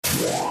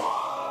Thank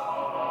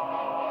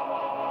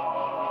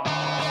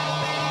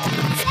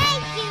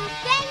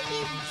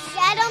you,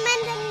 gentlemen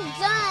and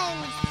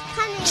guns.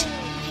 Coming.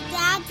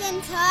 Dad's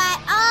on tour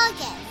at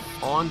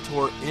August. On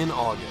tour in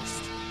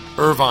August.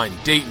 Irvine,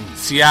 Dayton,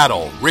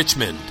 Seattle,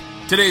 Richmond.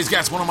 Today's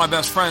guest, one of my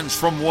best friends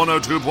from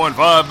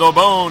 102.5 The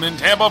Bone in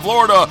Tampa,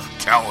 Florida,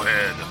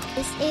 Cowhead.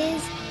 This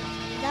is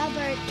the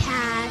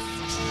Birdcast.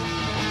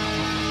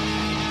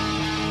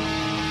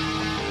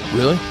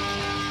 Really?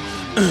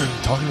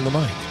 Talking to the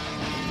mic.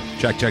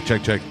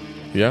 Check.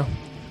 Yeah?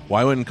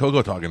 Why wouldn't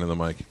Coco talk into the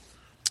mic?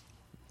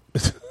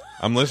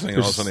 I'm listening,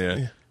 and all of a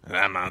sudden,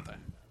 I'm out there.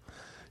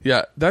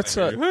 Yeah, that's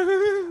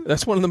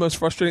one of the most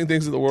frustrating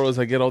things in the world is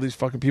I get all these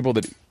fucking people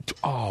that,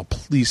 oh,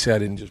 please say I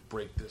didn't just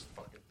break this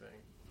fucking thing.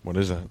 What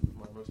is that?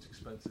 My most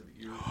expensive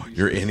earpiece.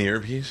 Your in-ear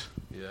piece?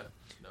 Yeah.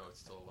 No,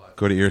 it's still alive.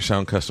 Go to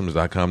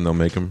earsoundcustoms.com. They'll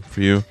make them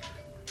for you.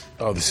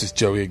 Oh, this is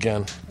Joey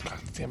again. God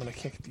damn it, I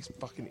can't get these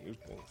fucking ear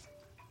things.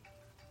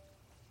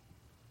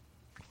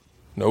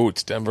 No,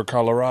 it's Denver,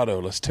 Colorado.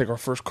 Let's take our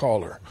first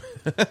caller.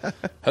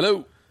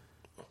 Hello.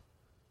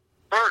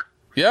 Bert,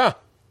 Yeah.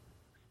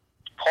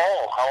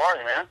 Paul, how are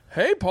you, man?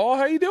 Hey, Paul,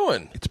 how you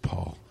doing? It's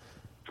Paul.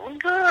 Doing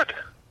good.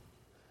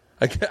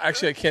 I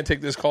can't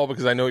take this call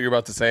because I know what you're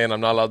about to say, and I'm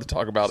not allowed to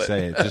talk about it.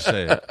 Say it. Just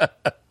say it.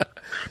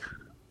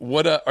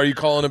 What are you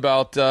calling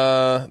about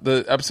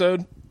the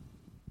episode?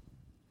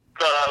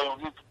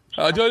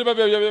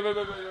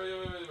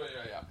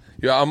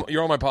 Yeah,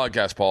 you're on my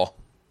podcast, Paul.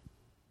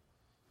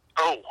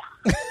 Oh,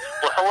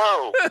 well,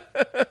 hello.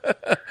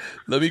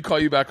 Let me call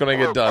you back when I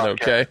get done,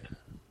 okay?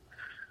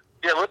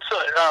 Yeah, let's.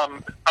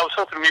 I was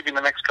hoping maybe in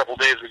the next couple of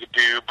days we could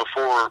do,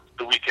 before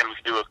the weekend, we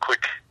could do a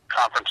quick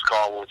conference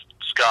call with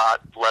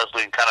Scott,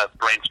 Leslie, and kind of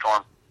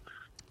brainstorm.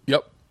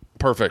 Yep,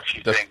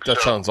 perfect. That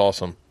sounds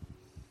awesome.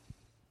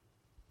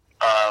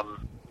 Well,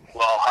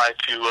 hi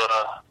to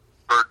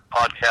Bert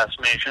Podcast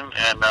Nation,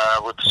 and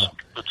let's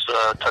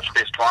touch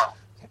base tomorrow.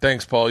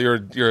 Thanks, Paul.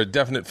 You're a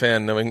definite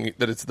fan, knowing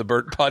that it's the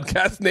Bert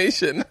Podcast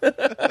Nation.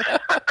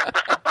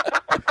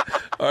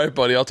 All right,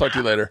 buddy. I'll talk to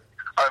you later.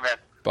 All right, man.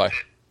 Bye.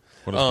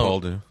 What does Paul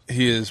do?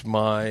 He is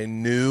my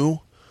new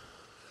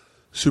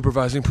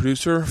supervising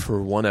producer for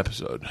one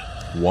episode.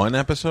 One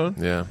episode?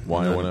 Yeah.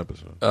 Why one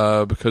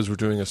episode? Because we're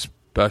doing a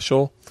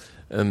special,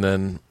 and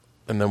then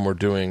we're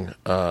doing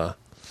and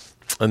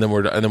then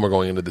we're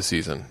going into the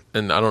season.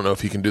 And I don't know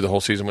if he can do the whole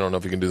season. We don't know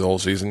if he can do the whole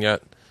season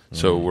yet.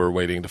 So we're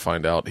waiting to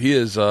find out. He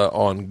is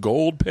on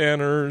Gold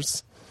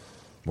Panners.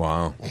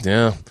 Wow.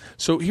 Yeah.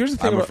 So here's the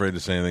thing. I'm afraid to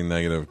say anything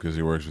negative because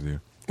he works with you.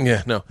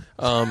 Yeah, no.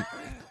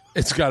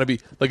 It's got to be,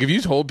 like, if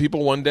you told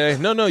people one day,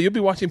 no, you'll be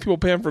watching people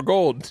pan for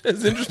gold,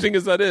 as interesting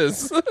as that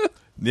is.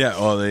 Yeah,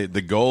 well,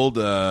 the gold,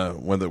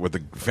 with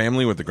the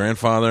family, with the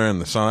grandfather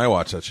and the son, I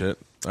watch that shit.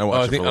 I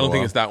don't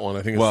think it's that one.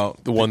 I think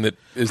it's the one that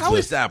is. How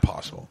is that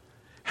possible?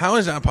 How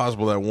is that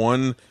possible that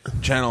one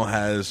channel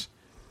has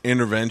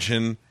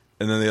intervention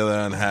and then the other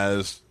one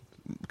has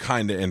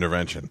kind of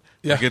intervention?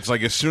 Yeah. Like, it's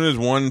like as soon as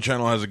one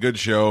channel has a good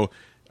show,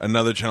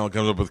 another channel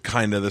comes up with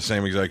kind of the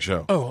same exact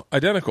show. Oh,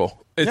 identical.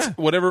 It's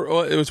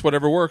whatever. It was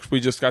whatever works. We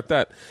just got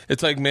that.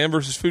 It's like Man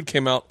vs. Food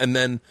came out, and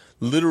then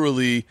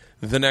literally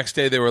the next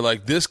day they were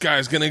like, "This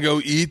guy's gonna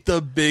go eat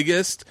the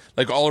biggest,"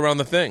 like all around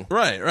the thing.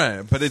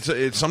 Right. But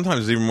it's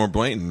sometimes even more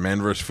blatant.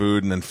 Man vs.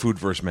 Food, and then Food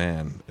vs.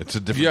 Man. It's a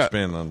different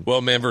spin on.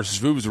 Well, Man vs.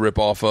 Food was a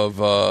ripoff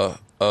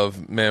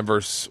of Man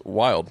vs.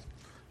 Wild.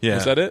 Yeah,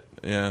 is that it?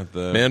 Yeah,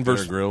 the Man Bear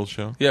vs. Grylls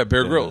show. Yeah,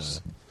 Bear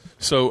Grylls.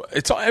 So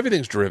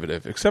everything's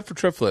derivative except for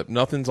Trip Flip.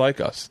 Nothing's like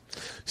us.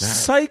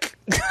 Psych.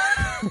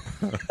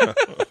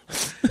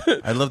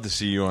 I'd love to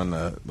see you on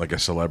a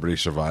Celebrity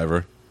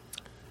Survivor,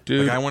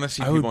 dude. Like, I want to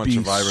see people on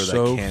Survivor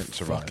that can't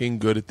survive. Fucking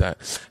good at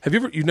that.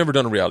 You've never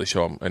done a reality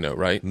show? I know,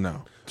 right?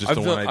 No, just the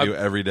one I do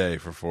every day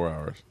for 4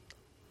 hours.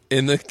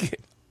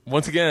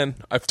 Once again,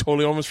 I've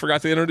totally almost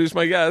forgot to introduce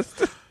my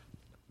guest.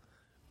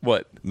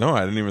 What? No,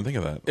 I didn't even think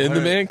of that. In the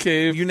man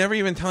cave. You never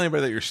even tell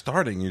anybody that you're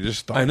starting. You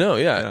just start. I know,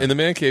 yeah. In the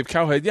man cave,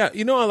 Cowhead. Yeah,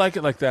 I like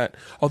it like that.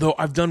 Although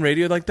I've done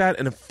radio like that,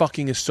 and it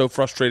fucking is so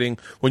frustrating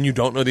when you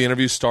don't know the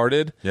interview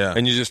started. Yeah.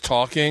 And you're just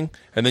talking,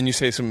 and then you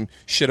say some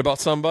shit about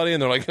somebody,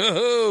 and they're like,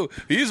 "Oh,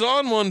 he's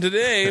on one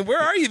today. Where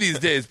are you these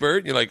days, Bert?"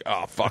 And you're like,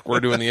 "Oh, fuck, we're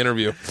doing the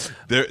interview."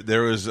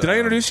 There was. Did I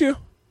introduce you?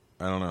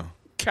 I don't know.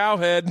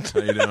 Cowhead. How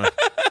you doing?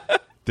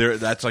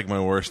 That's like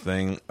my worst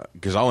thing,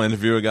 because I'll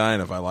interview a guy,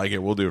 and if I like it,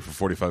 we'll do it for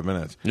 45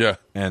 minutes. Yeah.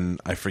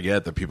 And I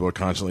forget that people are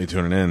constantly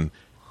tuning in,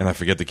 and I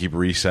forget to keep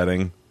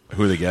resetting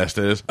who the guest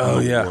is.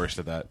 I'm the worst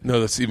at that. No,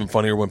 that's even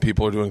funnier when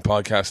people are doing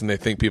podcasts and they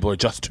think people are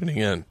just tuning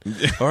in.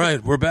 All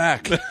right, we're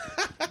back.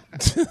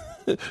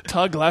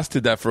 Todd Glass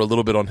did that for a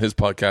little bit on his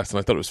podcast, and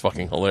I thought it was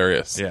fucking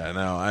hilarious. Yeah,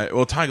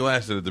 no. Todd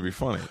Glass did it to be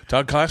funny.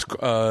 Todd Glass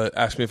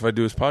asked me if I'd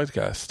do his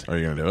podcast. Are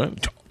you going to do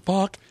it?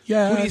 Fuck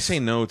yeah. Who do you say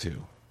no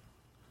to?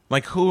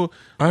 Like who?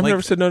 I've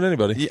never said no to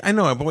anybody. Yeah, I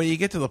know, but when you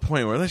get to the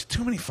point where there's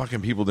too many fucking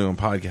people doing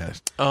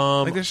podcasts,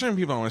 like there's certain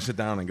people I want to sit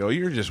down and go,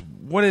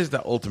 what is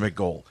the ultimate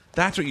goal?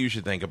 That's what you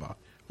should think about.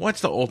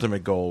 What's the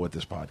ultimate goal with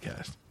this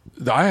podcast?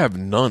 I have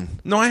none.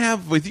 No, I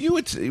have with you.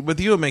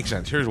 It makes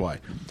sense. Here's why.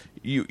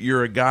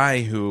 you're a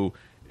guy who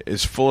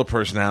is full of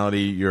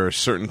personality. You're a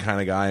certain kind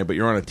of guy, but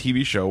you're on a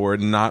TV show where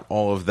not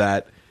all of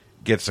that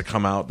gets to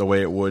come out the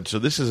way it would. So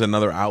this is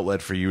another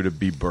outlet for you to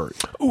be Bert.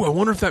 Ooh, I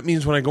wonder if that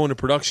means when I go into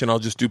production, I'll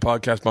just do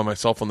podcasts by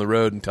myself on the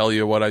road and tell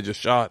you what I just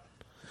shot.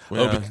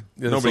 Yeah.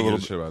 Nobody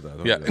gives a shit about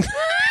that. Yeah.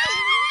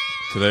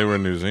 Today we're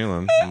in New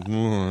Zealand.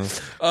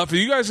 For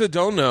you guys that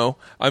don't know,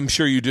 I'm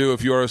sure you do.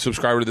 If you are a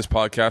subscriber to this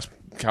podcast,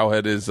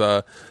 Cowhead is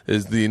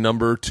the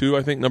number 2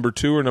 or number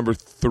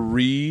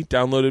 3 most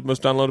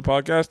downloaded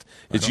podcast.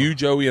 It's you,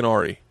 Joey, and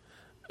Ari.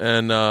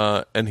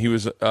 And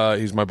he's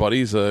my buddy.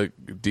 He's a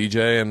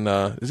DJ, and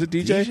is it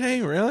DJ?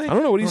 DJ, really? I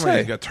don't know what he's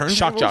saying. He's got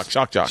Shock jock.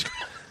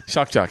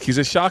 Shock jock. He's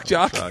a shock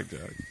jock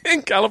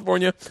in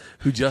California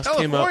who just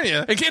came out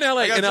in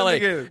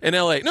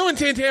LA. No, in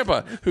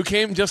Tampa. Who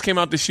just came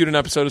out to shoot an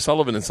episode of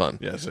Sullivan and Son.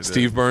 Yes, I did.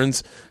 Steve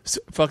Burns,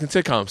 fucking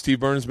sitcom. Steve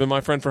Burns has been my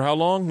friend for how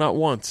long? Not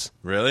once.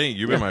 Really?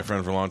 You've been my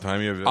friend for a long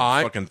time. You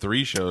have fucking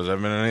 3 shows. I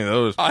haven't been in any of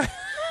those.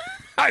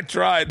 I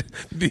tried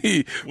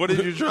the. What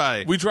did you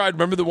try? We tried.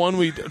 Remember the one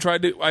we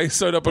tried to? I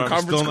set up a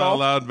conference call. I'm still not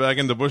allowed back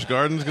into Busch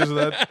Gardens because of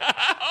that.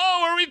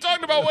 Oh, are we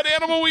talking about what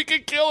animal we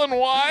could kill and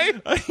why?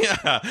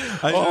 Yeah.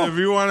 If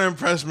you want to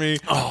impress me,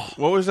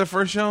 what was that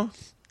first show?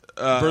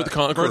 Bert the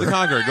Conqueror. Bert the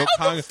Conqueror. Go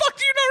How the fuck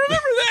do you not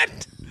remember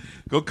that?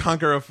 Go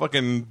conquer a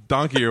fucking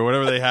donkey or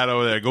whatever they had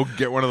over there. Go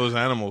get one of those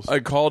animals.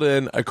 I called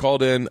in.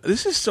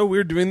 This is so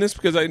weird doing this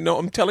because I know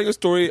I'm telling a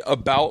story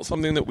about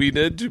something that we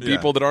did to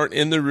people that aren't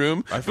in the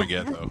room. I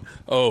forget, though.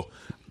 Oh,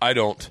 I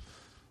don't.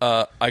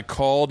 I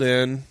called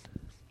in.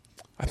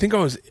 I think I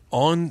was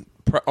on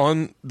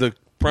the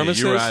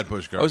premises. Yeah, you were at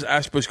Busch Gardens. I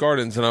was at Busch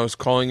Gardens, and I was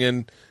calling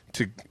in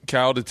to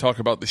Cal to talk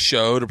about the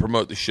show, to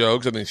promote the show,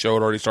 because I think the show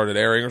had already started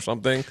airing or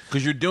something.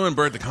 Because you're doing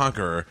Bert the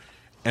Conqueror,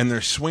 and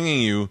they're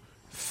swinging you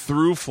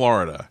through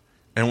Florida.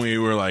 And we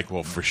were like,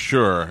 well, for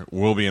sure,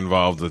 we'll be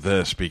involved with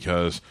this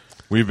because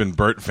we've been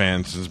Bert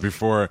fans since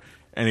before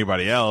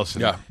anybody else.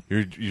 And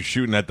you're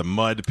shooting at the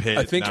mud pit.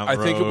 I think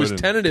it was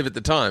tentative at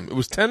the time.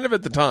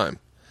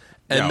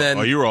 And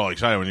then you were all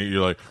excited when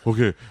you're like,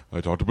 okay,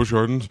 I talked to Busch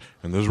Gardens,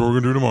 and this is what we're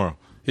gonna do tomorrow.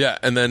 Yeah,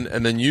 and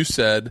then you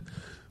said,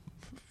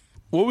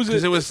 what was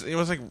it? It was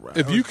like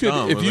if you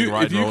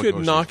could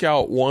knock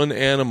out one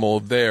animal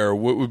there,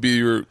 what would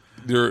be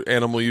your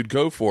animal you'd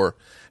go for?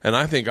 And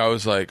I think I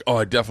was like,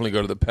 I'd definitely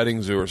go to the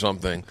petting zoo or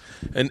something.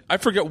 And I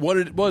forget what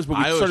it was, but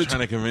I was trying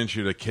to convince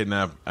you to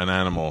kidnap an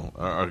animal.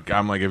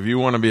 I'm like, if you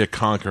want to be a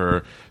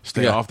conqueror,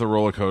 stay off the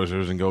roller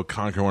coasters and go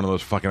conquer one of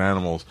those fucking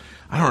animals.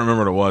 I don't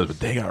remember what it was, but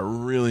they got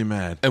really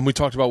mad. And we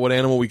talked about what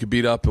animal we could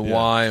beat up and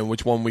why, and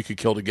which one we could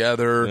kill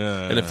together.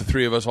 And if the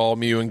 3 of us,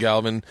 me, you, and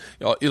Galvin,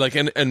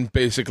 and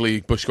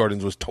basically Busch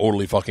Gardens was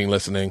totally fucking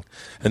listening,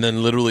 and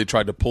then literally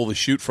tried to pull the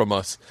shoot from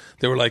us.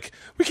 They were like,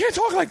 we can't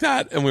talk like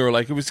that, and we were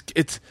like,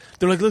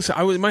 they're like, listen,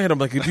 in my head, I'm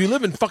like, if you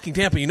live in fucking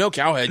Tampa, you know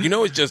Cowhead, you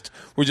know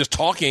we're just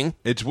talking.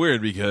 It's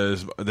weird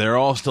because they're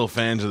all still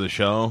fans of the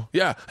show.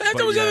 Yeah, that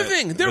was the other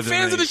thing. They're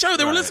fans of the show.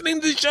 They were listening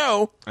to the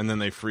show, and then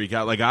they freak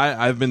out. Like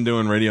I've been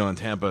doing radio in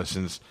Tampa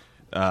since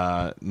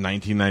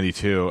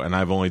 1992, and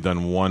I've only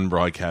done one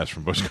broadcast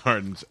from Busch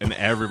Gardens, and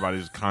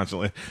everybody's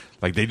constantly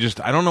like,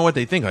 I don't know what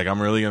they think. Like,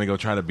 I'm really going to go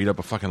try to beat up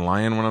a fucking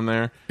lion when I'm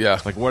there. Yeah,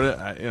 like what?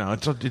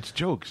 It's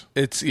jokes.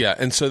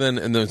 And so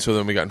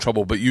then we got in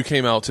trouble. But you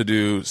came out to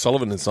do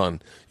Sullivan and Son.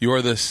 You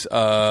are this.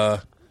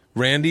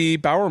 Randy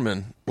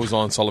Bowerman was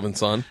on Sullivan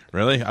Son.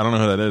 Really? I don't know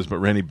who that is, but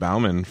Randy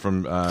Bauman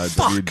from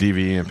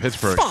WDV in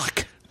Pittsburgh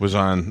was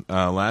on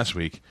last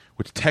week,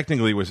 which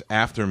technically was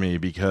after me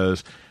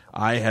because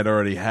I had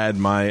already had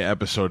my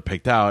episode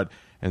picked out,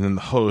 and then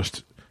the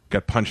host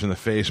got punched in the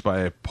face by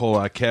a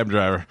pull-out cab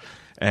driver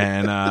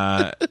and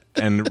had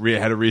to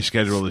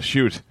reschedule the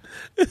shoot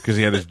because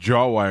he had his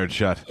jaw wired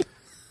shut.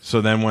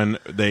 So then when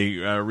they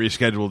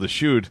rescheduled the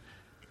shoot,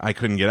 I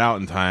couldn't get out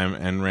in time,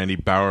 and Randy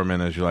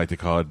Bowerman, as you like to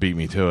call it, beat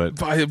me to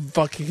it. I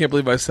fucking can't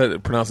believe I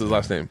pronounced his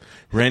last name.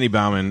 Randy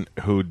Bauman,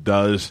 who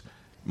does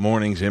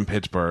mornings in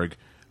Pittsburgh,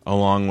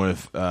 along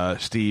with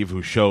Steve,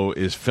 whose show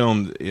is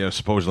filmed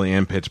supposedly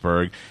in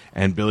Pittsburgh,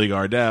 and Billy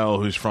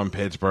Gardell, who's from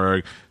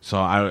Pittsburgh. So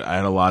I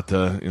had a lot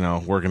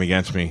to working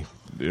against me.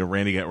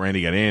 Randy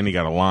got in. He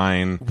got a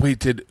line. Wait,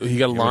 did he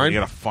got a line? He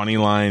got a funny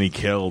line. He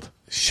killed.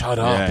 Shut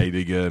up. Yeah, he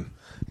did good.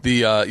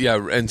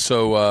 And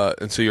so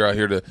you're out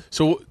here to.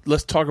 So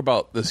let's talk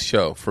about this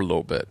show for a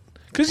little bit,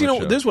 because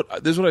this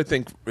is what I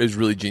think is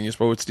really genius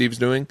about what Steve's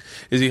doing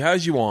is he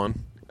has you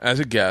on as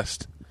a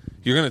guest.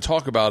 You're going to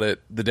talk about it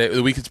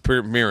the week it's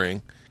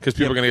premiering because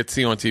people are going to get to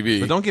see you on TV.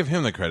 But don't give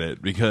him the credit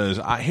because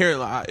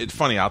it's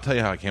funny. I'll tell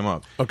you how it came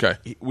up. Okay,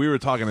 we were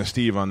talking to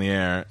Steve on the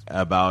air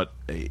about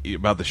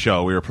the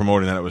show. We were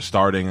promoting that it was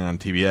starting on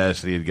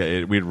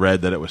TBS. We'd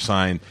read that it was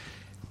signed.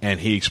 And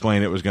he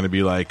explained it was going to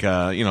be like,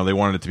 they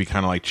wanted it to be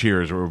kind of like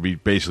Cheers, where it would be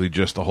basically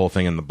just the whole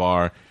thing in the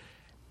bar.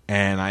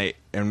 And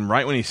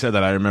right when he said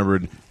that, I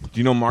remembered. Do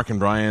you know Mark and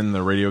Brian,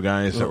 the radio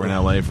guys that were in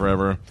LA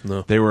forever?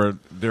 No.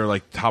 They're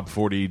like top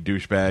 40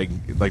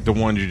 douchebag, like the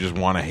ones you just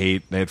want to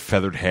hate. They had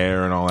feathered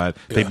hair and all that.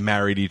 Yeah. They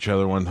married each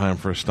other one time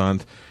for a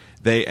stunt.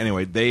 They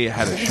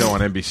had a show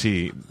on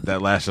NBC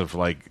that lasted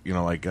for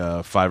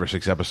 5 or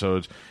 6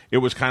 episodes. It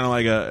was kind of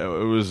like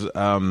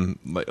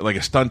like a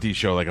stunty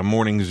show, like a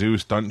morning zoo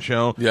stunt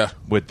show. Yeah.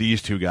 With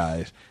these two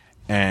guys.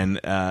 And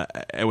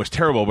it was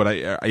terrible,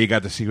 but you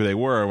got to see who they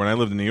were. When I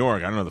lived in New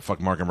York, I don't know who the fuck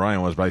Mark and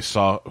Brian was, but I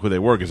saw who they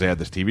were because they had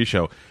this TV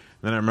show.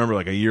 Then I remember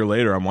like a year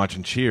later, I'm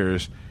watching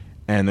Cheers,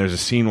 and there's a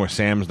scene where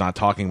Sam's not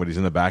talking, but he's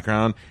in the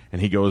background, and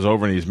he goes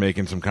over and he's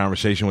making some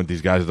conversation with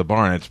these guys at the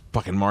bar, and it's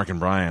fucking Mark and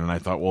Brian. And I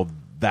thought, well,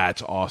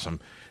 that's awesome.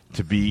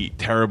 To be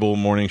terrible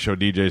morning show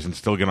DJs and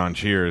still get on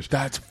Cheers.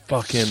 That's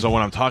fucking... So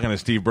when I'm talking to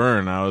Steve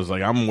Byrne, I was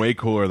like, I'm way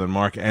cooler than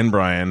Mark and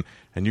Brian,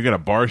 and you got a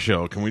bar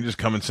show. Can we just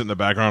come and sit in the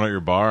background at your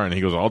bar? And he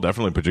goes, I'll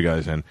definitely put you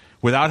guys in.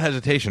 Without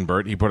hesitation,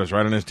 Bert, he put us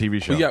right on his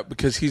TV show. Well, yeah,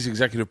 because he's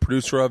executive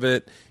producer of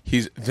it.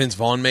 Vince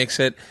Vaughn makes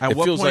it. At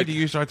what point do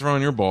you start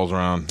throwing your balls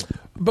around?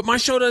 But my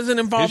show doesn't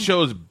involve... His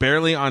show is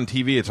barely on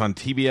TV. It's on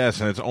TBS,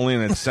 and it's only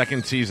in its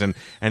second season,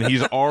 and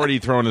he's already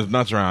throwing his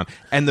nuts around.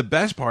 And the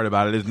best part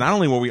about it is not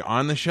only were we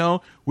on the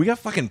show, we got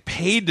fucking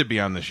paid to be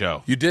on the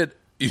show. You did?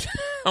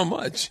 How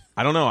much?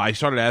 I don't know. I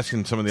started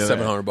asking some of the other...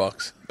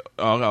 $700.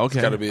 Oh, okay.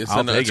 It's got to be.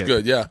 It's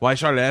good, yeah. Well, I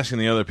started asking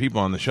the other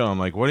people on the show. I'm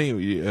like,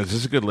 is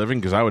this a good living?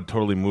 Because I would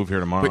totally move here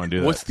tomorrow and do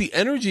that. What's the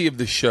energy of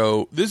the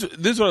show? This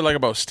is what I like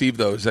about Steve,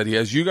 though, is that he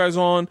has you guys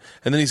on,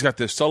 and then he's got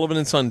this Sullivan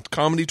and Son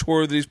comedy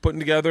tour that he's putting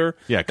together.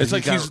 Yeah, it's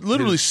like he's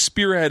literally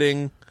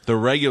spearheading. The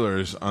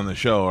regulars on the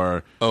show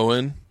are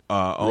Owen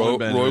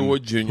Benjamin, Roy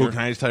Wood Jr. Who, can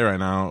I just tell you right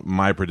now,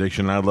 my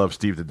prediction, I love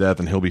Steve to death,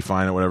 and he'll be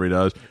fine at whatever he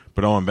does,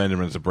 but Owen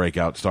Benjamin's the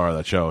breakout star of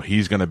that show.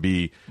 He's going to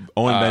be...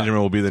 Owen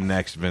Benjamin will be the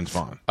next Vince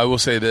Vaughn. I will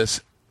say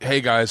this. Hey,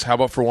 guys, how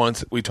about for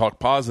once we talk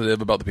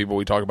positive about the people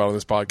we talk about on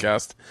this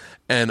podcast?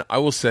 And I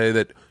will say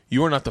that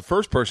you are not the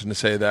first person to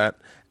say that.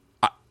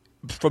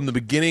 From the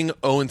beginning,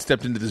 Owen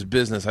stepped into this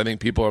business. I think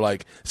people are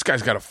like, this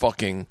guy's got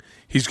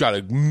he's got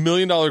 $1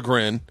 million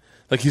grin.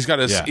 Like he's got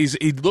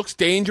he looks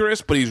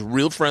dangerous, but he's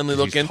real friendly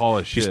looking. He's tall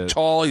as shit. He's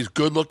tall. He's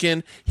good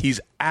looking. He's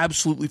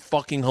absolutely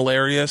fucking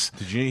hilarious.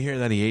 Did you hear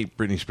that he ate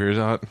Britney Spears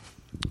out?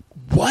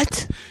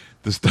 What?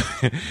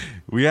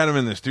 We had him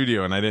in the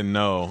studio, and I didn't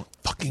know.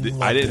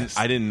 I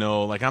didn't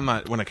know. Like, I'm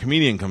not. When a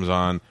comedian comes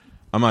on,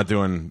 I'm not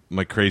doing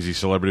like crazy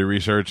celebrity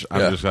research.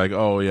 I'm just like,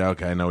 oh yeah,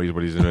 okay, I know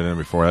what he's been in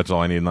before. That's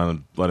all I need.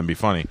 Let him be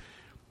funny.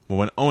 Well,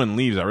 when Owen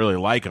leaves, I really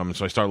like him,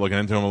 so I start looking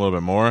into him a little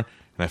bit more, and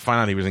I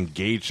find out he was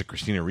engaged to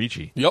Christina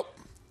Ricci. Yep.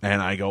 And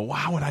I go,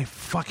 wow, would I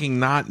fucking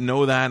not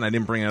know that? And I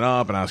didn't bring it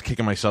up, and I was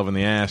kicking myself in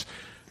the ass.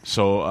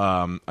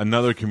 So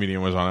another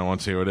comedian was on. I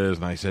won't say who it is,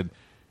 and I said,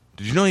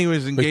 did you know he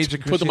was engaged to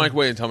Christina? Put the mic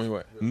away and tell me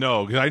what.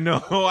 No, because I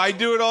know. I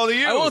do it all to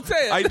you. I won't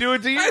say it. I do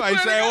it to you. I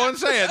say I won't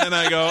say it. Then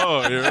I go,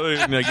 oh, you really?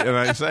 And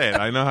I say it.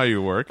 I know how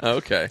you work.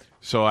 Okay.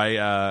 So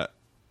I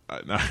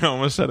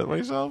almost said it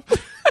myself.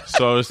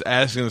 So I was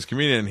asking this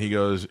comedian, and he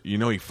goes, you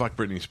know he fucked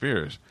Britney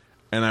Spears.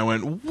 And I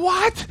went,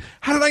 what?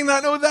 How did I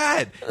not know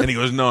that? And he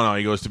goes, no.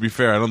 He goes, to be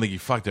fair, I don't think he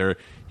fucked her.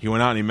 He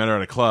went out and he met her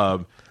at a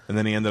club. And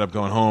then he ended up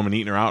going home and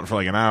eating her out for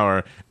like an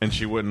hour, and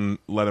she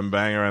wouldn't let him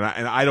bang her.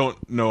 And I don't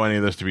know any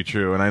of this to be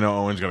true. And I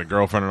know Owen's got a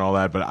girlfriend and all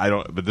that, but I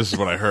don't. But this is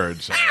what I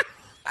heard. So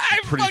I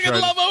fucking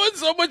love Owen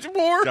so much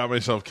more. Got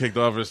myself kicked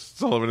off as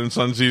Sullivan and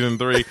Son season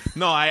 3.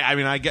 No, I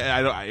mean, I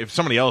don't, if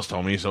somebody else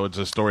told me, so it's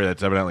a story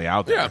that's evidently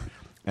out there. Yeah.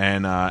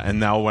 And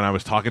now when I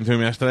was talking to him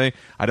yesterday,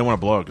 I didn't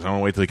want to blow it because I want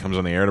to wait till he comes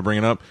on the air to bring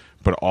it up.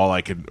 But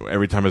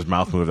every time his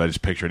mouth moved, I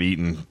just pictured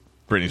eating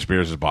Britney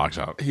Spears' box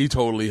out. He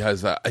totally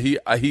has that.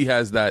 He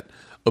has that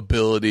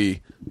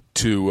ability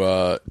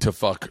to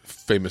fuck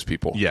famous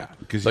people. Yeah,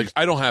 because like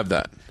I don't have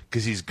that.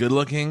 Because he's good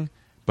looking,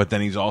 but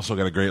then he's also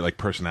got a great like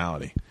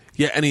personality.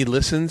 Yeah, and he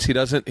listens. He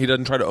doesn't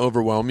try to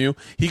overwhelm you.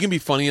 He can be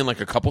funny in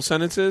like a couple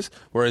sentences,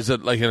 whereas he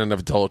doesn't have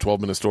to tell a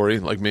 12-minute story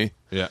like me.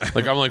 Yeah,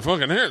 like I'm like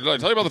fucking here. Did I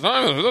tell you about the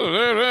time?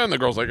 And the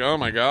girl's like, oh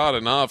my god,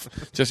 enough.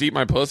 Just eat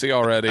my pussy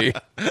already.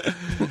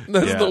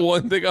 That's the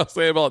one thing I'll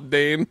say about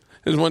Dane.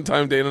 There's one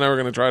time Dane and I were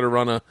going to try to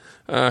run a.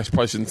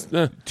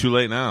 Too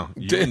late now.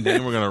 You and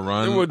Dane were going to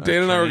run.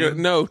 Dane and I were going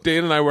to. No,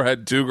 Dane and I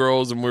had 2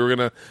 girls, and we were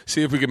going to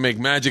see if we could make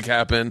magic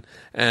happen.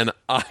 And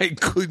I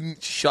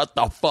couldn't shut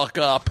the fuck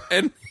up.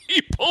 And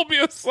he pulled me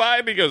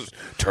aside and he goes,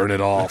 "Turn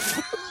it off."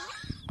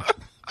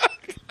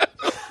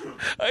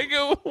 I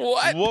go,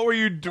 what? What were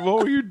you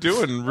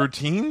doing?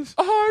 Routines?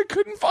 Oh, I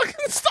couldn't fucking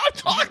stop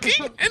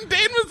talking. And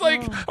Dane was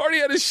like, already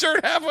had his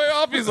shirt halfway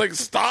off. He's like,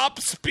 stop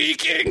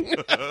speaking.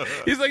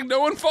 He's like, no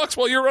one fucks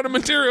while you're running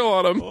material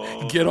on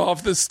him. Get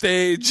off the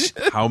stage.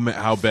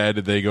 How bad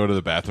did they go to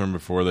the bathroom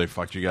before they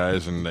fucked you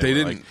guys? And they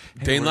didn't. Like,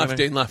 hey, Dane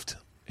left.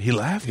 He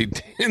left?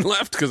 He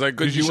left because I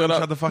couldn't shut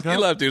up. Shut the fuck up? He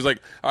left. He was like,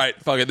 all right,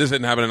 fuck it. This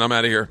isn't happening. I'm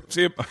out of here.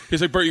 See you.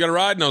 He's like, Bert, you got a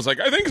ride? And I was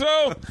like, I think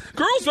so.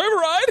 Girls, do I have a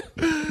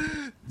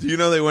ride? Do you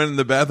know they went in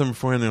the bathroom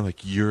before and they're like,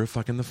 you're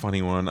fucking the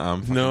funny one.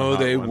 No,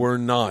 they were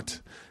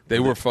not. They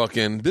were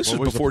fucking. This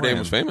was before Dane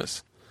was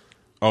famous.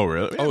 Oh,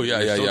 really? Oh,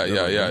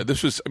 yeah.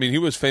 This was, I mean, he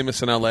was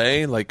famous in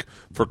L.A., like,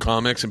 for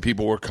comics, and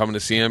people were coming to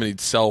see him, and he'd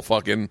sell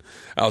fucking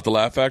out the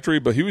Laugh Factory,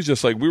 but he was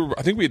just like,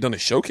 I think we had done a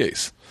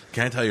showcase.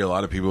 Can I tell you, a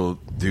lot of people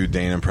do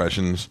Dane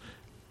impressions,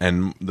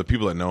 and the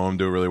people that know him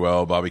do really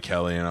well. Bobby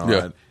Kelly and all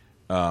that.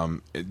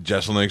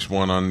 Jesselnick's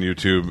one on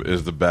YouTube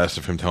is the best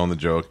of him telling the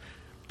joke.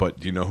 But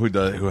do you know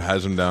who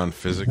has him down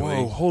physically?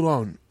 Whoa, hold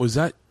on. Was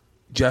that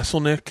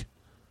Jesselnick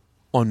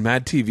on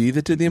Mad TV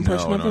that did the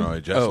impression of him?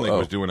 No. Jesselnick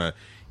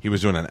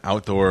was doing an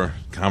outdoor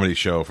comedy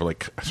show for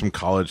like some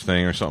college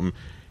thing or something.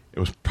 It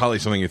was probably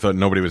something he thought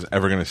nobody was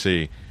ever going to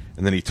see.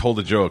 And then he told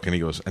a joke, and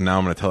he goes, and now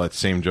I'm going to tell that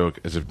same joke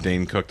as if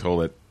Dane Cook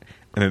told it.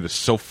 And it is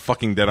so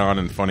fucking dead on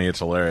and funny, it's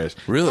hilarious.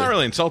 Really? It's not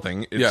really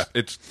insulting.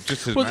 It's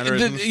just his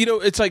mannerisms.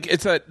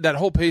 It's that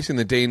whole pacing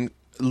that Dane,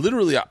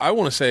 literally, I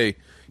want to say,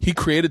 he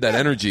created that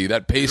energy,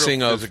 that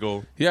pacing of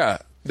physical. Yeah.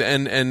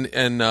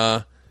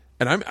 I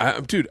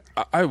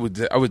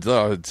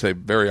would say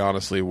very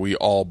honestly, we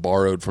all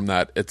borrowed from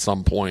that at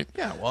some point.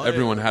 Yeah, well,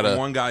 everyone had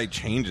one guy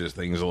changes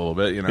things a little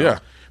bit, Yeah.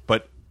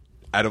 But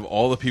out of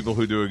all the people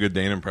who do a good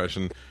Dane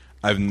impression,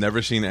 I've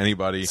never seen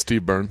anybody.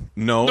 Steve Byrne.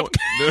 No.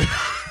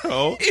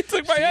 No. He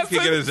took my essence. He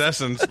can get his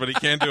essence, but he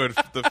can't do it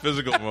the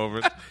physical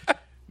moment.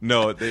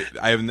 No,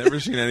 I have never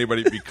seen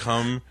anybody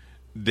become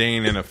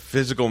Dane in a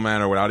physical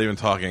manner without even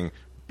talking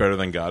better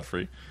than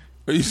Godfrey.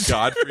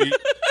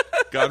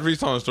 Godfrey's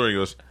telling a story. He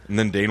goes, and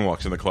then Dane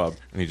walks in the club,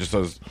 and he just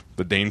does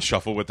the Dane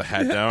shuffle with the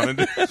hat down. And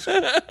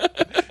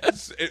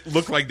it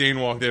looked like Dane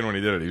walked in when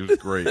he did it. He was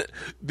great.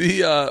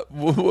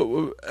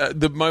 One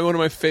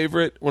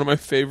of my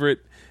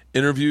favorite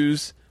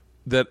interviews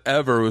that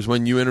ever was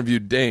when you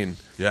interviewed Dane.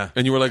 Yeah,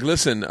 and you were like,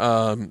 "Listen,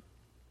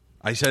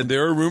 I said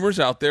there are rumors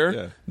out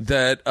there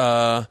that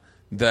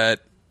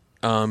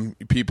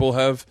people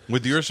have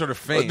with your sort of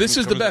fame. This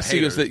is the best.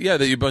 He goes that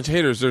that you a bunch of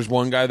haters. There's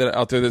one guy that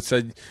out there that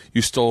said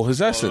you stole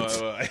his essence.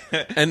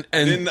 And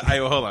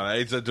hold on.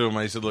 I said to him,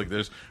 I said, look,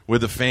 there's with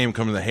the fame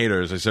comes the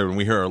haters. I said when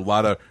we hear a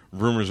lot of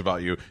rumors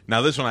about you.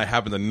 Now this one I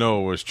happen to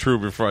know was true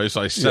before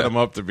so I set him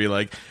up to be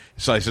like.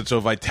 So I said, so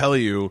if I tell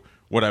you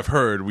what I've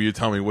heard, will you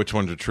tell me which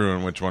ones are true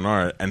and which one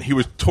aren't? And he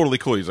was totally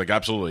cool. He's like,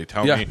 absolutely,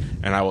 tell me,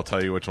 and I will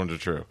tell you which ones are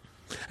true.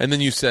 And then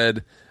you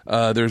said,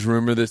 there's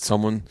rumor that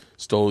someone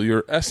stole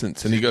your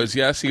essence. And he goes,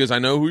 yes. He goes, I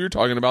know who you're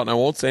talking about, and I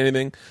won't say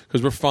anything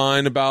because we're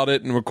fine about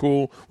it and we're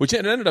cool. Which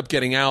it ended up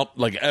getting out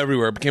like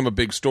everywhere. It became a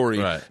big story.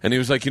 Right. And he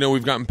was like,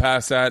 we've gotten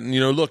past that. And,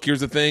 look, here's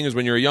the thing is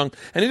when you're young.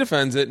 And he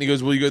defends it. And he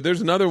goes, well,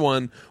 there's another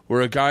one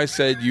where a guy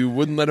said you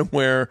wouldn't let him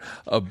wear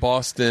a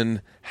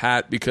Boston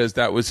hat because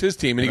that was his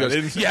team. And he goes,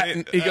 I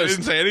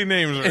didn't say any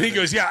names. And he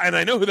goes, and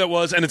I know who that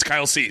was, and it's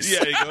Kyle Cease.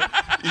 Yeah,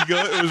 you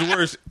go, it was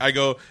worse. I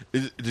go,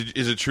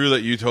 is it true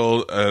that you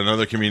told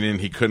another comedian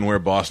he couldn't wear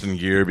Boston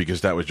gear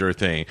because that was your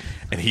thing?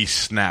 And he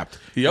snapped.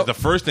 Yep. The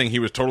first thing, he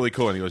was totally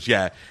cool. And he goes,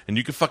 yeah, and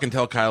you can fucking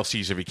tell Kyle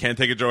Cease if he can't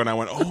take a joke. And I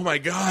went, oh my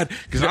God,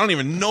 because I don't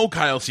even know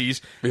Kyle Cease.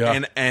 Yeah.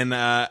 And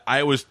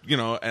I was,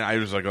 and I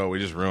was like, oh, we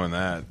just ruined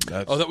that.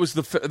 That was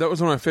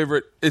one of my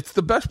favorite. It's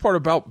the best part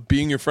about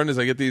being your friend is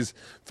I get these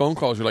phone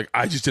calls. You're like,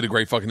 I just did a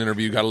great fucking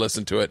interview. You got to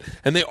listen to it.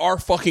 And they are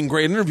fucking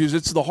great interviews.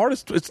 It's the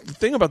hardest. It's the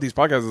thing about these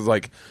podcasts is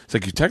like, it's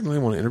like you technically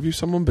want to interview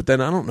someone, but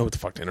then I don't know what the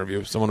fuck to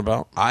interview someone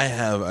about. I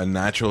have a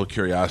natural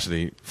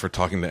curiosity for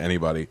talking to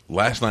anybody.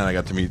 Last night I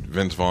got to meet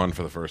Vince Vaughn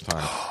for the first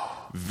time.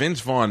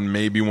 Vince Vaughn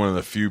may be one of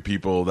the few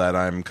people that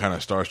I'm kind of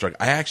starstruck.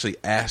 I actually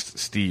asked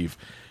Steve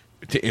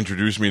to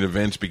introduce me to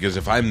Vince because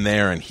if I'm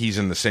there and he's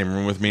in the same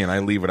room with me and I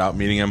leave without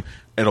meeting him,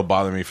 it'll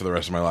bother me for the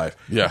rest of my life.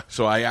 Yeah.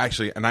 So I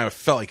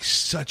felt like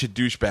such a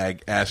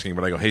douchebag asking,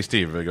 but I go, hey,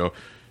 Steve. I go,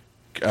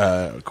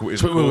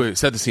 wait,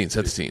 set the scene.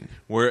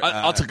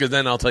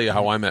 Then I'll tell you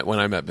how when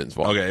I met Vince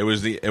Vaughn. Okay, it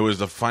was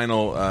the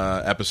final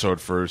episode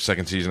for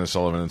second season of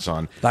Sullivan and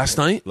Son. Last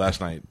night,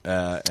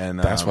 and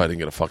that's why I didn't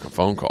get a fucking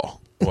phone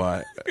call.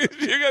 Why? You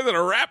guys at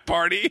a rap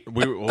party.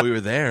 We were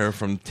there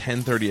from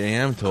 10:30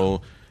 a.m.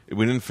 till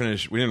we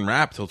didn't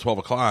wrap till 12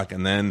 o'clock,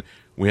 and then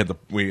we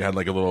had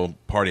like a little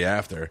party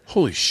after.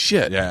 Holy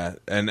shit! Yeah,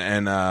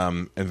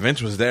 and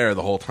Vince was there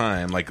the whole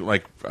time, like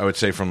I would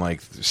say from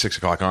like 6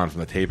 o'clock on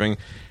from the taping,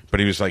 but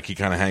he was like he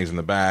kind of hangs in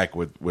the back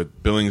with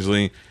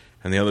Billingsley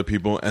and the other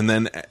people, and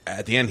then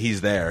at the end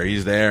he's there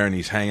and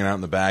he's hanging out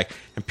in the back,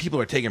 and people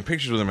are taking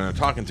pictures with him and they're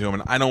talking to him,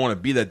 and I don't want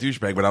to be that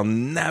douchebag, but I'll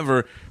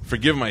never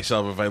forgive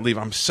myself if I leave.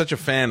 I'm such a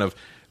fan of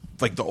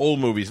like the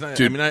old movies.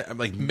 Dude, I'm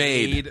like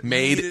Made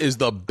is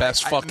the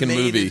best fucking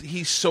movie.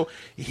 He's so.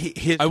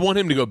 I want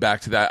him to go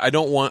back to that. I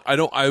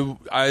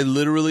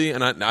literally,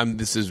 and I'm.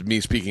 This is me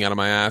speaking out of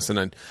my ass,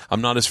 and I'm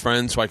not his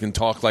friend, so I can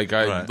talk like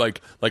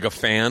like a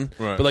fan.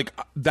 Right. But like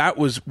that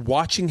was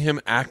watching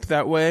him act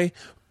that way.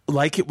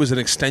 Like it was an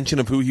extension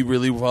of who he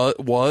really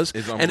was.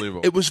 It's unbelievable.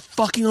 And it was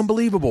fucking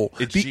unbelievable.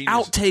 It's the genius.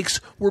 Outtakes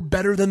were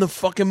better than the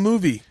fucking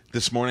movie.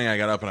 This morning I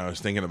got up and I was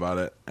thinking about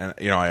it, and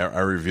I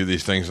review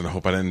these things, and I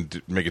hope I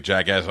didn't make a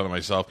jackass out of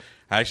myself.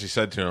 I actually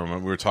said to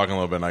him, we were talking a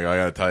little bit, and I go, I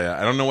got to tell you,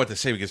 I don't know what to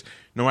say because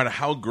no matter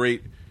how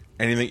great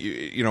anything,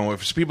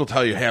 if people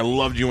tell you, hey, I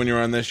loved you when you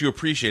were on this, you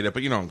appreciate it,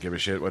 but you don't give a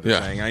shit what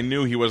they're saying. I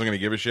knew he wasn't going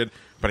to give a shit,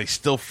 but I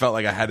still felt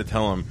like I had to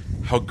tell him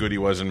how good he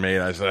was in Made.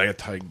 I said, I got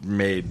to tell you,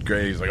 Made,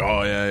 great. He's like,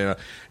 oh, yeah.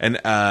 And,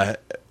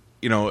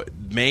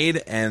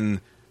 Made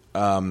and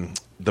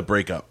The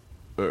Breakup.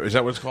 Is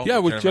that what it's called? Yeah,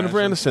 with Jennifer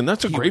Aniston.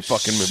 That's a great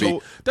fucking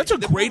movie. That's a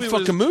great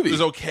fucking movie. It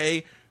was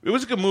okay. It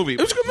was a good movie.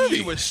 It was a good movie.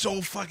 He was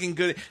so fucking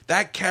good.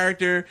 That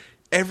character,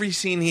 every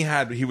scene he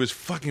had, he was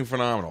fucking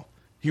phenomenal.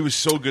 He was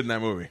so good in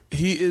that movie.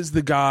 He is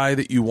the guy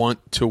that you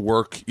want to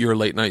work your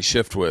late night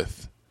shift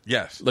with.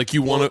 Yes. Like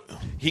you want to...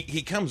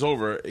 He comes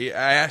over. I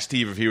asked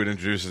Steve if he would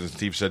introduce us, and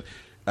Steve said,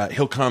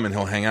 he'll come and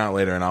he'll hang out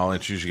later, and I'll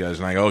introduce you guys.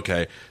 And I go,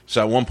 okay. So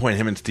at one point,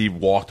 him and Steve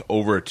walked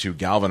over to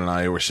Galvin and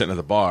I, who were sitting at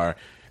the bar,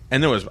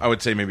 and there was, I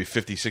would say, maybe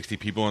 50, 60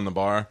 people in the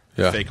bar,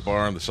 fake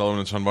bar, the Sullivan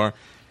and Son bar.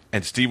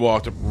 And Steve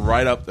walked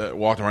right up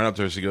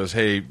to us. He goes,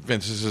 hey,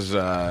 Vince, this is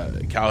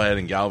Cowhead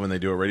and Galvin. They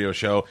do a radio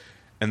show.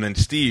 And then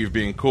Steve,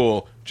 being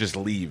cool, just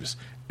leaves.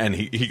 And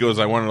he goes,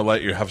 I wanted to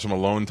let you have some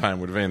alone time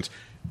with Vince.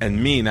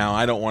 And me now,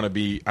 I don't want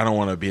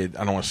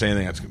to say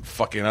anything that's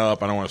fucking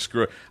up. I don't want to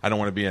screw it. I don't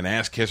want to be an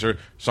ass kisser.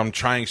 So I'm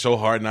trying so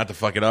hard not to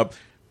fuck it up.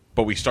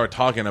 But we start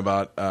talking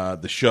about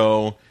the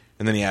show,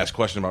 and then he asked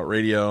questions about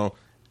radio.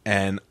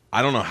 And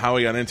I don't know how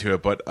he got into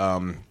it, but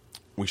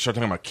we started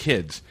talking about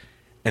kids.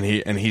 And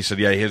he said,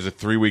 yeah, he has a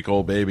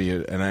 3-week-old baby.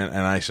 And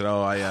I said,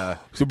 oh,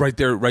 So right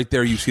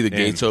there, you see the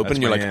gates open,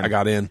 and you're like, I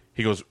got in.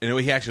 He goes, and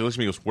he actually looks at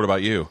me and goes, what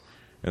about you?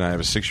 And I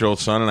have a 6-year-old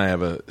son, and I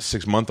have a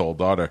 6-month-old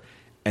daughter.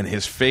 And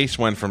his face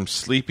went from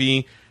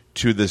sleepy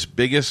to this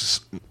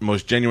biggest,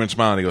 most genuine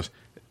smile. And he goes,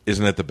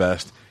 isn't it the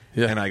best?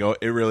 Yeah. And I go,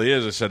 it really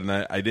is. I said, and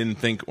I didn't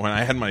think, when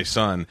I had my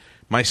son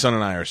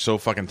and I are so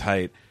fucking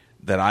tight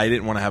that I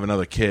didn't want to have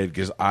another kid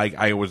because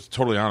I was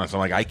totally honest. I'm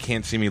like, I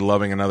can't see me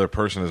loving another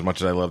person as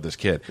much as I love this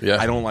kid. Yeah.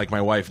 I don't like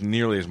my wife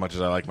nearly as much as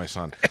I like my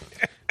son.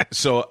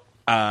 So,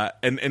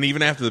 and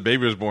even after the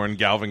baby was born,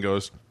 Galvin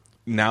goes,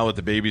 now that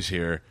the baby's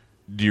here,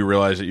 do you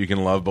realize that you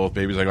can love both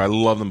babies? I go, I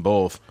love them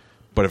both.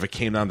 But if it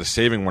came down to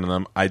saving one of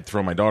them, I'd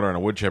throw my daughter in a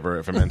wood chipper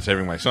if it meant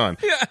saving my son.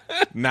 Yeah.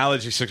 Now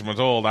that she's 6 months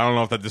old, I don't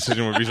know if that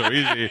decision would be so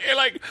easy. You're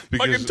like,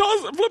 fucking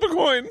flip a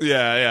coin.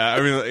 Yeah.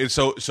 I mean,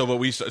 so I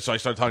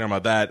started talking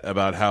about that,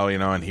 about how,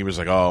 and he was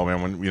like, oh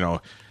man,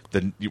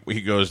 when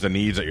he goes, the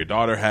needs that your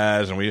daughter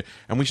has, and we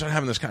started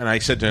having this kind. And I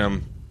said to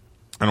him,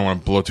 I don't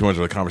want to blow too much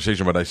of the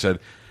conversation, but I said,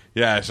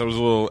 yeah, so I was a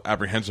little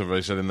apprehensive. I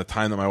said, in the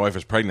time that my wife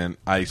was pregnant,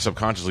 I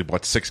subconsciously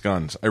bought 6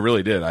 guns. I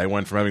really did. I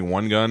went from having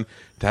 1 gun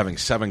to having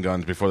 7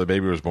 guns before the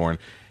baby was born.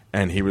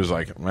 And he was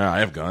like, well, I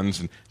have guns.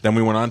 And then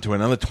we went on to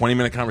another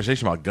 20-minute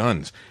conversation about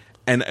guns.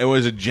 And it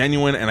was a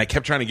genuine, and I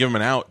kept trying to give him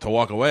an out to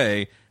walk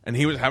away, and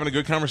he was having a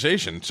good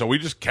conversation. So we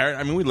just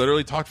we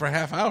literally talked for a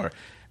half hour.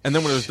 And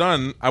then when it was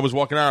done, I was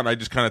walking out, and I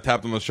just kind of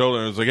tapped him on the shoulder,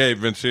 and I was like, hey,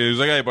 Vince. He was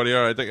like, hey, buddy,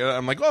 all right.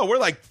 I'm like, oh, we're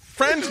like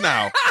friends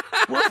now.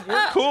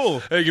 We're cool.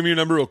 Hey, give me your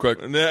number real quick.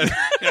 Yeah.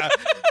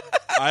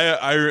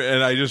 I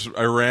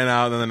ran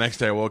out, and then the next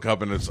day I woke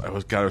up, and I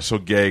was so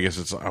gay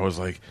because I was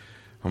like,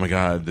 oh my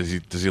god, does he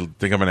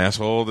think I'm an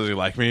asshole? Does he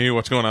like me?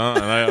 What's going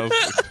on? And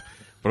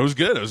but it was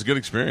good. It was a good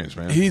experience,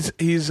 man. He's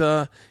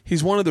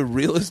one of the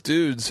realest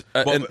dudes.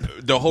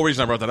 The whole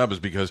reason I brought that up is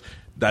because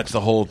that's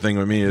the whole thing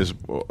with me is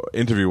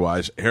interview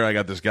wise. Here I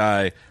got this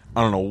guy.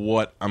 I don't know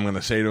what I'm going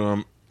to say to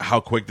him,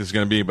 how quick this is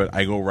going to be, but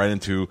I go right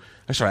into.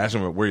 I started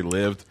asking him where he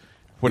lived,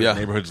 what his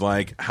neighborhood's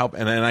like,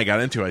 and then I got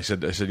into it. I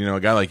said, a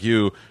guy like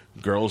you,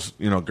 girls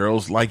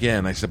like you,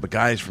 and I said, but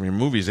guys from your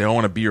movies, they all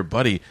want to be your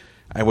buddy.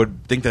 I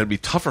would think that'd be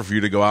tougher for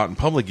you to go out in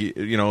public,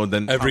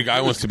 than every guy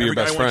wants to be your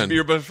best friend. Wants to be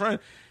your best friend.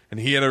 And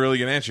he had a really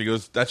good answer. He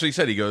goes, that's what he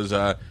said. He goes,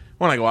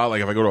 when I go out,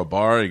 like if I go to a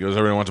bar, he goes,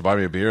 everyone wants to buy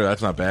me a beer.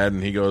 That's not bad.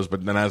 And he goes,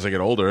 but then as I get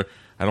older,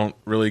 I don't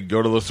really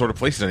go to those sort of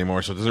places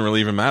anymore, so it doesn't really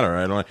even matter.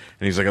 And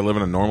he's like, I live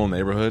in a normal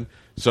neighborhood.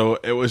 So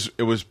it was,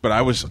 but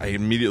I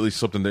immediately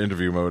slipped into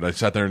interview mode. I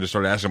sat there and just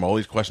started asking him all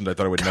these questions I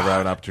thought I would never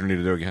have an opportunity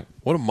to do again.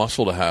 What a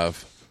muscle to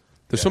have.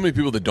 There's so many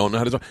people that don't know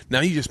how to talk.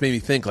 Now you just made me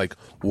think, like,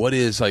 what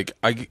is, like,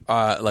 I'm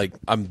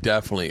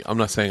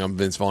not saying I'm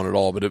Vince Vaughn at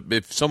all, but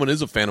if someone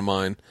is a fan of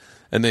mine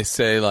and they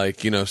say,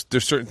 like,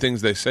 there's certain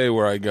things they say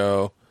where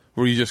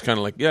you just kind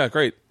of like, yeah,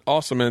 great,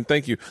 awesome, man,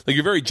 thank you. Like,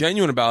 you're very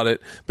genuine about it,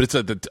 but it's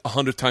the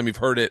 100th time you've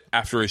heard it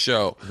after a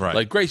show. Right.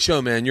 Like, great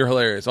show, man, you're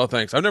hilarious. Oh,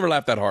 thanks. I've never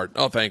laughed that hard.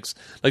 Oh, thanks.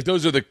 Like,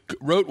 those are the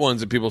rote ones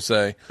that people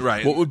say.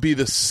 Right. What would be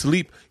the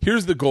sleep?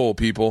 Here's the goal,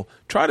 people.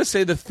 Try to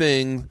say the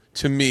thing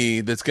to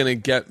me that's going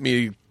to get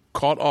me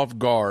caught off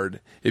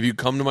guard if you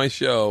come to my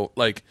show.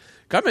 Like,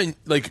 God, man,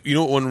 like,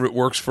 one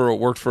worked for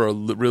a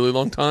really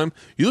long time.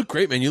 You look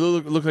great, man. You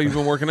look like you've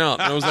been working out.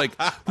 And I was like,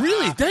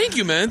 really? Thank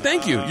you, man.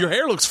 Thank you. Your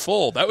hair looks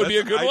full. That would be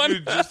a good one. Do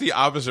just the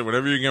opposite.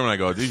 Whenever you get when I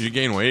go, dude, you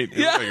gain weight.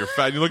 You look like you're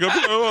fat. You look up,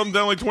 oh, I'm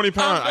down like 20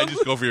 pounds. I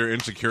just go for your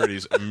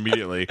insecurities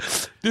immediately.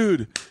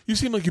 Dude, you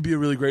seem like you'd be a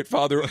really great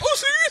father. Oh,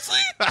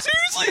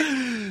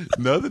 seriously?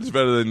 Nothing's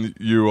better than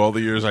you. All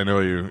the years I know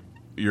you,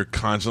 you're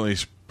constantly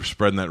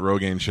spreading that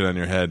Rogaine shit on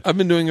your head. I've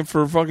been doing it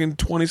for fucking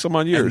 20 some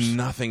odd years. And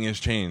nothing has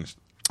changed.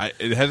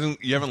 You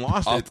haven't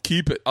lost it. I'll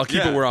keep it. I'll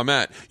keep it where I'm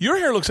at. Your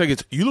hair looks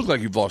like you look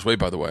like you've lost weight,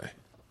 by the way.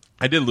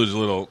 I did lose a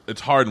little. It's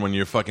hard when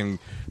you're fucking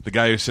the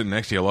guy who's sitting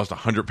next to you lost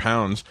 100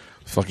 pounds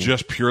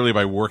just purely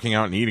by working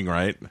out and eating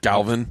right.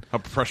 Galvin. How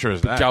pressure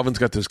is that? Galvin's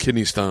got those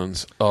kidney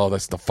stones. Oh,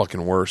 that's the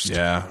fucking worst.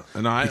 Yeah,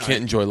 and you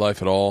can't enjoy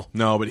life at all.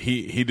 No, but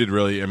he did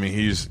really. I mean,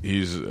 he's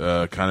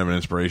kind of an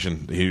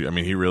inspiration.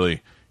 He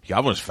really.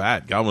 Galvin was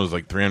fat. Galvin was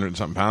like 300 and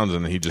something pounds,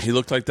 and he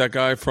looked like that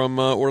guy from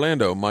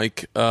Orlando,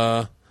 Mike.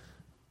 Do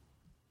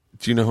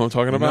you know who I'm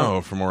talking about?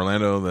 No, from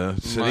Orlando,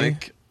 the city.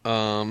 Mike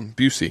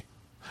Busey.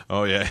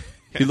 Oh yeah.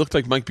 He looked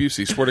like Mike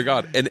Busey, swear to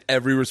God, in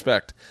every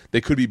respect. They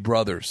could be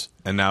brothers.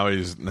 And now Mike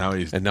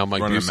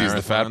Busey's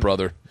the fat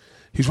brother.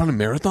 He's running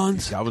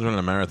marathons? I was running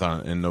a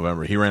marathon in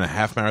November. He ran a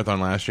half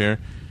marathon last year,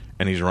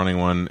 and he's running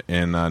one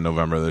in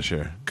November this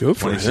year. Good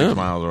for 26 him.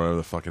 miles or whatever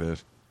the fuck it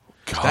is.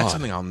 God. That's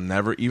something I'll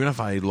never, even if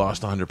I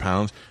lost 100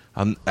 pounds,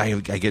 I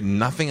get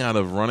nothing out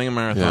of running a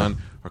marathon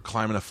or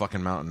climbing a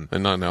fucking mountain.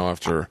 And not now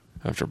after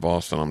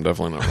Boston. I'm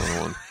definitely not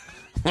running one.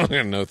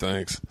 No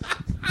thanks.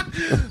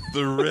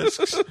 The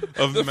risks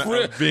of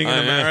being in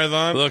a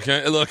marathon. Look,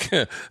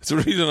 it's the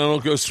reason I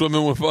don't go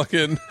swimming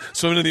in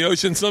the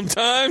ocean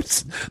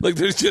sometimes. Like,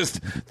 there's just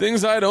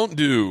things I don't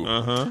do.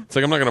 It's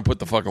like I'm not going to put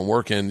the fucking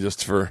work in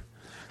just for.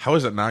 How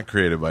is it not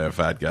created by a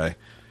fat guy?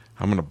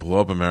 I'm going to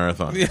blow up a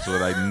marathon so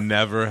that I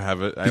never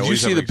have it. Did you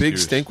see the big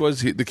stink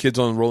was the kids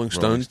on Rolling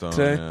Stone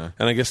today? Yeah.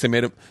 And I guess they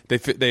made him. They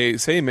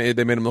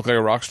made him look like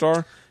a rock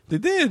star. They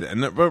did,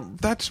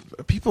 but that's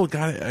people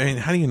got it. I mean,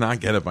 how do you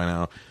not get it by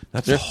now?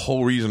 That's the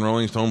whole reason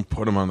Rolling Stone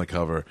put him on the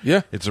cover.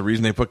 Yeah, it's the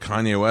reason they put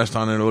Kanye West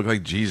on it to look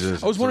like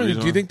Jesus. I was wondering,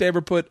 do you think they ever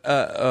put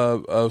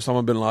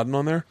Osama bin Laden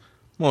on there?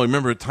 Well,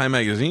 remember, Time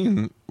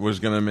Magazine was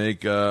going to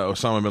make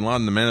Osama bin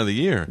Laden the Man of the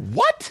Year.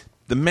 What?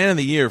 The Man of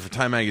the Year for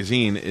Time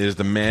Magazine is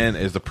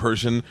the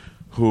person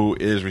who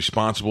is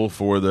responsible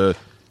for the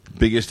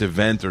biggest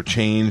event or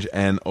change,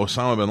 and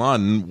Osama bin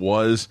Laden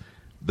was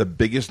the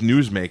biggest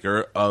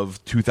newsmaker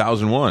of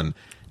 2001.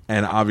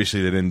 And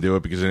obviously they didn't do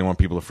it because they didn't want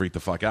people to freak the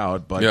fuck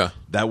out, but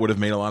that would have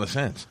made a lot of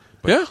sense.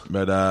 But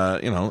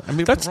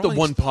that's the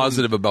one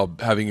positive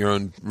about having your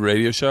own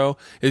radio show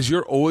is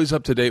you're always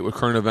up to date with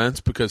current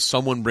events because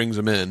someone brings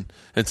them in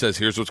and says,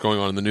 here's what's going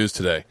on in the news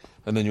today.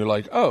 And then you're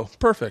like, oh,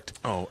 perfect.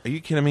 Oh, are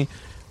you kidding me?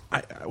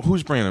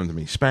 Who's bringing them to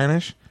me?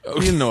 Spanish?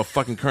 You didn't know a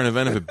fucking current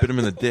event if it bit him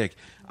in the dick.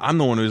 I'm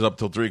the one who's up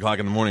till 3 o'clock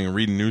in the morning and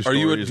reading news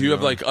stories. Do you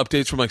have like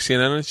updates from like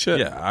CNN and shit?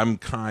 Yeah,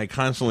 I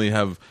constantly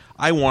have.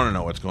 I want to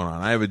know what's going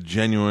on. I have a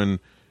genuine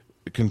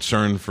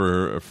concern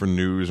for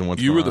news and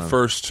what's going on. You were the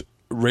first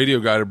radio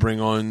guy to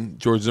bring on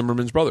George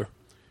Zimmerman's brother.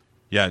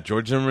 Yeah,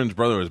 George Zimmerman's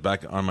brother was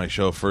back on my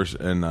show first,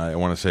 and I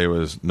want to say it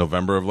was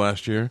November of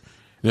last year.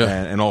 Yeah.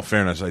 And in all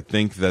fairness, I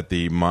think that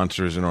the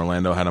Monsters in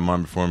Orlando had him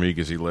on before me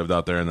because he lived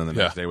out there, and then the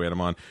next day we had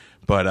him on.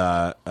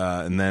 But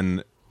and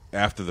then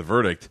after the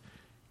verdict,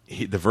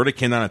 the verdict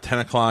came down at 10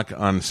 o'clock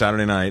on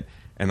Saturday night,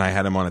 and I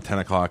had him on at 10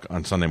 o'clock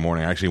on Sunday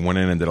morning. I actually went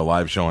in and did a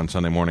live show on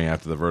Sunday morning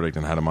after the verdict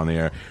and had him on the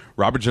air.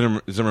 Robert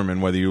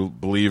Zimmerman, whether you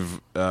believe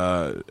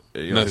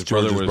his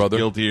brother was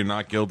guilty or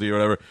not guilty or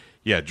whatever,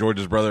 yeah,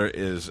 George's brother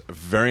is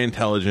very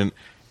intelligent.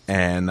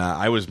 And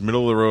I was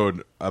middle of the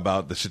road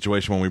about the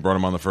situation when we brought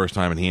him on the first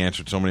time, and he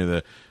answered so many of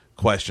the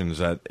questions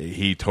that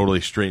he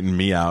totally straightened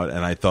me out.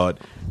 And I thought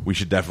we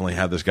should definitely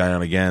have this guy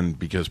on again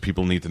because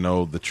people need to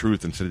know the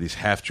truth instead of these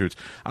half-truths.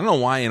 I don't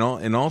know why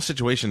in all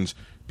situations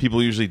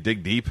people usually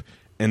dig deep.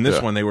 In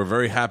this one, they were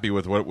very happy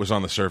with what was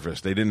on the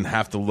surface. They didn't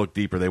have to look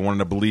deeper. They wanted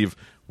to believe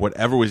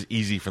whatever was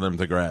easy for them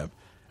to grab.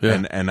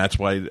 Yeah. And that's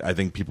why I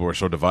think people are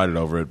so divided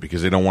over it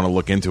because they don't want to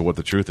look into what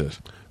the truth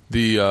is.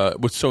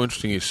 What's so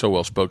interesting, he's so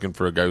well spoken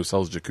for a guy who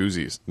sells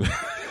jacuzzis.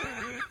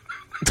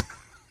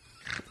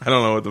 I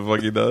don't know what the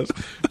fuck he does.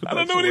 I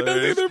don't know what he does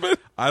either, but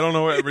I don't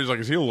know. Everybody's like,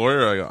 is he a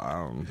lawyer? I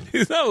go,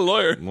 he's not a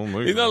lawyer.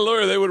 He's not a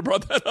lawyer. They would have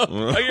brought that up.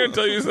 I can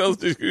tell you he sells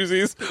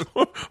jacuzzis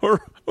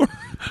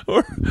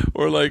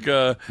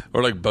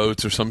or like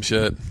boats or some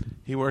shit.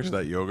 He works at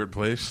that yogurt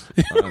place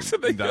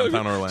in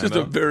downtown Orlando. Just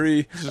a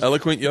very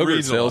eloquent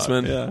yogurt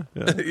salesman. Yeah.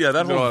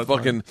 That whole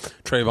fucking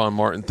Trayvon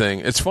Martin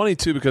thing. It's funny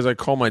too because I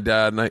call my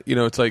dad and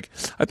it's like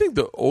I think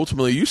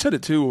ultimately you said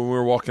it too when we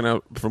were walking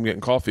out from getting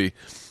coffee.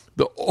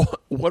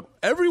 What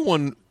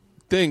everyone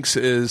thinks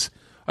is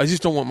I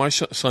just don't want my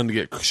son to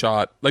get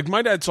shot. Like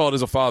my dad saw it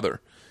as a father.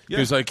 Yeah.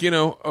 He was like,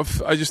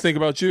 I just think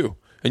about you.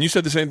 And you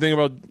said the same thing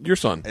about your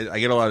son. I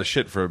get a lot of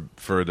shit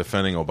for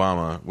defending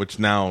Obama, which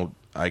now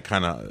I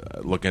kind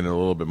of look into it a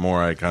little bit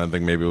more. I kind of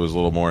think maybe it was a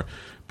little more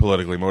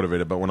politically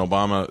motivated. But when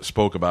Obama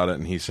spoke about it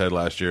and he said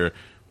last year,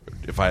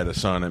 if I had a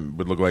son, it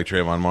would look like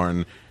Trayvon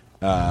Martin,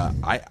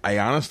 I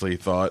honestly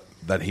thought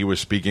that he was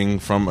speaking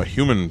from a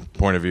human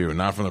point of view,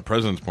 not from the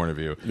president's point of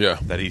view. Yeah.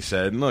 That he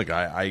said, look,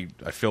 I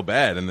feel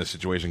bad in this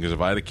situation because if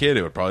I had a kid,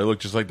 it would probably look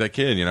just like that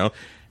kid,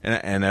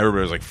 And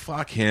everybody was like,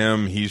 fuck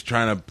him. He's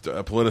trying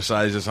to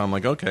politicize this. I'm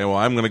like, okay, well,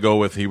 I'm going to go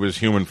with he was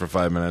human for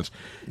 5 minutes.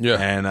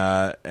 Yeah. And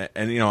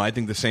I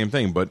think the same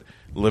thing. But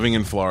living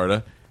in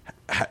Florida,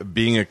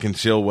 being a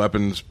concealed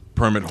weapons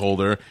permit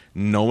holder,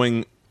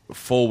 knowing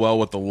full well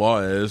what the law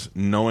is,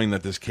 knowing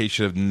that this case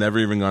should have never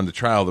even gone to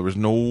trial. There was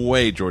no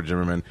way George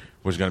Zimmerman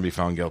was going to be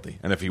found guilty.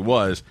 And if he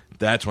was,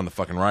 that's when the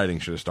fucking rioting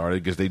should have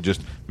started, because they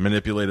just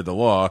manipulated the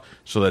law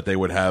so that they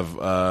would have,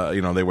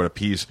 they would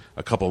appease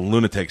a couple of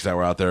lunatics that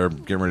were out there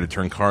getting ready to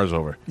turn cars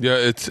over. Yeah,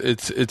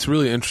 it's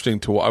really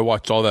interesting I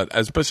watched all that,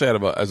 especially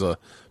as a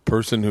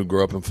person who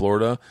grew up in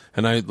Florida,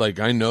 and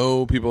I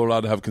know people are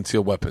allowed to have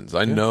concealed weapons.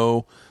 I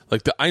know,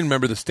 I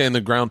remember the stand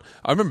the ground.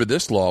 I remember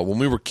this law when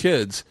we were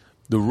kids.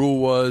 The rule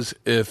was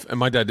and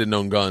my dad didn't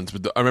own guns,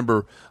 but I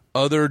remember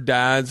other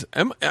dads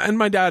and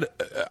my dad.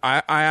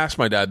 I asked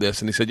my dad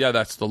this, and he said, "Yeah,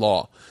 that's the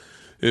law.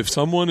 If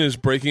someone is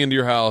breaking into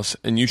your house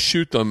and you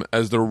shoot them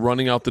as they're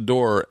running out the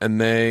door,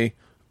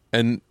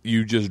 and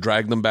you just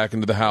drag them back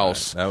into the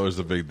house." Right. That was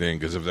the big thing,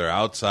 because if they're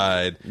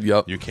outside,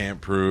 Yep. you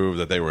can't prove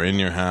that they were in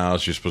your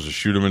house. You're supposed to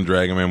shoot them and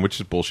drag them in, which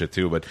is bullshit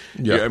too. But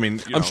Yeah, I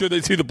mean, I'm sure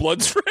they'd see the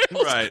blood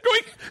trails. Right.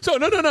 So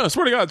no.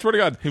 Swear to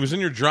God. He was in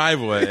your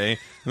driveway, and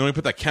then we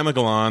put that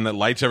chemical on that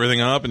lights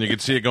everything up, and you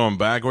could see it going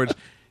backwards.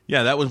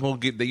 Yeah, that was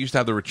they used to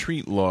have the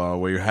retreat law,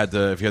 where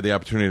if you had the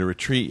opportunity to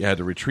retreat, you had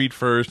to retreat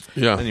first.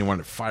 Yeah. Then you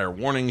wanted to fire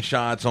warning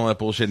shots, all that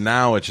bullshit.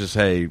 Now it's just,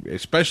 hey,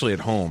 especially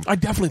at home. I'd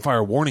definitely fire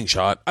a warning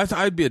shot.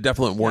 I'd be a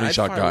definite warning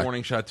shot I'd fire guy. a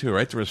warning shot too,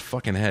 right through his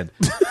fucking head.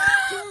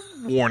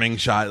 Warning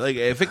shot. Like,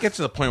 if it gets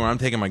to the point where I'm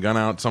taking my gun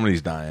out,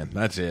 somebody's dying.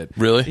 That's it.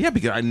 Really? Yeah,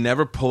 because I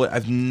never pull it.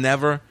 I've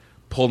never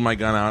pulled my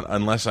gun out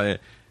unless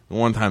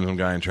one time some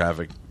guy in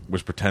traffic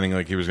was pretending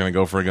like he was going to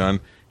go for a gun.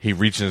 He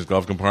reached in his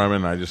glove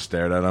compartment, and I just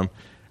stared at him.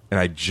 And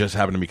I just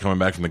happened to be coming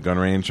back from the gun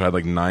range, so I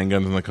had 9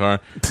 guns in the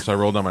car. So I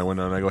rolled down my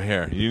window and I go,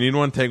 "Here, you need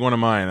one? Take one of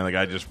mine." And the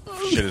guy just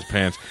shit his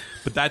pants.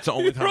 But that's the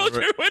only time. Rolled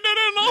your window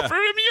and offered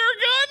him your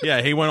gun?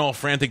 Yeah, he went all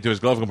frantic to his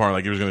glove compartment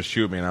like he was going to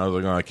shoot me, and I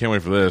was like, "Oh, I can't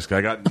wait for this." 'Cause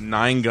I got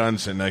 9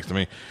 guns sitting next to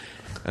me.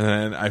 And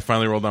then I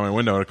finally rolled down my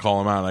window to call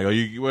him out. And I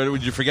go,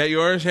 "Would you forget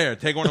yours? Here,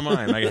 take one of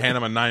mine." And I hand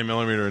him a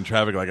 9mm in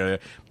traffic.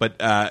 But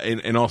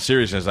in all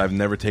seriousness, I've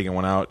never taken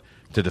one out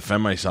to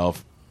defend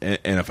myself.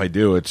 And if I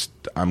do,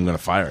 I'm going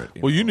to fire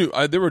it. Well, you knew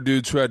there were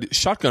dudes who had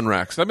shotgun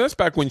racks. I mean, that's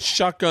back when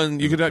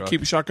you could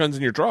keep shotguns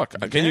in your truck.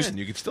 You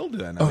can still do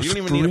that now. Oh, you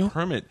don't even need a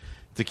permit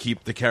to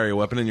carry a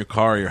weapon in your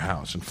car or your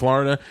house. In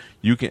Florida,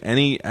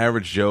 any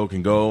average Joe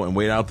can go and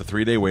wait out the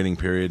 3-day waiting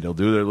period. They'll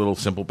do their little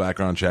simple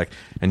background check,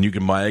 and you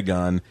can buy a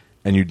gun,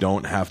 and you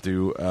don't have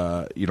to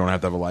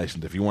have a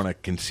license. If you want to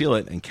conceal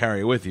it and carry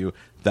it with you,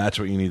 that's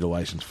what you need the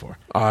license for.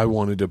 I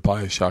wanted to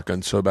buy a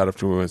shotgun so bad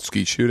after we went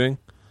ski shooting.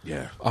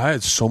 Yeah, I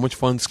had so much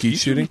fun ski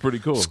shooting. Was pretty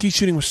cool. Ski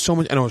shooting was so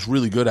much, and I was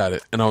really good at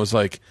it. And I was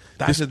like,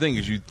 "That's the thing,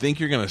 is you think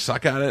you're going to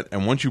suck at it,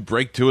 and once you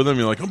break 2 of them,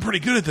 you're like, I'm pretty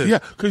good at this." Yeah,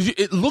 because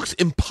it looks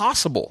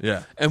impossible.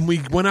 Yeah, and we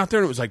went out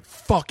there, and it was like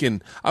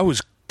I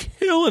was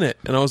killing it,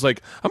 and I was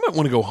like, I might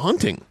want to go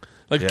hunting.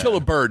 Kill a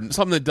bird,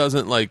 something that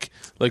doesn't, like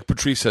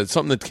Patrice said,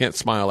 something that can't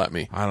smile at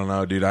me. I don't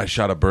know, dude. I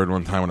shot a bird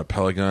one time with a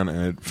pellet gun,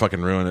 and it fucking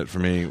ruined it for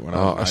me. When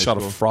I shot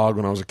a frog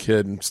when I was a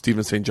kid in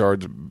Stephen St.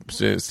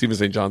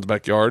 John's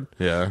backyard.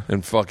 Yeah.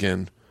 And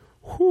fucking,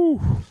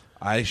 whew.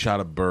 I shot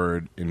a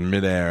bird in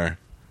midair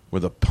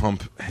with a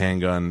pump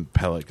handgun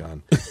pellet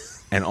gun.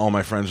 And all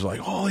my friends were like,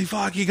 "Holy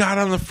fuck, you got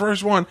on the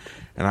first one."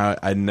 And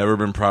I'd never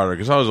been prouder,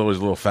 because I was always a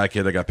little fat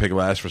kid that got picked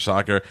last for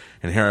soccer.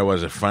 And here I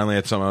was, I finally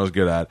had something I was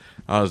good at.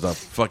 I was the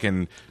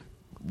fucking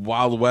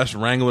Wild West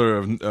Wrangler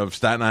of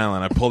Staten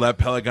Island. I pulled that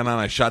pellet gun on,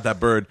 I shot that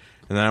bird,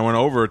 and then I went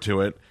over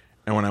to it.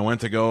 And when I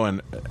went to go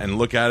and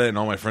look at it, and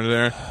all my friends were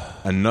there,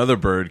 another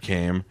bird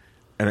came,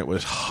 and it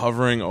was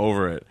hovering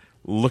over it,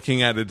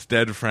 looking at its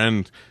dead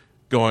friend,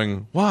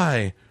 going,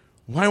 "Why?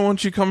 Why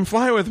won't you come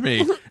fly with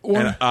me?"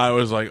 And I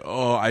was like,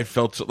 I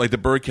felt so, like the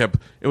bird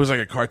it was like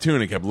a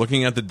cartoon. It kept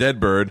looking at the dead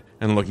bird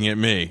and looking at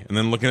me, and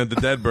then looking at the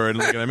dead bird and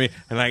looking at me.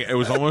 And it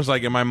was almost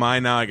like in my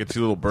mind now I could see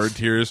little bird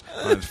tears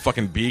on its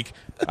fucking beak.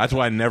 That's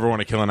why I never want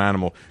to kill an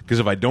animal, because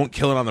if I don't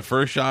kill it on the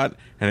first shot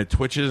and it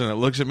twitches and it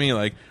looks at me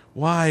like,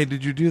 "Why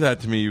did you do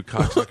that to me, you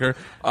cocksucker?"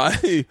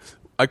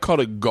 I caught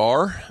a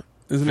gar.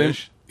 Isn't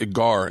Fish? it? A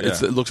gar. Yeah.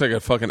 It looks like a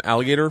fucking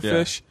alligator Yeah.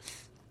 fish.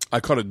 I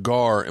caught a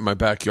gar in my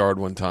backyard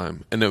one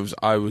time, and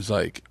I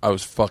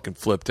was fucking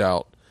flipped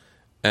out.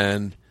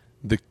 And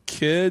the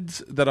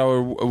kids that I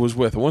was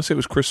with, I want to say it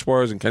was Chris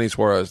Suarez and Kenny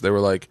Suarez, they were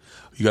like,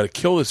 "You got to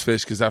kill this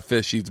fish because that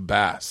fish eats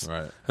bass."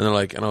 Right. And they're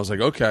like, and I was like,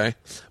 "Okay,"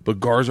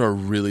 but gars are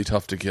really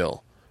tough to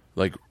kill.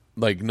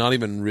 Like not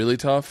even really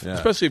tough, Yeah.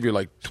 especially if you're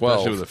like 12.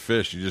 Especially with a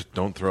fish, you just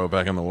don't throw it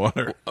back in the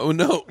water. Oh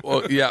no!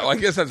 Well, yeah, I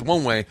guess that's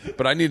one way,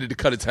 but I needed to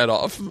cut its head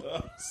off.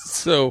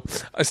 So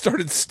I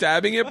started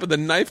stabbing it, but the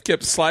knife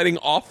kept sliding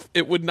off.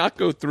 It would not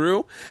go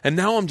through, and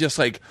now I'm just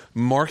like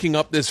marking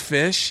up this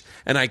fish,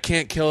 and I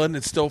can't kill it, and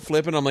it's still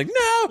flipping. I'm like,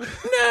 no.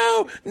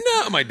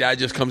 My dad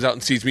just comes out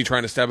and sees me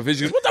trying to stab a fish.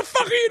 He goes, "What the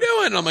fuck are you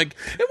doing?" And I'm like,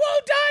 "It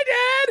won't die,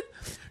 Dad."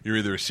 You're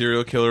either a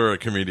serial killer or a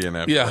comedian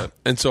after Yeah, that.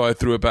 and so I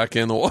threw it back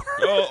in the water.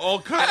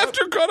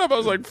 After cut up, I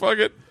was like, "Fuck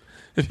it."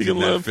 If he can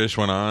That live. fish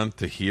went on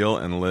to heal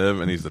and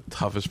live, and he's the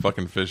toughest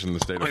fucking fish in the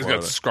state of He's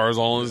Florida. got scars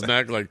all on his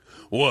neck. Like,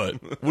 what?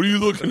 What are you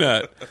looking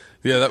at?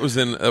 Yeah, that was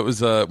when I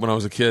was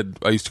a kid.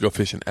 I used to go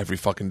fishing every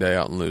fucking day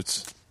out in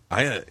Lutz.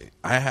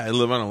 I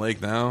live on a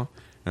lake now,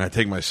 and I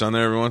take my son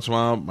there every once in a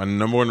while. My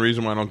number one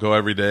reason why I don't go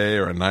every day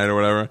or at night or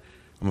whatever,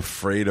 I'm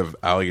afraid of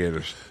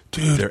alligators.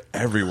 Dude, they're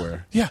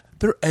everywhere. Yeah,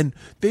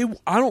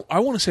 I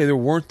want to say there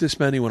weren't this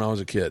many when I was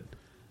a kid.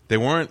 They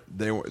weren't.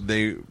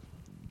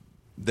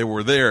 They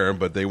were there,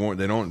 but they weren't.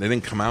 They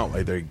didn't come out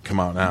like they come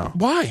out now.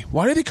 Why?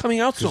 Why are they coming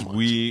out so much?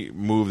 We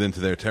moved into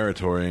their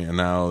territory, and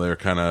now they're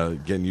kind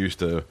of getting used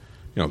to,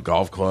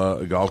 golf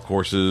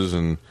courses,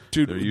 and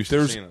dude, they're used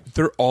to seeing us.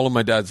 They're all in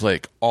my dad's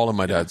lake. All in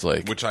my dad's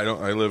lake, which I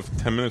live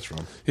 10 minutes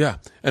from. Yeah,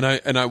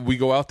 and we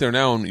go out there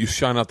now, and you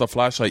shine out the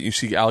flashlight, you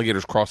see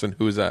alligators crossing.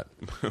 Who is that?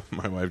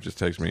 My wife just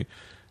texted me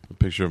a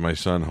picture of my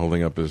son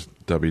holding up his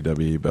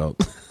WWE belt.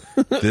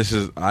 This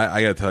is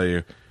I got to tell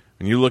you.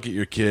 When you look at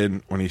your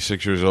kid when he's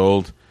 6 years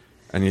old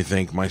and you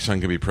think, my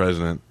son could be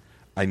president,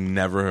 I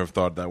never have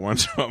thought that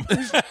once about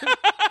my son.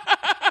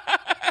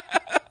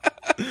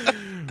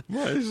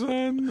 My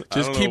son.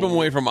 Just keep him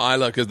away from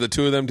Isla, because the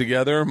two of them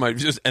together might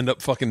just end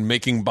up fucking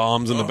making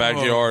bombs in the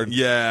backyard.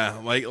 Yeah.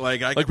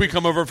 Like we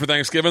come over for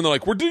Thanksgiving, they're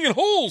like, we're digging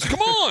holes.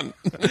 Come on.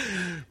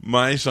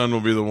 My son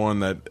will be the one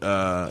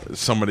that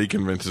somebody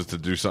convinces to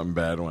do something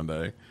bad one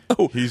day.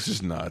 Oh, he's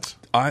just nuts.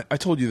 I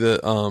told you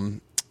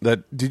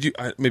that did you?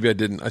 Maybe I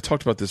didn't. I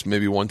talked about this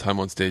maybe one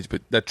time on stage,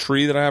 but that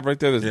tree that I have right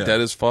there that's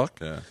dead as fuck.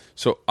 Yeah.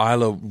 So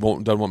Isla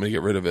doesn't want me to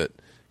get rid of it,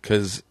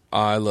 because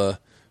Isla,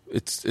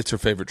 it's her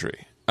favorite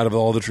tree. Out of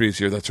all the trees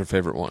here, that's her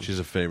favorite one. She's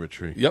a favorite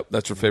tree. Yep,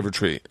 that's her favorite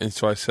tree. And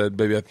so I said,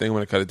 baby, I think I'm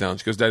going to cut it down.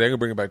 She goes, Daddy, I'm going to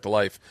bring it back to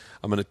life.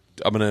 I'm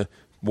gonna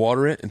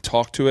water it and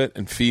talk to it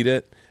and feed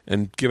it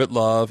and give it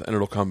love, and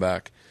it'll come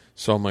back.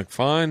 So I'm like,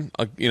 fine.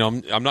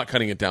 I'm not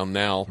cutting it down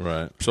now.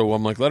 Right. So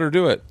I'm like, let her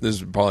do it. This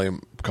is probably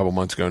a couple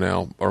months ago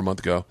now, or a month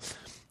ago.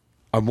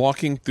 I'm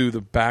walking through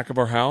the back of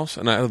our house,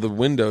 and out of the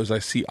windows, I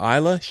see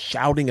Isla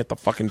shouting at the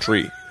fucking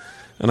tree.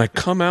 And I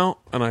come out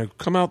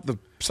the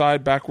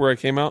side back where I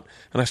came out,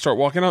 and I start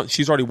walking out.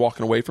 She's already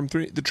walking away from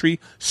the tree,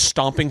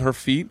 stomping her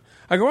feet.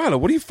 I go, Isla,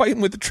 what are you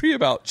fighting with the tree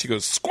about? She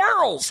goes,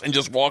 squirrels, and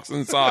just walks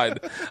inside.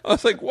 I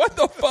was like, what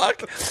the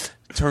fuck?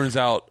 Turns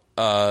out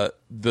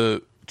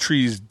the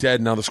tree's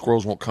dead. Now the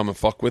squirrels won't come and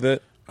fuck with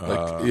it.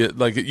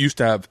 It used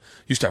to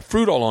have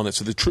fruit all on it.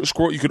 So the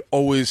squirrel, you could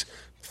always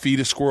feed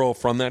a squirrel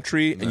from that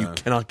tree, and you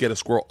cannot get a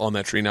squirrel on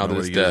that tree now that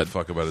it's dead. Nobody gives a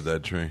fuck about a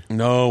dead tree.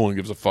 No one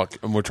gives a fuck,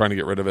 and we're trying to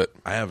get rid of it.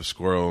 I have a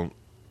squirrel.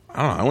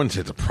 I don't know. I wouldn't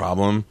say it's a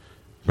problem,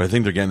 but I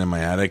think they're getting in my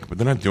attic. But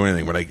they're not doing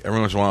anything. But every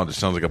once in a while, it just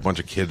sounds like a bunch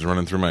of kids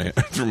running through my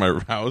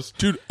house.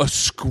 Dude, a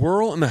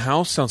squirrel in the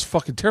house sounds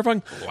fucking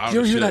terrifying. Loud you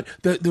ever as hear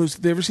shit.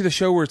 that? They ever see the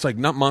show where it's like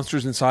not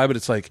monsters inside, but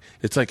it's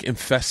like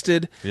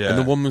infested? Yeah. And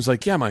the woman's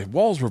like, yeah, my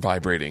walls were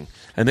vibrating.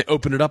 And they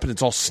open it up, and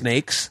it's all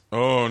snakes.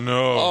 Oh,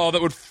 no. Oh,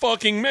 that would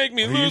fucking make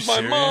me lose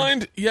my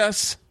mind.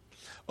 Yes.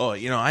 Oh,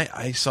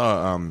 I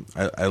saw,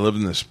 I lived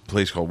in this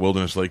place called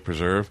Wilderness Lake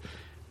Preserve,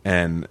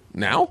 and...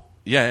 Now?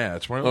 Yeah,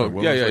 it's where I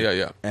live.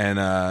 Yeah.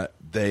 And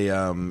they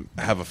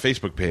have a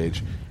Facebook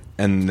page,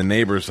 and the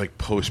neighbors,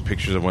 post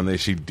pictures of when they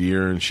see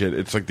deer and shit.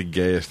 It's, the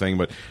gayest thing,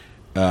 but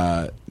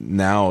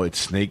now it's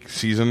snake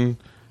season,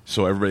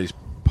 so everybody's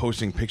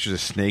posting pictures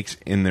of snakes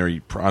on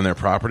their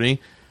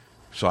property.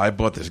 So I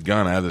bought this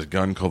gun. I have this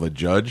gun called the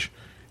Judge.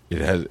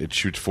 It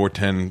shoots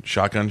 410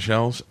 shotgun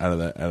shells out of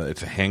that.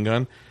 It's a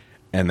handgun,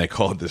 and they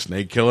call it the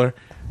Snake Killer.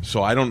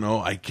 So I don't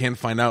know. I can't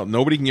find out.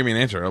 Nobody can give me an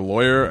answer. A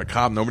lawyer, a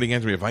cop, nobody can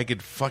answer me. If I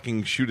could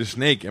fucking shoot a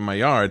snake in my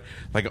yard,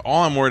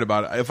 all I'm worried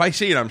about, if I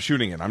see it, I'm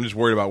shooting it. I'm just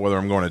worried about whether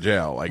I'm going to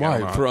jail.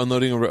 Why? For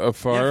unloading a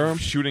firearm?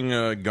 Shooting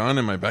a gun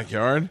in my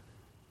backyard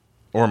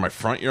or my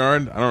front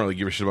yard. I don't really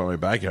give a shit about my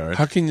backyard.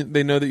 How can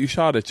they know that you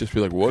shot it? Just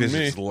be like, wasn't me.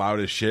 Because it's loud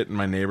as shit, and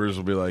my neighbors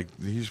will be like,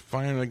 he's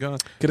firing a gun.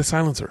 Get a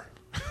silencer.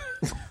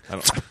 I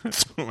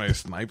don't. Am I a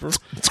sniper?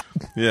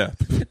 Yeah.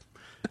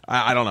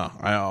 I don't know.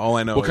 All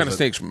I know. What kind of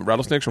snakes?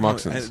 Rattlesnakes or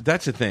moccasins?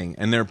 That's the thing.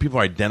 And there are people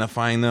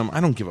identifying them.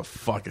 I don't give a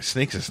fuck. A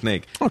snake's a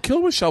snake. Oh, kill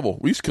it with a shovel.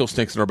 We used to kill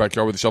snakes in our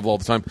backyard with a shovel all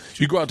the time.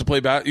 You go out to play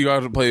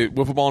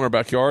wiffle ball in our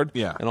backyard.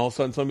 Yeah. And all of a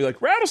sudden, somebody be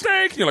like,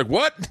 rattlesnake. And you're like,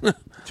 what?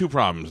 Two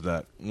problems with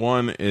that.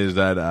 One is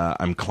that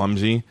I'm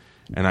clumsy,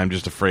 and I'm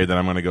just afraid that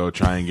I'm going to go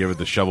try and give it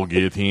the shovel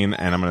guillotine,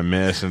 and I'm going to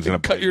miss, and it's going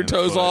to cut your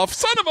toes off.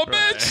 Son of a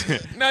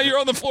bitch! Now you're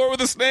on the floor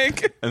with a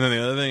snake. And then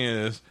the other thing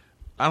is,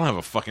 I don't have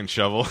a fucking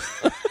shovel.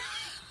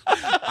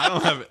 I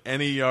don't have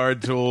any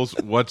yard tools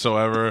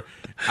whatsoever.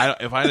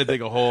 If I had to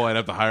dig a hole, I'd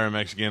have to hire a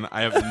Mexican.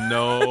 I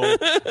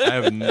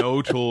have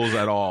no tools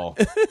at all.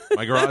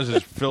 My garage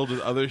is filled with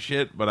other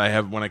shit, but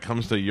when it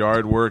comes to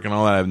yard work and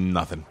all that, I have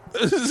nothing.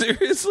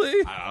 Seriously?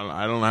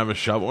 I don't have a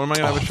shovel. What am I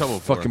gonna have a shovel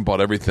for? Fucking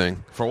bought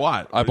everything. For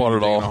what? I bought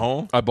it all. A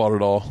hole? I bought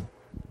it all.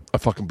 I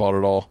fucking bought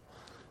it all.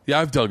 Yeah,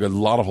 I've dug a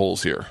lot of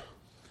holes here.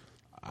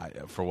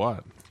 For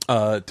what?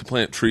 To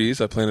plant trees.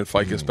 I planted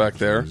ficus back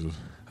there. Jesus.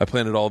 I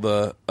planted all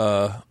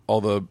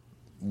the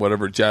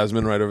whatever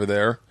jasmine right over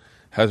there.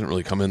 Hasn't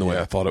really come in the way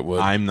I thought it would.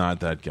 I'm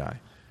not that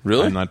guy.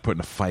 Really? I'm not putting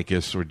a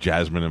ficus or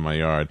jasmine in my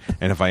yard.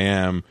 And if I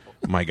am,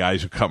 my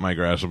guys who cut my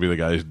grass will be the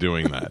guys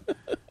doing that.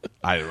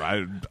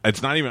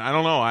 It's not even. I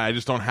don't know. I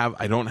just don't have.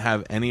 I don't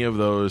have any of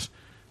those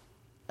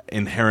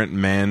inherent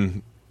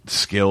man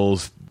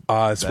skills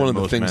It's one of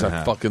the things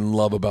I fucking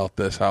love about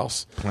this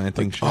house.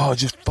 Planting shit. Oh,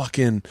 just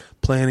fucking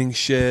planting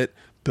shit,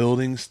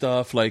 building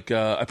stuff. Like,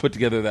 I put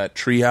together that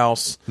tree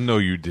house. No,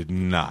 you did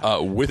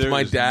not. With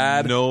my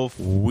dad. No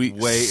way in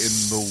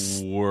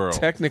the world.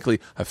 Technically,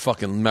 I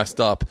fucking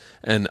messed up,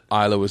 and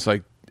Isla was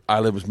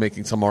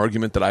making some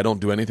argument that I don't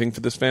do anything for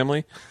this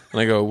family.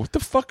 And I go, what the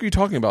fuck are you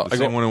talking about? The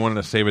same one who wanted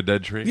to save a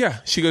dead tree? Yeah.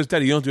 She goes,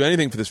 Daddy, you don't do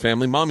anything for this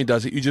family. Mommy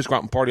does it. You just go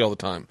out and party all the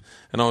time.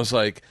 And I was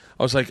like,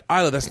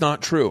 Isla, that's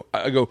not true.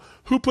 I go,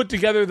 who put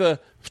together the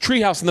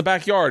treehouse in the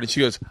backyard? And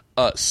she goes,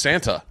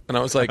 Santa. And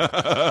I was like,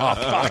 oh,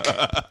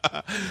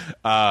 fuck.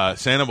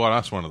 Santa bought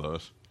us one of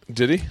those.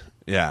 Did he?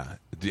 Yeah.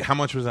 How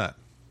much was that?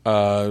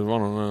 I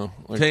don't know.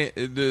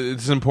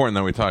 It's important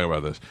that we talk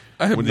about this.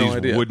 I have with no these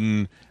idea.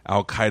 Wooden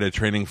Al-Qaeda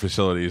training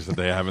facilities that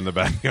they have in the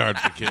backyard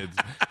for kids.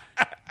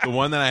 The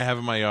one that I have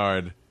in my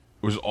yard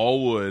was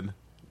all wood.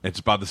 It's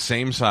about the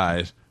same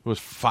size. It was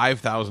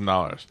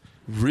 $5,000.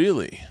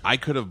 Really? I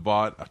could have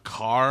bought a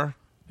car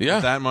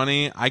with that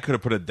money. I could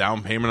have put a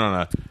down payment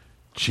on a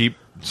cheap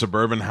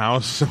suburban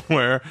house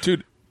somewhere.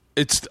 Dude,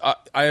 it's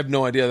I have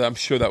no idea. I'm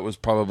sure that was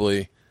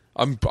probably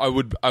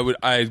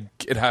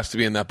it has to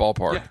be in that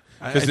ballpark. Yeah.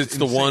 Because it's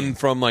the one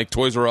from like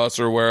Toys R Us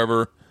or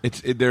wherever.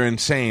 They're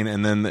insane,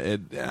 and then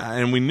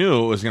and we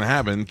knew it was going to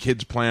happen.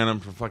 Kids play on them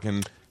for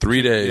fucking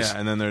 3 days, yeah,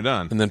 and then they're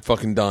done, and then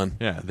fucking done.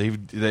 Yeah,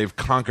 they've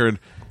conquered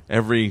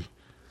every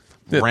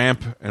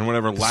ramp and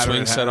whatever ladder.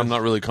 Swing set. I'm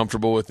not really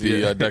comfortable with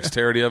the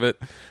dexterity of it,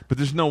 but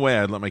there's no way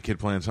I'd let my kid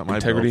play on something.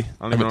 Integrity.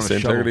 I don't even own a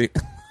integrity.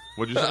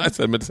 What'd you say? I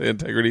said I meant to say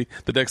integrity.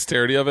 The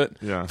dexterity of it.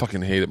 Yeah,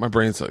 fucking hate it. My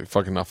brain's like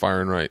fucking not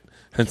firing right.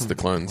 Hence the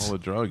cleanse. All the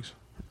drugs.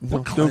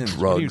 No drugs.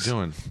 What are you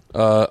doing?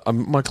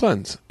 My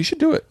cleanse. You should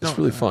do it. It's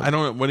really fun. I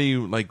don't. What do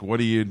you like? What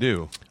do you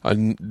do?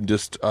 I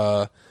just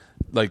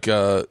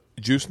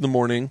juice in the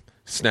morning,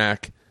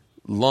 snack.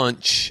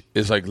 Lunch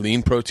is like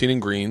lean protein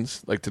and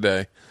greens, like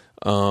today.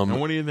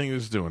 And what do you think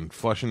it's doing?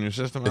 Flushing your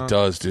system out? It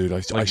does, dude. I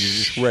you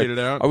just shit it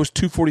out? I was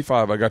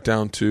 245. I got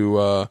down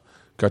to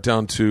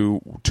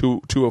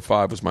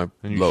 205 was my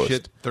and you lowest.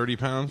 Shit 30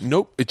 pounds?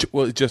 Nope. It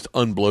just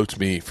unbloats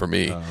me. For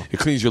me, it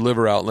cleans your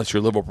liver out, lets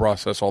your liver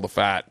process all the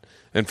fat.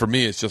 And for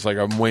me, it's just like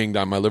I'm weighing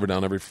down my liver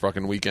down every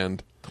fucking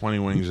weekend. 20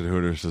 wings at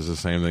Hooters is the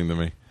same thing to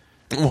me.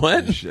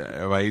 What? If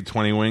I eat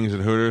 20 wings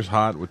at Hooters,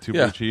 hot with two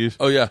blue cheese.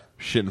 Oh yeah.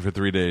 Shitting for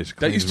 3 days.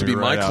 That used to be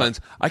my out. cleanse.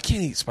 I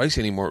can't eat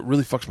spicy anymore. It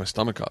really fucks my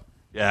stomach up.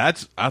 Yeah,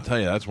 I'll tell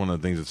you, that's one of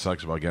the things that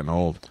sucks about getting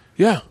old.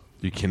 Yeah.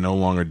 You can no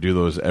longer do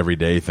those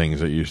everyday things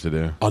that you used to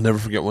do. I'll never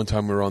forget one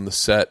time we were on the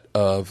set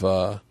of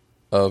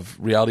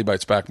Reality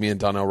Bites Back, me and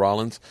Donnell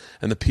Rollins,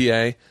 and the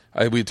PA.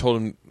 I told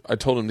him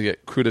to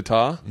get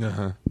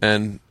crudita,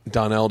 and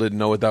Donnell didn't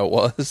know what that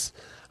was.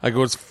 I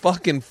go, it's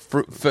fucking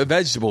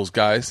vegetables,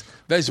 guys.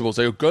 Vegetables.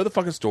 I go to the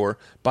fucking store,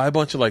 buy a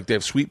bunch of, like, they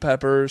have sweet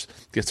peppers,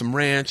 get some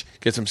ranch,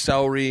 get some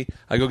celery.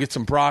 I go get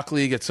some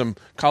broccoli, get some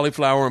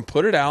cauliflower, and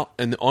put it out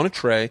and on a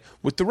tray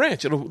with the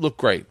ranch. It'll look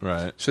great.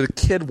 Right. So the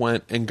kid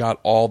went and got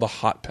all the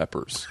hot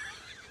peppers.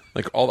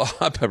 Like, all the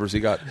hot peppers.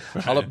 He got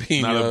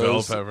jalapenos. Not a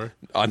bell pepper.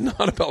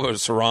 Not a bell pepper.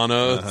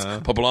 Serranos,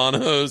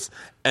 poblanos,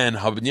 and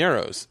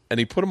habaneros. And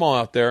he put them all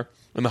out there.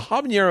 And the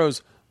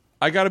habaneros,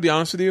 I got to be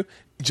honest with you,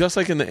 just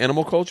like in the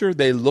animal culture,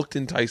 they looked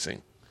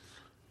enticing.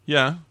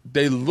 Yeah.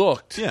 They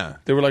looked. Yeah.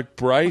 They were like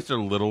bright. They're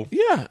little.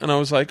 Yeah. And I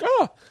was like,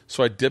 oh.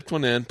 So I dipped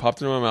one in,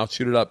 popped it in my mouth,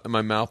 chewed it up, and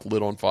my mouth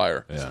lit on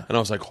fire. Yeah. And I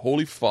was like,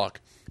 holy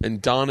fuck.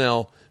 And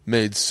Donnell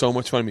made so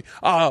much fun of me.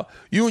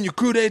 You and your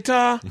coup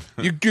d'etat?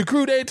 your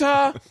coup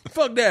d'etat?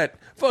 Fuck that.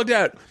 Fuck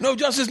that. No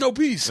justice, no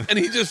peace. And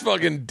he just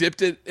fucking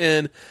dipped it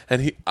in.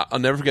 And I'll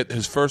never forget,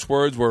 his first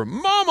words were,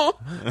 Mama.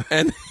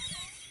 And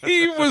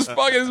he was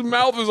fucking, his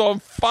mouth was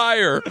on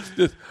fire.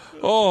 Just,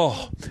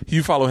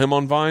 you follow him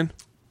on Vine?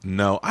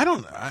 No, I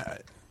don't.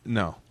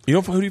 No. You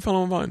don't? Who do you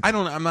follow on Vine? I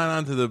don't. I'm not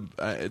onto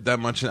the that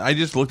much. I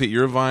just looked at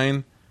your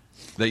Vine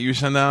that you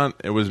sent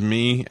out. It was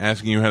me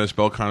asking you how to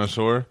spell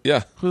connoisseur.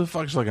 Yeah. Who the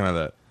fuck's looking at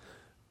that?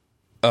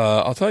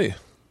 I'll tell you.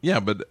 Yeah,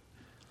 but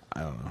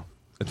I don't know.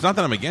 It's not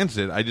that I'm against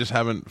it. I just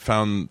haven't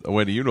found a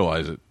way to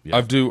utilize it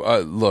yet.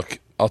 Look,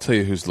 I'll tell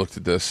you who's looked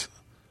at this.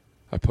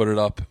 I put it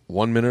up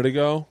 1 minute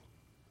ago.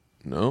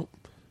 No.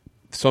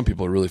 Some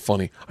people are really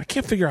funny. I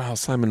can't figure out how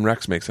Simon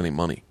Rex makes any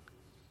money.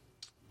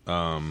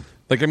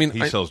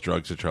 He sells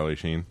drugs to Charlie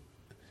Sheen.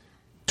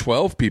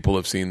 12 people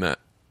have seen that.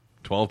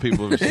 12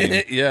 people have seen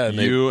it. Yeah.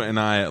 You and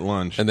I at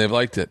lunch. And they've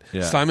liked it.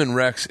 Yeah. Simon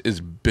Rex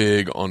is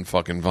big on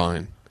fucking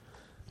Vine.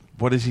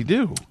 What does he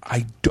do?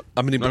 I'm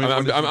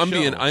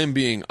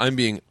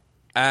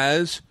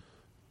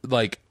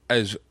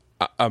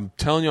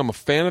telling you, I'm a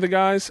fan of the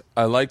guys.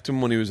 I liked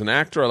him when he was an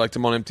actor. I liked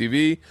him on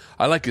MTV.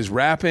 I like his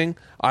rapping.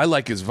 I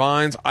like his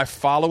vines. I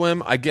follow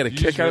him. I get a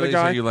kick out of the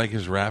guy. You like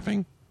his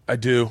rapping? I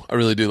do. I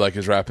really do like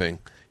his rapping.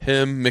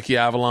 Him, Mickey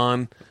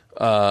Avalon.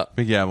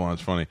 Mickey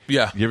Avalon's funny.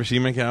 Yeah. You ever see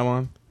Mickey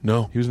Avalon?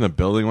 No. He was in the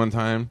building one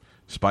time.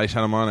 Spice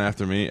had him on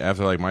after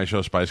like my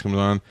show. Spice comes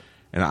on,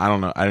 and I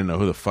don't know. I didn't know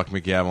who the fuck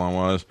Mickey Avalon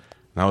was.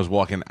 And I was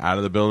walking out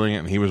of the building,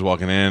 and he was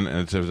walking in,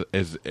 and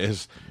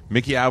it's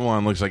Mickey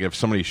Avalon looks like if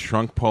somebody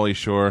shrunk Pauly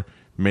Shore,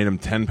 made him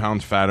 10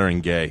 pounds fatter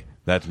and gay.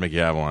 That's Mickey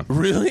Avalon.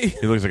 Really?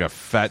 He looks like a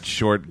fat,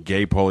 short,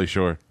 gay Pauly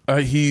Shore.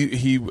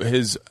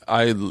 His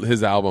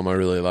album I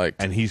really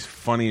liked. And he's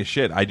funny as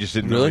shit. I just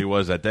didn't know who he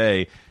was that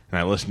day. And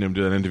I listened to him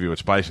do an interview with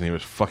Spice, and he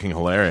was fucking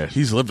hilarious.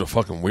 He's lived a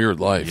fucking weird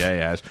life. Yeah, he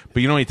has.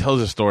 But he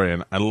tells a story,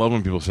 and I love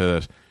when people say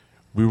this.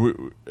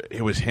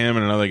 It was him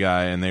and another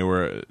guy, and they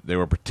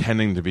were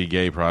pretending to be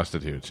gay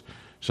prostitutes.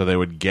 So they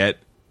would get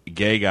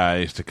gay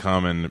guys to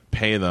come and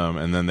pay them,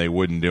 and then they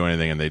wouldn't do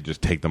anything, and they'd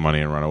just take the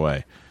money and run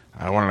away.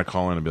 I wanted to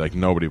call in and be like,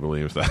 nobody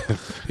believes that.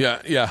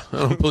 Yeah, I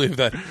don't believe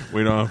that.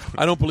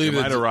 I don't believe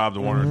that. Might have robbed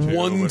one or two.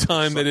 One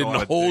time they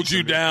didn't hold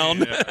you down.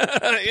 Yeah,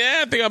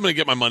 I think I'm going to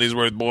get my money's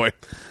worth, boy.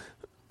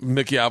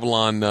 Mickey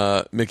Avalon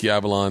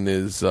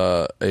is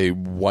a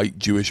white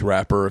Jewish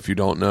rapper. If you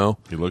don't know,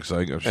 he looks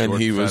like a short,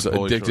 and he was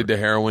addicted to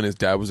heroin. His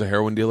dad was a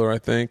heroin dealer, I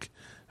think,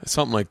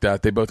 something like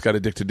that. They both got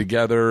addicted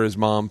together. His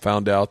mom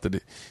found out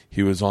that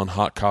he was on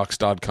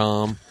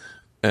hotcocks.com.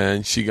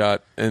 And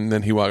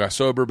then he got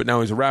sober, but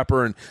now he's a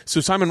rapper. And so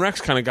Simon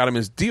Rex kind of got him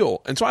his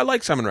deal. And so I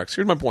like Simon Rex.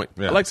 Here's my point.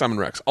 Yeah. I like Simon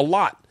Rex a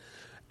lot.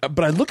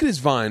 But I look at his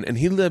Vine, and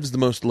he lives the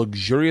most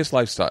luxurious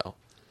lifestyle.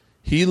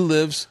 He's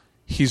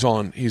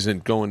going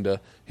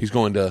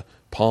to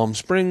Palm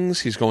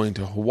Springs. He's going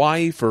to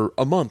Hawaii for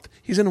a month.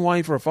 He's in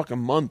Hawaii for a fucking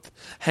month,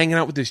 hanging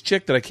out with this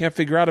chick that I can't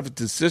figure out if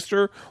it's his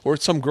sister or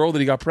it's some girl that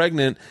he got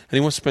pregnant, and he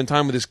wants to spend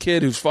time with his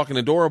kid who's fucking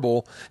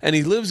adorable. And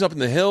he lives up in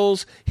the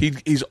hills.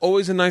 He's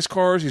always in nice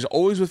cars. He's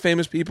always with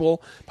famous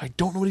people. I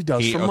don't know what he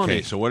does for money.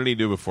 Okay, so what did he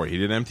do before? He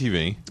did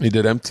MTV. He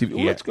did MTV.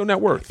 Well, let's go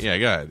net worth. Yeah,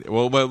 good.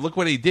 Well, but look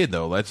what he did,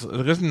 though.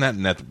 Isn't that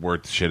net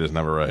worth shit is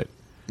never right?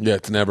 Yeah,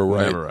 it's never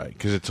right. Never right.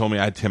 Because it told me,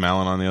 I had Tim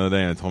Allen on the other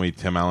day, and it told me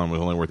Tim Allen was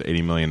only worth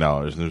 $80 million.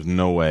 And there's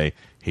no way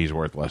he's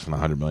worth less than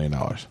 $100 million.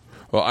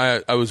 Well,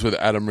 I was with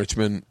Adam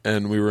Richman,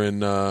 and we were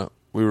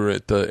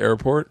at the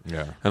airport.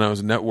 Yeah. And I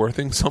was net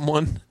worthing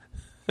someone.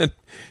 And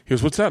he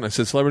goes, "What's that?" And I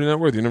said, "Celebrity net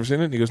worth. You never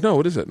seen it?" And he goes, "No,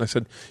 what is it?" And I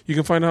said, "You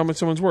can find out how much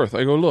someone's worth."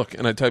 I go, "Look."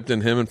 And I typed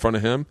in him in front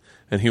of him,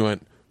 and he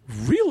went,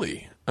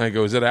 "Really?" I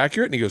go, "Is that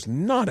accurate?" And he goes,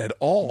 "Not at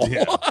all."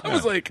 Yeah. I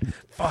was like,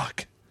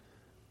 fuck.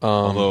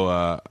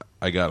 Although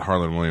I got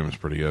Harlan Williams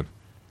pretty good.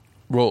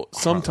 Well,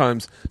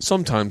 sometimes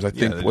I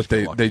think what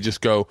they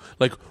just go,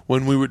 like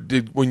when we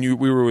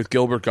were with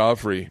Gilbert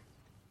Gottfried,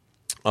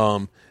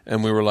 and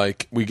we were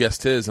like, we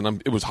guessed his,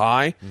 and it was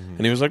high,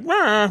 and he was like,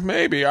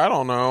 maybe, I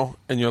don't know,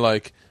 and you're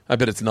like, I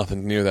bet it's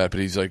nothing near that, but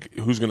he's like,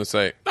 who's going to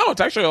say? No,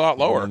 it's actually a lot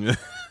lower.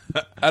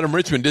 Adam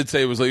Richman did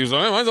say it was like,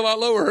 mine's a lot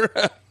lower.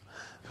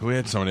 We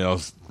had somebody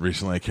else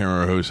recently, I can't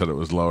remember who said it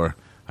was lower.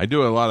 I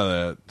do a lot of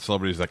the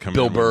celebrities that come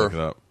Bill in. Burr. Look it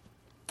up.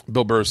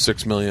 Bill Burr's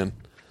 $6 million,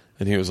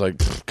 and he was like,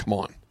 come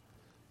on.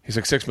 He's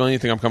like, $6 million. You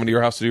think I'm coming to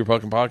your house to do your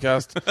fucking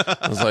podcast?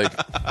 I was like,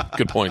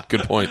 good point. By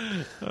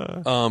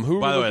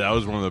the way, that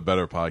was one of the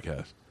better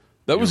podcasts.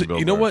 That was,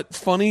 you know what?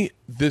 Funny.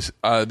 This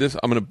I'm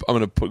gonna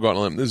go out on a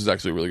limb. This is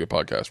actually a really good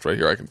podcast right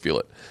here. I can feel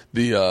it.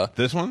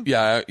 This one,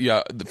 yeah.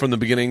 From the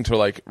beginning to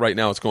like right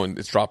now,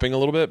 it's dropping a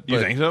little bit. You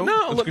think so?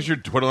 No, because you're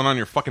twiddling on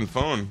your fucking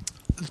phone.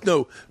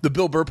 No, the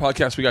Bill Burr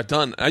podcast we got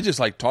done. I just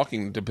like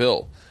talking to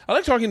Bill. I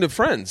like talking to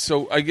friends,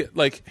 so I get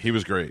like he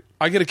was great.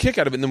 I get a kick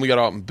out of it, and then we got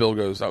out, and Bill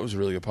goes, "That was a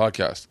really good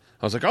podcast."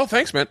 I was like, "Oh,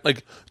 thanks, man!"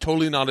 Like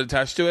totally not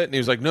attached to it, and he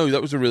was like, "No,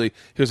 that was a really."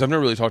 He goes, "I've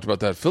never really talked about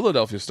that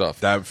Philadelphia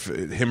stuff."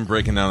 Him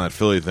breaking down that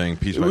Philly thing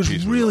piece by piece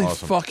was really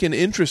awesome. fucking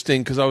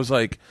interesting because I was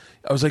like,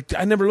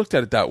 I never looked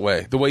at it that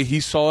way. The way he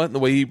saw it, and the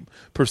way he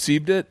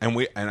perceived it,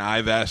 and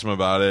I've asked him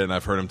about it, and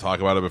I've heard him talk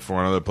about it before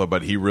on other play,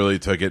 but he really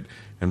took it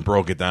and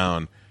broke it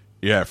down.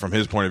 Yeah, from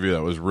his point of view,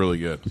 that was really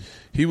good.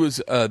 He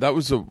was that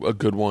was a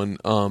good one.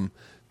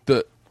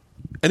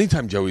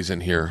 Anytime Joey's in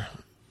here,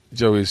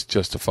 Joey's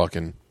just a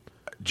fucking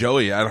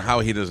Joey. I don't know how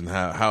he doesn't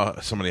have how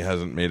somebody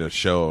hasn't made a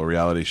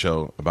reality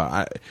show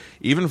about.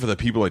 Even for the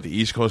people like the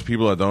East Coast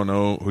people that don't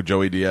know who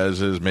Joey Diaz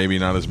is, maybe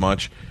not as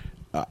much.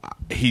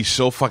 He's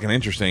so fucking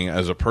interesting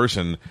as a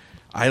person.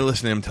 I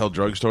listen to him tell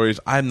drug stories.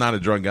 I'm not a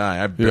drug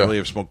guy. I barely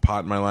have smoked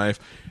pot in my life.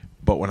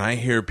 But when I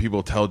hear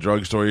people tell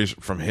drug stories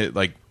from it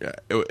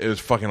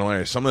was fucking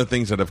hilarious. Some of the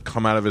things that have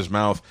come out of his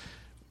mouth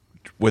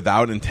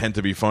without intent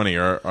to be funny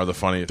are the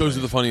funniest. Those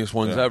are the funniest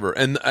ones ever.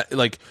 And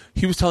like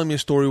he was telling me a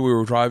story. We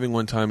were driving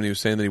one time, and he was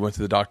saying that he went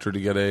to the doctor to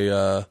get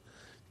a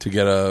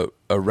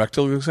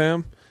rectal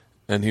exam,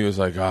 and he was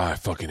like, I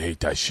fucking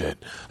hate that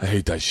shit. I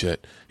hate that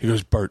shit. He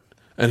goes, Bert.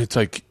 And it's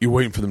like you're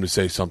waiting for them to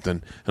say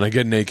something, and I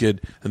get naked,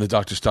 and the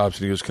doctor stops,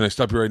 and he goes, "Can I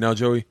stop you right now,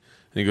 Joey?"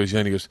 And he goes, "Yeah."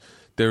 And he goes,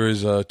 "There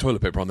is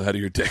toilet paper on the head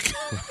of your dick."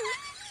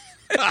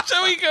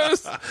 Joey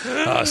goes,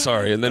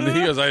 "Sorry." And then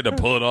he goes, "I had to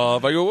pull it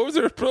off." I go, "What was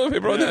there toilet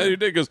paper on the head of your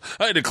dick?" He goes,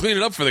 "I had to clean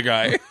it up for the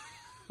guy."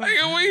 I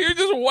go, "Wait, you're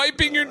just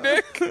wiping your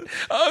dick?"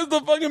 Oh, it's the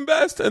fucking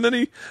best. And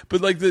then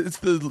it's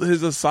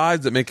his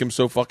asides that make him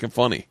so fucking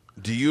funny.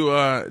 Did you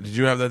have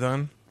that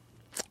done?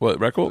 What,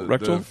 rectal?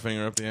 The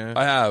finger up the ass?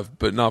 I have,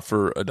 but not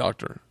for a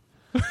doctor.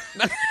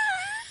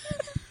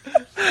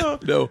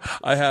 No,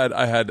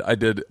 I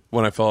did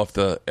when I fell off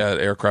the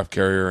aircraft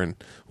carrier and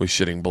was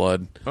shitting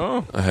blood.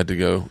 Oh, I had to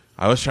go.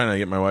 I was trying to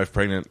get my wife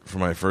pregnant for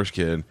my first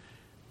kid,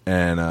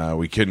 and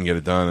we couldn't get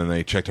it done. And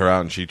they checked her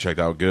out, and she checked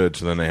out good.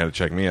 So then they had to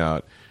check me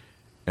out.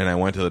 And I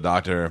went to the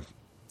doctor.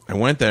 I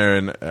went there,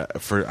 and I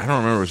don't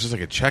remember, it was just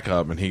like a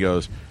checkup. And he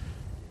goes,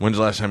 "When's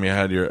the last time you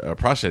had your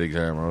prostate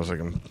exam?" I was like,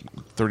 "I'm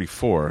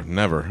 34,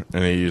 never."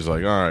 And he's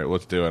like, "All right,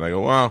 let's do it." I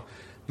go, "Well,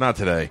 not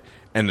today."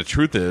 And the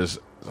truth is,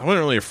 I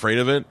wasn't really afraid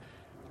of it,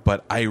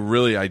 but I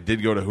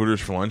did go to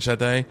Hooters for lunch that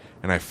day,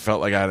 and I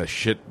felt like I had a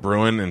shit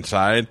brewing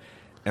inside.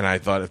 And I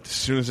thought, as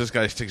soon as this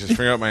guy sticks his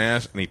finger up my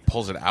ass and he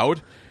pulls it out,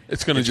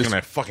 it's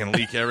gonna fucking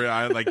leak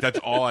everywhere. Like, that's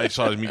all I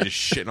saw, is me just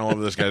shitting all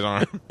over this guy's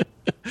arm.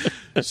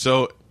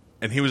 So,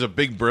 and he was a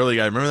big burly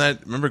guy.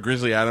 Remember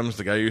Grizzly Adams,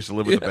 the guy who used to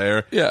live with the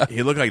bear? Yeah.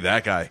 He looked like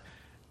that guy.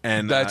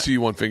 And that's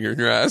you one finger in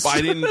your ass.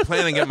 I didn't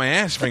plan on getting my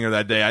ass fingered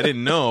that day. I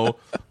didn't know.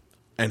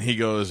 And he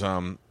goes,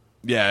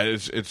 "Yeah,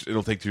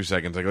 it'll take 2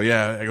 seconds." I go,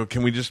 "Yeah." I go,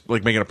 "Can we just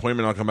like make an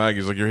appointment? I'll come back."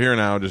 He's like, "You're here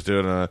now. Just do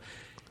it."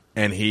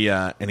 And he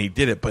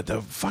did it. But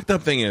the fucked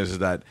up thing is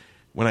that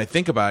when I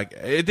think about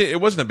it, it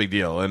wasn't a big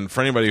deal. And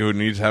for anybody who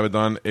needs to have it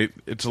done,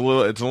 it's a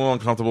little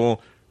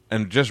uncomfortable.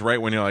 And just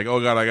right when you're like, "Oh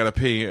God, I gotta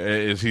pee,"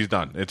 he's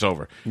done. It's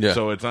over. Yeah.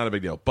 So it's not a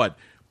big deal. But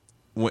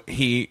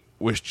he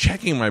was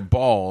checking my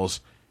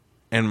balls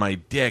and my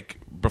dick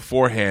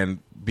beforehand,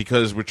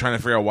 because we're trying to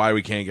figure out why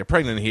we can't get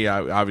pregnant. He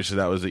obviously,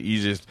 that was the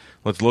easiest.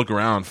 Let's look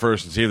around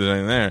first and see if there's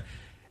anything there.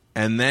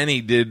 And then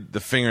he did the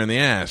finger in the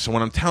ass. So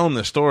when I'm telling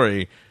the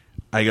story,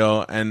 I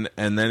go, and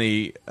then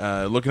he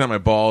looking at my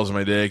balls and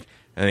my dick,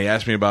 and he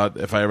asked me about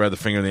if I ever had the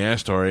finger in the ass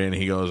story, and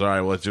he goes, "All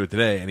right, well, let's do it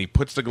today." And he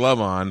puts the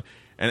glove on,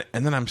 and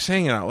then I'm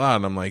saying it out loud,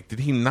 and I'm like, did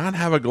he not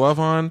have a glove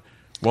on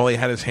while he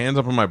had his hands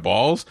up on my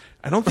balls?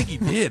 I don't think he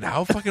did.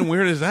 How fucking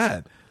weird is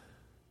that?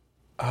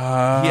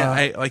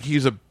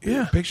 He's a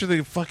picture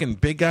the fucking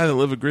big guy that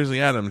lived with Grizzly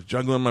Adams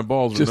juggling my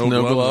balls just with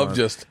no glove on.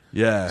 just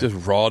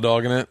raw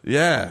dogging it.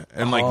 Yeah,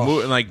 and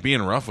like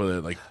being rough with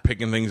it, like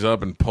picking things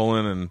up and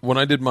pulling. And when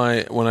I did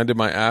my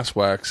ass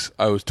wax,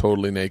 I was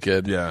totally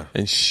naked. Yeah,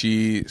 and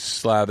she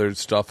slathered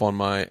stuff on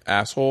my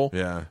asshole.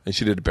 Yeah, and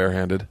she did it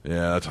barehanded.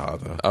 Yeah, that's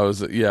hot though.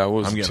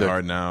 I'm getting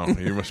hard now.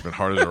 You must have been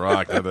hard as a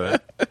rock.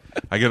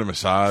 I get a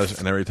massage,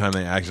 and every time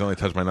they accidentally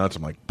touch my nuts,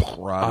 I'm like,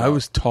 I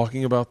was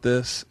talking about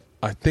this.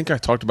 I think I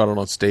talked about it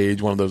on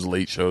stage, one of those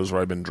late shows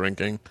where I've been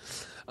drinking.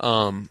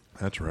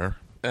 That's rare.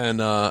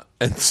 And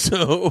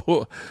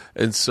so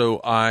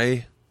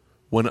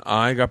when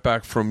I got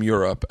back from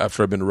Europe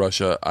after I'd been to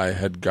Russia, I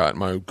had got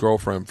my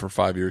girlfriend for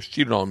 5 years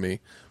cheated on me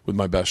with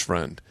my best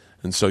friend,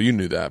 and so you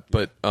knew that.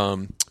 But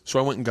so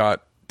I went and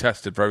got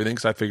tested for everything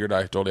because I figured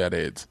I totally had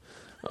AIDS.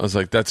 I was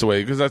like, that's the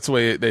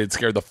way they had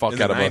scared the fuck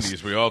out of us. In the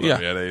 90s, we all thought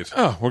we had AIDS.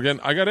 Oh,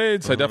 I got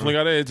AIDS. I definitely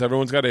got AIDS.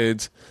 Everyone's got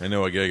AIDS. I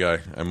know a gay guy.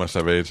 I must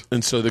have AIDS.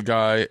 And so the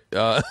guy,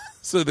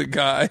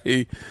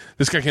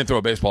 this guy can't throw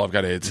a baseball. I've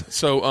got AIDS.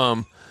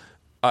 So,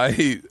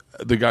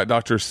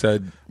 doctor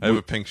said, I have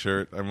a pink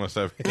shirt. I must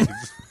have AIDS.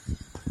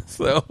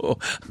 So,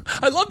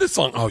 I love this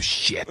song. Oh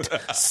shit!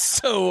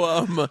 So,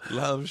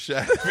 Love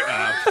Shack.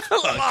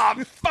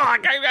 Oh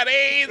fuck! I got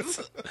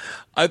AIDS.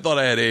 I thought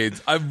I had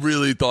AIDS. I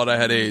really thought I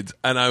had AIDS,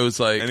 and I was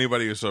like,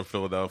 anybody who saw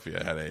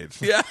Philadelphia had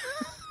AIDS. Yeah.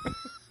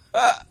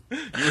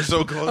 You were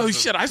so close. Oh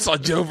shit! I saw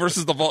Joe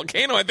versus the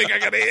volcano. I think I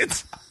got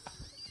AIDS.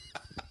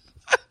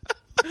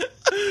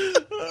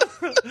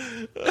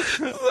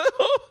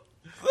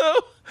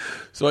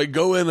 So I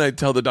go in and I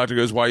tell the doctor,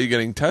 goes, "Why are you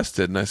getting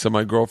tested?" And I said,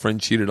 "My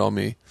girlfriend cheated on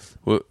me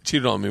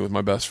with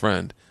my best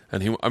friend."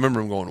 And I remember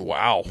him going,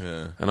 "Wow."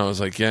 Yeah. And I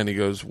was like, "Yeah." And he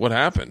goes, "What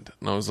happened?"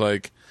 And I was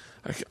like,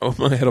 in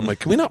my head, I'm like,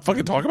 "Can we not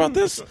fucking talk about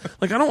this?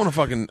 Like, I don't want to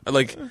fucking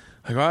like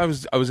I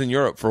was in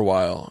Europe for a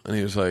while." And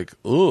he was like,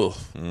 "Ugh."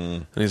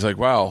 And he's like,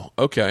 "Wow,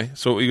 okay."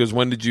 So he goes,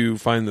 "When did you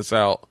find this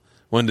out?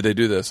 When did they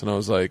do this?" And I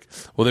was like,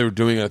 "Well, they were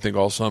doing it, I think,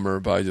 all summer,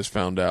 but I just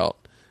found out."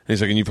 And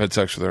he's like, "And you've had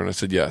sex with her?" And I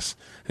said, "Yes."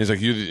 And he's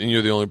like,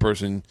 "You're the only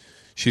person."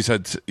 She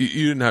said,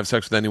 "You didn't have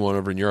sex with anyone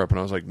over in Europe?" And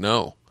I was like,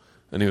 "No."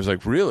 And he was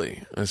like,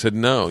 "Really?" I said,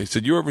 "No." He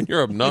said, "You were over in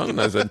Europe?" "None."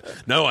 And I said,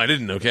 "No, I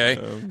didn't." Okay.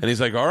 And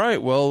he's like, "All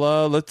right,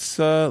 well, let's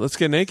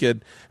get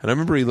naked." And I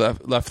remember he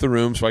left the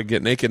room so I could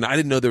get naked. And I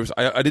didn't know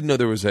I didn't know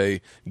there was a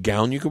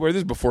gown you could wear.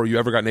 This before you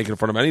ever got naked in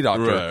front of any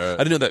doctor. Right.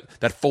 I didn't know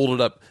that folded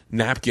up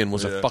napkin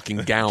was a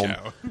fucking gown.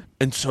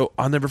 And so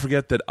I'll never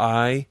forget that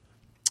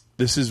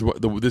this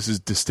is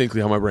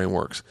distinctly how my brain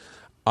works.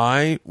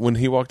 When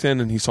he walked in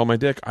and he saw my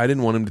dick, I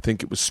didn't want him to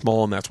think it was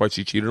small and that's why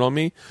she cheated on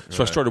me.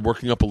 So I started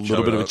working up a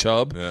little bit of a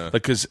chub. Yeah.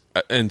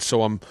 And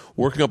so I'm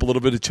working up a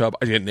little bit of chub.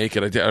 I get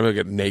naked. I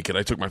get naked.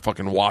 I took my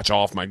fucking watch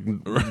off, my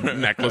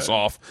necklace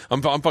off.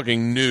 I'm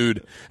fucking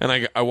nude.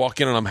 And I walk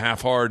in and I'm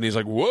half hard and he's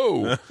like,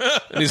 "Whoa."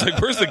 And he's like,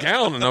 "Where's the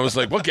gown?" And I was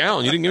like, "What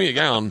gown? You didn't give me a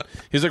gown."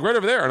 He's like, "Right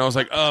over there." And I was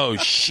like, "Oh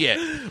shit."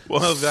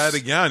 Well, if I had a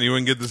gown, you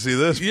wouldn't get to see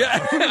this. Yeah.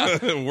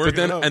 But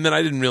then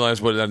I didn't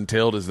realize what that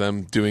entailed is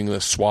them doing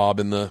the swab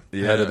in the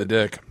head of the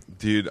dick.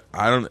 Dude,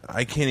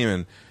 I can't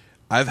even.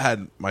 I've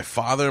had my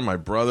father, my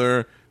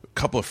brother, a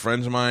couple of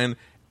friends of mine,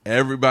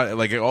 everybody,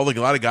 like a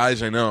lot of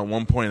guys I know at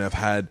one point have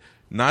had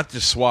not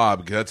just swab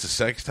because that's a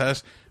sex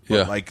test, but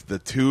Yeah. like the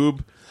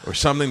tube or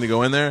something to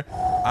go in there,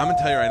 I'm gonna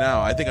tell you right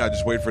now, I think I'll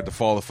just wait for it to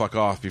fall the fuck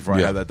off before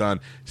I have that done.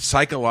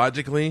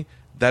 Psychologically,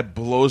 that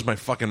blows my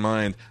fucking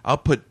mind. I'll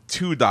put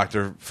 2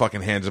 doctor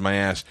fucking hands in my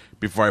ass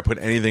before I put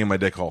anything in my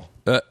dick hole.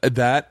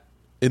 That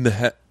in the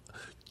head.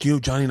 You know,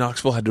 Johnny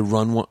Knoxville had to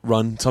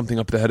run something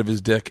up the head of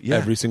his dick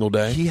every single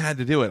day. He had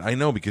to do it. I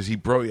know because he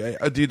broke.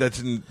 Dude, that's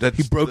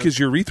he broke his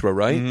urethra,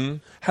 right? Mm-hmm.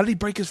 How did he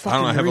break his fucking? I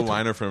don't know. I urethra? have a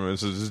liner from him.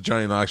 This is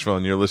Johnny Knoxville,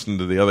 and you're listening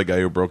to the other guy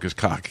who broke his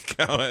cock.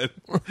 Cowhead.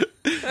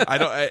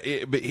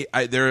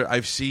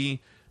 I've seen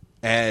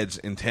ads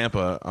in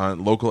Tampa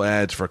on local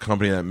ads for a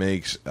company that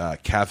makes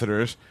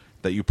catheters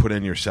that you put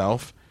in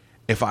yourself.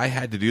 If I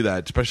had to do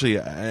that, especially,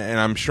 and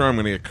I'm sure I'm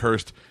going to get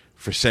cursed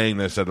for saying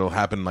this, that it'll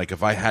happen. Like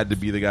if I had to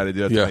be the guy to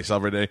do it to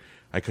myself every day,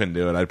 I couldn't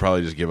do it. I'd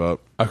probably just give up.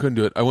 I couldn't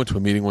do it. I went to a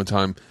meeting one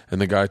time, and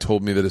the guy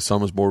told me that his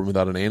son was born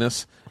without an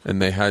anus,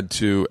 and they had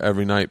to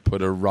every night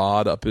put a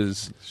rod up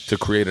his to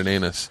create an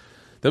anus.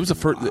 That was the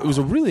first. It was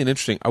a really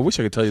interesting. I wish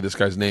I could tell you this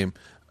guy's name.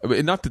 I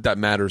mean, not that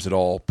matters at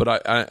all.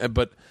 But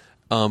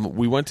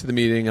we went to the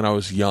meeting, and I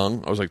was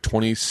young. I was like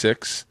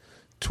 26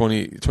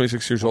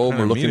 years old. What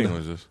kind of looking meeting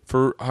was this?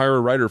 For hire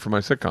a writer for my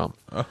sitcom.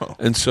 Oh,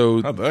 and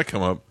so how'd that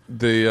come up?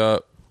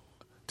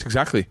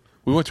 Exactly.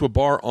 We went to a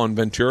bar on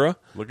Ventura.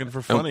 Looking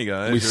for funny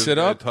guys. We sit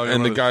up,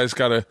 and the guy's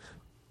got a...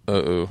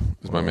 this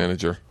is my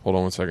manager. Hold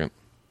on one second.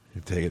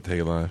 You take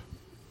it live.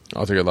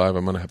 I'll take it live.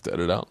 I'm going to have to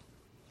edit out.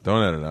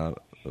 Don't edit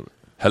out.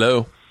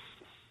 Hello.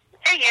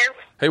 Hey, you.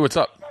 Hey, what's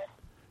up?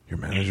 Your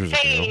manager's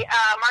Hey,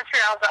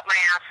 Montreal's up my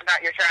ass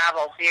about your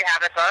travels. Do you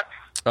have it booked?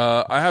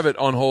 I have it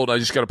on hold. I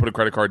just got to put a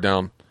credit card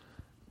down.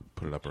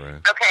 Put it up her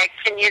ass. Okay,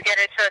 can you get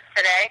it to us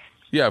today?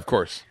 Yeah, of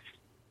course.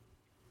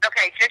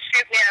 Okay, just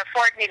shoot me a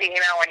forward me the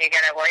email when you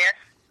get it, will you?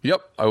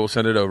 Yep, I will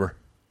send it over.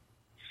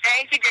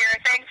 Thank you,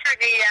 dear. Thanks for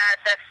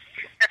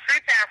the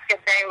fruit basket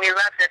thing. We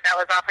loved it. That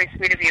was awfully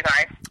sweet of you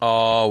guys.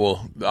 Oh,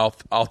 well,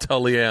 I'll tell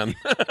Leanne.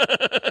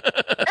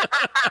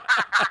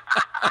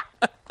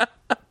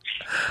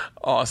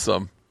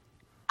 Awesome.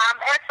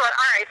 Excellent.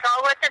 All right, so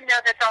I'll let them know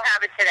that they'll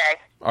have it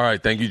today. All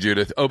right, thank you,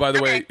 Judith. Oh, by the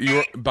Okay,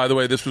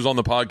 way, this was on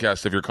the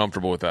podcast. If you're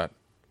comfortable with that.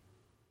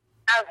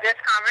 Oh, this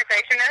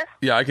conversation is?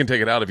 Yeah, I can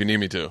take it out if you need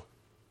me to.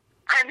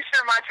 I'm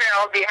sure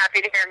Montreal will be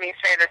happy to hear me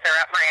say that they're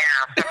up my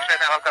ass. I'm sure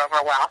that'll go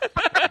over well.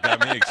 Got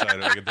me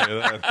excited. I can tell you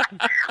that. All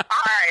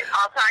right,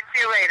 I'll talk to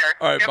you later.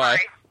 All right, Goodbye.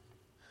 bye.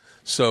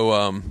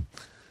 So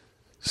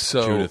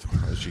Judith,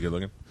 is she good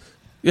looking?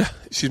 Yeah,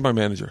 she's my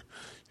manager.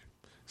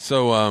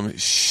 So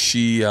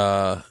she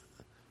what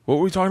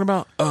were we talking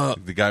about?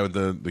 The guy with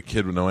the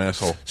kid with no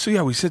asshole. So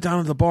yeah, we sit down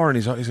at the bar and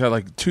he's got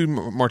like 2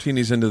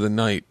 martinis into the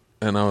night,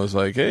 and I was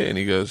like, hey, and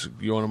he goes,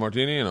 you want a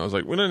martini? And I was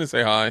like, we didn't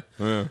say hi.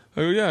 Yeah.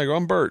 I go, yeah. I go,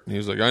 I'm Bert. And he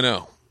was like, I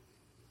know.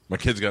 My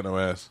kid's got no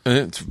ass. And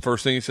it's the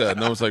first thing he said,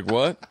 and I was like,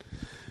 what?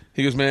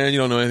 He goes, man, you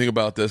don't know anything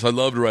about this. I'd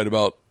love to write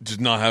about just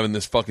not having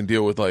this fucking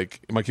deal with, like,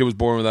 my kid was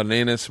born without an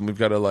anus, and we've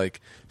got to,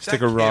 like,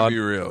 stick a rod. Can't be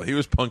real. He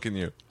was punking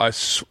you.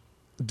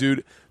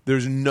 Dude,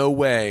 there's no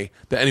way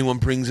that anyone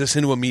brings this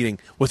into a meeting.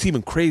 What's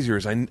even crazier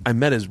is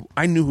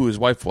I knew who his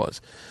wife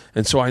was,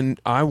 and so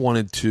I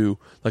wanted to,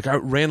 like, I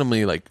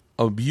randomly, like,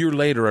 a year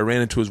later, I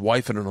ran into his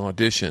wife at an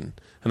audition,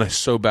 and I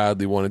so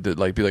badly wanted to,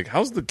 like, be like,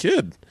 how's the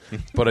kid?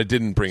 But I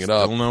didn't bring it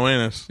up. Still no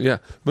anus. Yeah,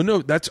 but no,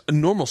 that's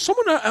normal.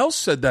 Someone else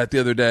said that the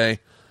other day.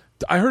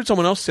 I heard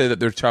someone else say that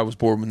their child was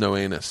born with no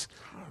anus,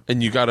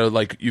 and you've got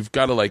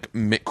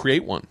to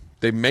create one.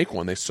 They make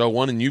one, they sew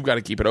one, and you've got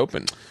to keep it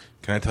open.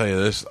 Can I tell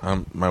you this?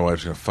 My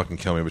wife's gonna fucking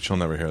kill me, but she'll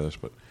never hear this.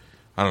 But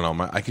I don't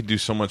know. I could do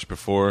so much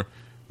before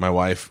my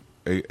wife,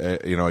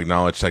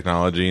 acknowledged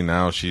technology.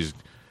 Now she's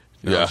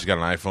got an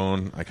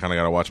iPhone. I kind of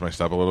got to watch my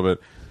step a little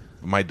bit.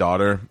 My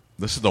daughter.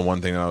 This is the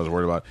one thing that I was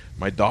worried about.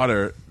 My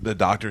daughter, the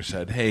doctor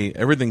said, hey,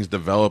 everything's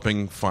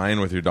developing fine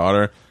with your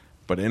daughter,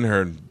 but in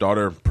her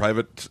daughter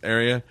private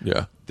area,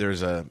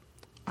 there's I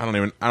don't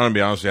want to be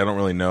honest with you, I don't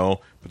really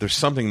know, but there's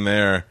something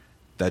there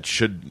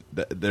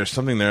there's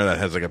something there that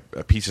has like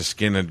a piece of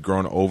skin had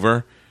grown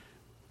over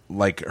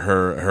like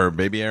her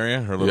baby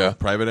area, her little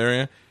private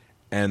area,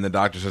 and the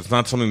doctor says it's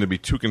not something to be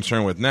too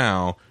concerned with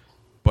now,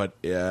 but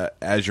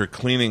as you're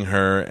cleaning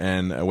her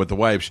and with the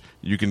wipes,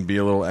 you can be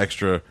a little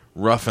extra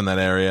rough in that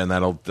area, and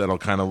that'll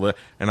kind of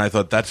and I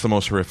thought that's the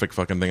most horrific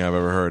fucking thing I've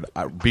ever heard.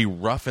 Be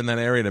rough in that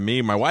area to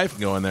me. My wife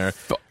can go in there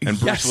and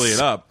bristly it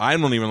up. I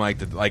don't even like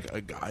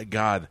to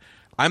God.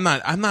 I'm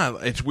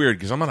not. It's weird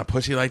because I'm not a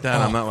pussy like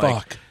that. I'm not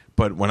like.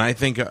 But when I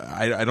think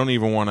I don't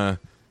even want to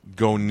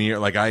go near.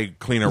 Like I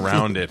clean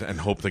around it and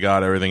hope to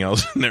God everything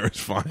else in there is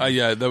fine.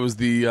 Yeah, that was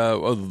the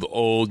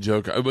old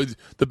joke.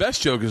 The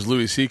best joke is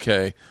Louis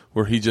C.K.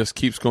 where he just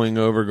keeps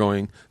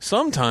going.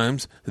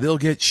 Sometimes they'll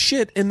get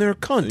shit in their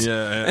cunt.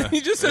 Yeah. And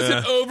he just says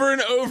it over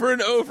and over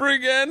and over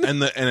again.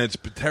 And it's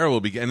terrible.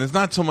 And it's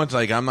not so much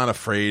like I'm not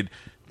afraid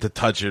to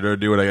touch it or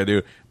do what I got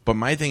to do. But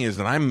my thing is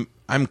that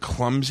I'm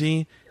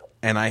clumsy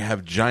and I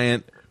have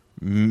giant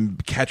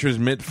catcher's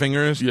mitt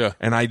fingers. Yeah.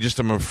 And I just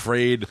am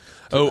afraid.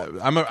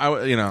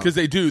 Because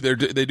they do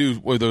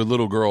with their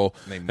little girl.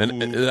 They and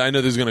move. I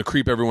know this is going to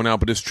creep everyone out,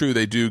 but it's true.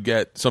 They do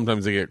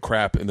sometimes they get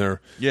crap in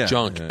their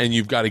junk, and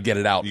you've got to get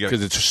it out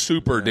because it's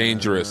super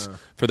dangerous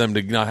for them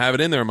to not have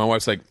it in there. And my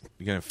wife's like,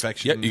 you get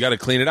infection. Yeah, you got to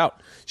clean it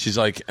out. She's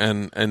like,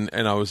 and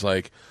I was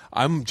like,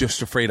 I'm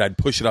just afraid I'd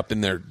push it up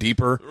in there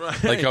deeper.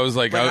 Right. Like I was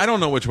like, I don't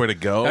know which way to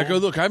go. I go,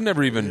 look, I'm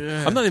not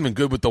even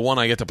good with the one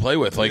I get to play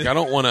with. Like I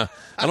don't want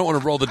to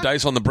roll the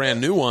dice on the brand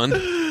new one.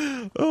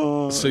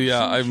 So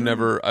yeah, I've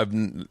never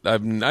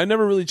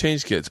really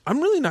changed kids. I'm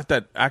really not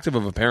that active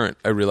of a parent.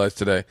 I realized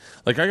today.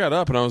 Like I got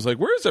up and I was like,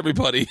 where's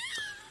everybody?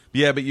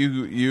 Yeah, but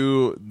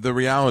the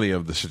reality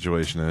of the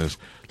situation is,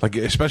 like,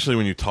 especially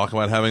when you talk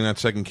about having that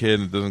second kid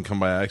and it doesn't come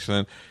by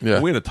accident.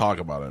 Yeah. We had to talk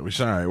about it. We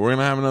said, all right, we're going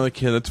to have another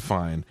kid. That's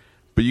fine.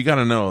 But you got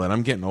to know that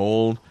I'm getting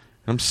old.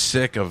 I'm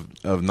sick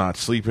of not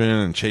sleeping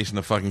and chasing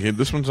the fucking kid.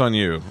 This one's on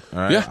you. All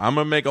right? Yeah. I'm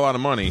going to make a lot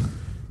of money,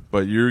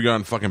 but you're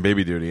on fucking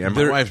baby duty. And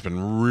my wife's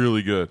been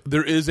really good.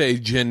 There is a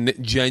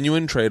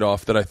genuine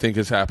trade-off that I think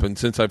has happened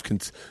since I've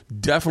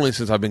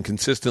been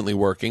consistently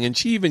working. And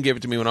she even gave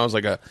it to me when I was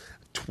like a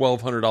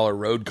 $1,200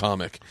 road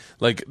comic.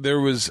 Like there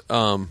was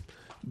I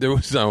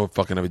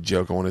fucking have a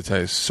joke I want to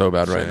tell you so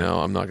bad right now.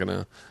 I'm not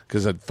gonna,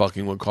 because that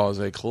fucking would cause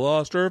a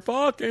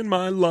clusterfuck in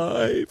my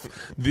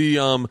life.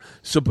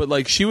 But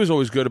like she was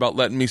always good about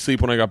letting me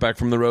sleep when I got back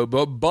from the road,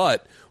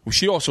 but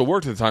she also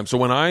worked at the time. So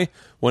when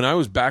I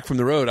was back from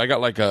the road, I got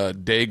like a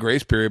day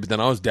grace period, but then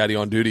I was daddy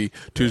on duty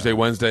Tuesday,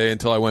 Wednesday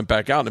until I went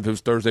back out. And if it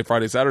was Thursday,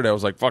 Friday, Saturday, I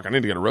was like, fuck, I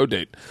need to get a road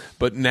date.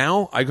 But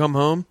now I come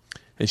home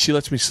and she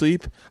lets me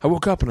sleep. I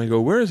woke up and I go,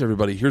 where is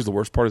everybody? Here's the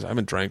worst part is I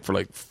haven't drank for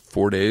like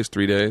 3 days.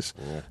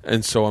 Cool.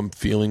 And so I'm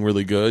feeling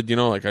really good.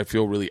 Like I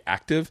feel really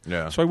active.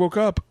 Yeah. So I woke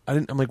up.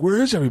 I'm like,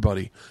 where is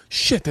everybody?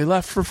 Shit, they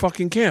left for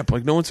fucking camp.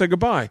 Like no one said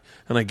goodbye.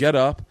 And I get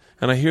up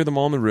and I hear them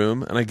all in the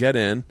room and I get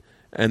in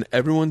and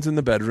everyone's in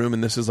the bedroom.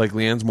 And this is like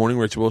Leanne's morning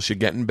ritual. She'll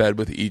get in bed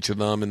with each of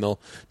them and they'll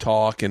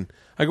talk. And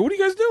I go, what are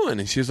you guys doing?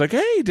 And she's like,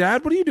 hey,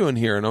 Dad, what are you doing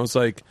here? And I was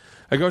like,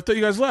 I thought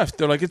you guys left.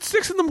 They're like, it's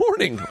 6 a.m.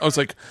 I was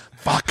like,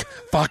 fuck,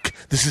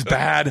 this is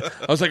bad.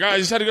 I was like, I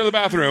just had to go to the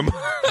bathroom.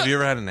 Have you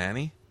ever had a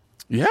nanny?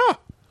 Yeah.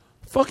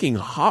 Fucking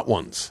hot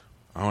ones.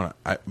 I'm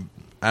a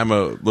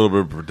little bit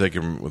of a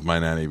predicament with my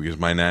nanny because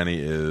my nanny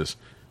is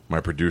my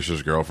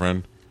producer's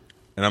girlfriend.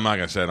 And I'm not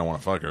going to say I don't want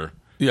to fuck her.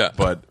 Yeah.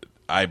 But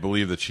I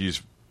believe that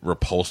she's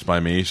repulsed by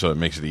me, so it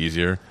makes it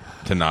easier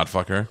to not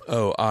fuck her.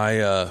 Oh,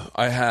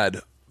 I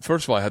had,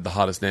 first of all, I had the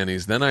hottest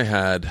nannies. Then I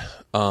had...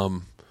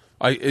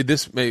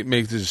 this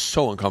makes this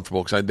so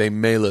uncomfortable because they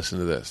may listen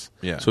to this.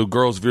 Yeah. So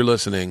girls, if you're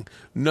listening,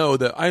 know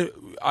that I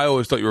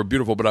always thought you were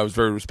beautiful, but I was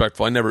very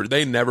respectful.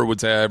 They never would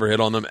say I ever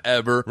hit on them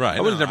ever. Right. I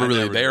was never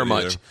really there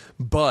much.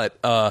 But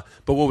what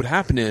would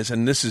happen is,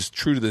 and this is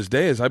true to this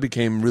day, is I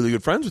became really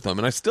good friends with them,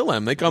 and I still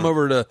am. They come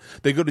over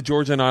they go to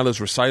Georgia and Isla's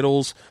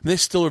recitals, and they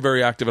still are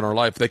very active in our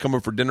life. They come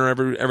over for dinner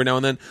every now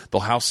and then.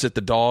 They'll house sit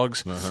the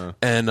dogs,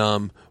 and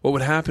what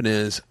would happen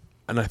is,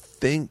 and I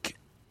think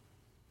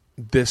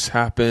this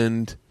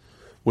happened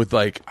with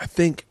I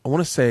want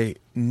to say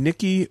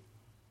Nikki,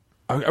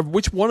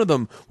 which one of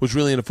them was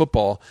really into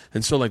football,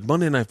 and so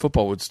Monday Night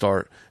Football would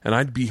start, and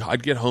I'd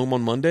get home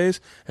on Mondays,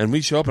 and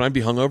we'd show up, and I'd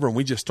be hungover, and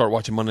we'd just start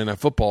watching Monday Night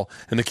Football,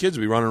 and the kids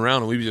would be running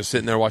around, and we'd be just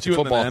sitting there watching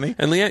football, and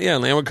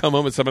Leanne would come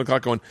home at 7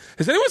 o'clock going,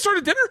 has anyone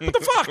started dinner? What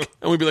the fuck?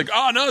 And we'd be like,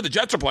 oh no, the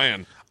Jets are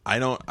playing.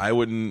 I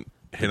wouldn't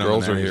hit on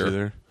girls the are here.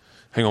 Either.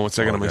 Hang on one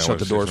second, I'm going to shut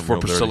the doors before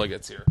Priscilla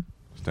gets here.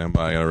 Stand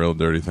by, I got a real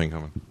dirty thing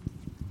coming.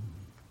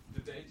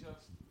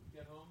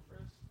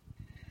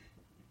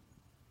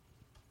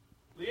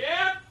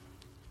 Leanne?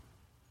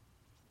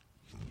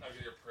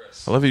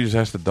 I love you just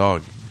asked the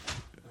dog.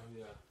 Oh,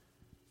 yeah.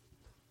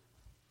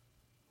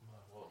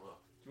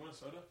 Do you want a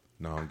soda?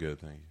 No, I'm good,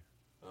 thank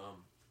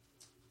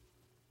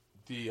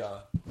you.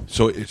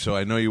 So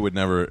I know you would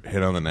never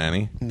hit on the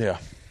nanny. Yeah.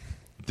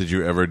 Did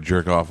you ever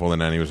jerk off while the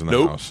nanny was in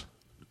the house?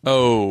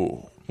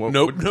 Oh.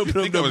 Nope. I was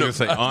going to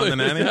say on the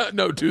nanny?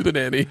 No, to the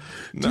nanny.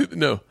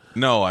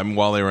 No, I'm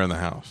while they were in the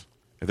house.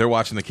 If they're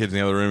watching the kids in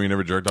the other room, you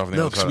never jerked off in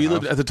the other side of the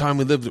house? At the time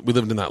we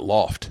lived in that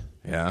loft.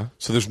 Yeah.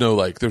 So there's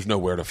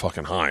nowhere to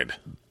fucking hide.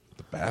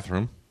 The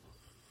bathroom?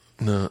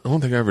 No, I don't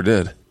think I ever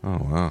did. Oh,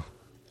 wow.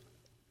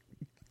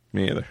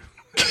 Me either.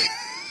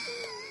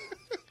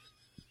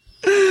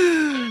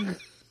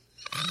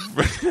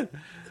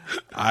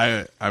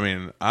 I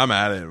mean, I'm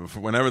at it.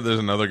 Whenever there's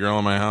another girl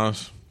in my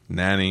house,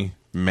 nanny,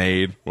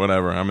 maid,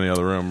 whatever, I'm in the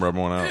other room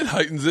rubbing one out. It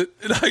heightens it.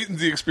 It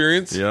heightens the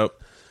experience. Yep.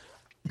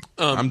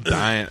 I'm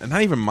dying. And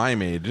not even my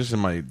maid, just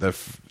in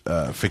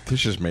the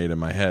fictitious maid in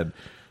my head.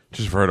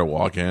 Just for her to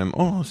walk in.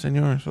 Oh,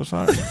 senor, so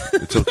sorry.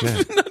 It's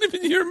okay. Not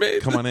even your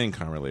maid. Come on in,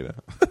 Carmelita.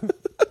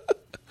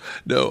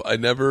 No, I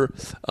never.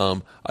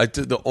 I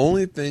did the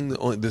only thing.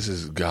 This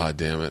is, God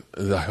damn it.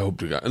 I hope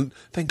to God. And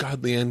thank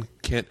God Leanne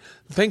can't.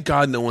 Thank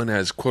God no one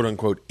has quote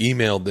unquote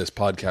emailed this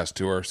podcast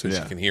to her so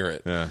she can hear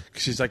it. Yeah.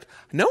 'Cause she's like,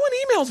 no one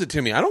emails it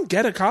to me. I don't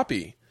get a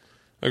copy.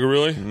 I go,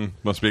 really?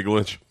 Must be a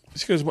glitch.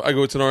 She goes, I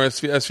go, it's an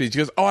RSS feed. She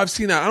goes, oh, I've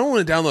seen that. I don't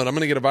want to download it. I'm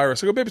going to get a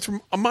virus. I go, babe, it's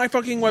from my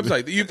fucking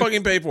website that you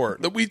fucking pay for,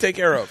 that we take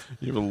care of.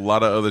 You have a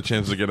lot of other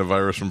chances to get a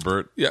virus from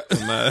Bert. Yeah.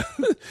 I'll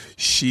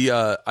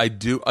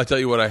tell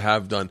you what I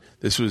have done.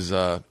 This was,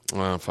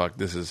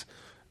 this is,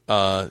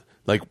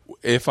 like,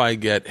 if I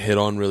get hit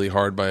on really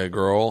hard by a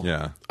girl,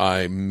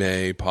 I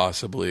may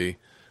possibly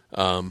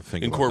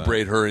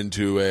incorporate her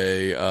into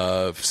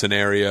a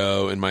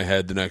scenario in my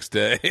head the next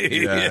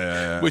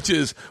day. Which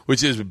is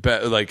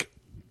like,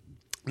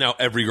 now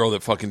every girl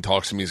that fucking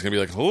talks to me is gonna be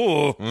like,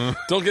 oh,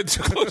 don't get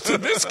too close to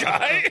this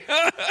guy.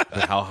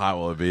 But how hot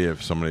will it be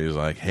if somebody is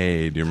like,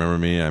 hey, do you remember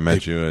me? I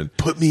met you. And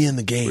put me in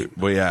the game.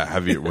 Well, yeah.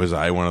 Was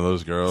I one of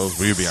those girls?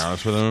 Will you be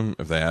honest with them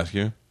if they ask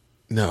you?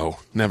 No,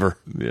 never.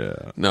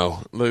 Yeah.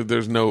 No, like,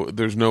 there's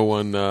no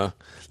one.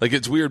 Like,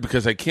 it's weird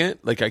because I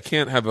can't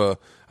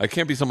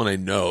be someone I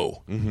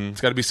know. Mm-hmm.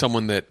 It's got to be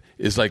someone that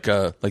is like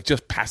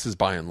just passes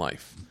by in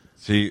life.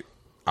 See,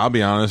 I'll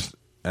be honest,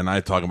 and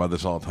I talk about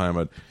this all the time,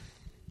 but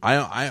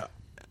I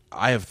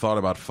have thought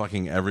about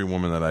fucking every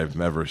woman that I've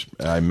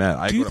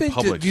met. Do you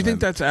think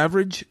that's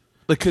average?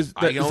 Like, is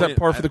that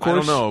par for the course? I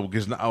don't know,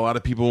 because a lot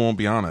of people won't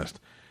be honest.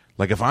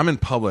 Like, if I'm in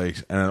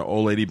Publix and an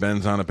old lady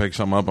bends down to pick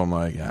something up, I'm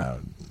like, yeah,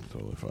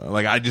 totally fine.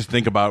 Like, I just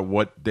think about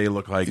what they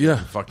look like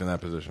fucked in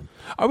that position.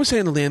 I was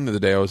saying at the end of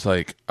the day, I was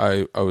like,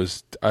 I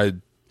was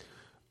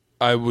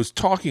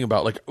talking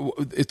about, like,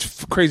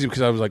 it's crazy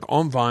because I was like,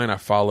 on Vine, I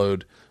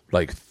followed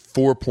like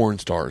 4 porn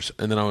stars,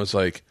 and then I was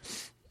like,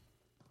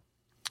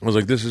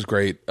 this is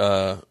great,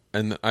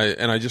 and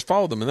I just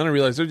followed them, and then I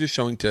realized they're just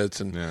showing tits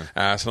and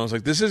ass, and I was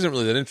like, this isn't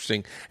really that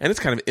interesting, and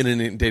it's kind of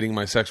inundating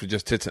my sex with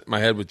just tits, my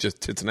head with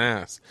just tits and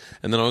ass,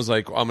 and then I was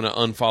like, I'm going to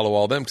unfollow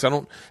all them because I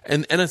don't,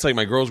 and it's like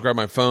my girls grab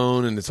my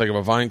phone, and it's like if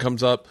a Vine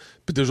comes up,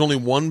 but there's only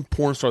one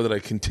porn star that I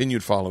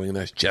continued following, and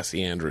that's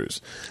Jessie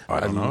Andrews. I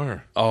don't know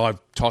her. Oh, I've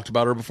talked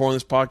about her before on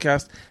this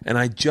podcast, and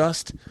I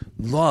just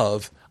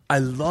love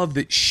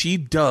that she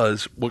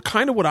does what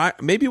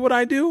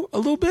I do a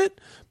little bit,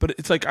 but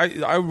it's like I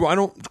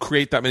don't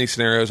create that many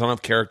scenarios. I don't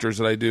have characters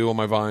that I do on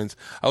my Vines.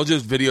 I'll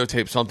just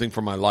videotape something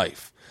from my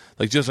life.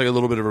 Like, just like a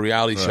little bit of a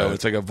reality show.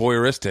 It's like a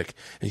voyeuristic.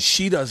 And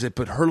she does it,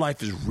 but her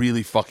life is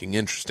really fucking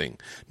interesting.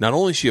 Not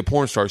only is she a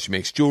porn star, she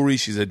makes jewelry,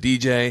 she's a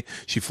DJ,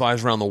 she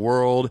flies around the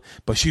world,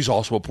 but she's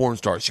also a porn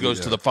star. She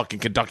goes to the fucking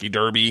Kentucky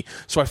Derby.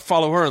 So I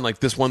follow her, and like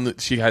this one that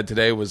she had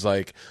today was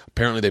like,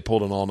 apparently they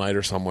pulled an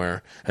all-nighter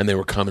somewhere, and they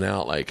were coming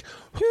out like,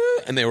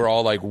 and they were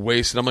all like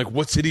wasted. I'm like,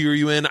 what city are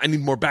you in? I need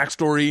more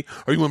backstory.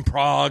 Are you in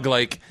Prague?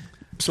 Like...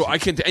 So I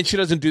can, and she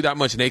doesn't do that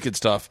much naked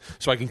stuff,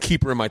 so I can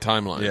keep her in my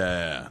timeline.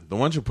 Yeah. The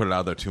ones who put it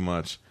out there too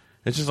much,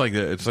 it's just like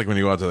when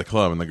you go out to the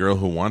club and the girl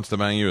who wants to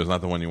bang you is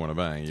not the one you want to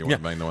bang. You want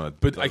to bang the one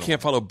that. But I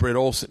can't follow Brie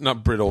Olsen,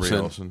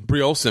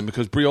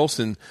 because Brie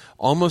Olsen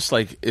almost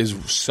like is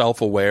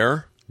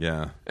self-aware.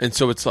 Yeah, and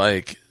so it's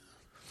like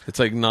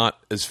not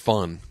as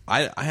fun.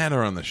 I had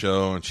her on the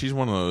show, and she's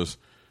one of those.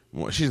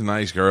 She's a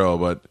nice girl,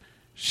 but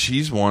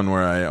she's one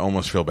where I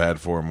almost feel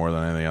bad for her more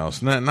than anything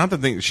else. Not the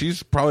thing.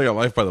 She's probably got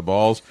life by the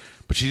balls.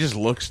 But she just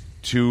looks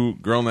too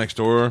girl next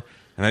door,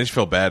 and I just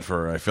feel bad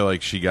for her. I feel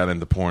like she got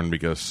into porn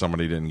because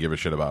somebody didn't give a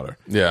shit about her.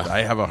 Yeah.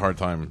 I have a hard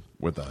time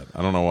with that.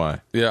 I don't know why.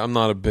 Yeah, I'm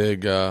not a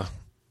big... I've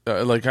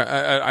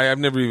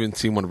never even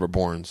seen one of her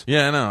porns.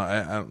 Yeah, I know.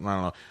 I don't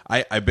know.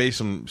 I base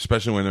them,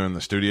 especially when they're in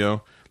the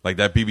studio. Like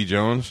that BB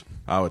Jones,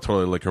 I would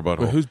totally lick her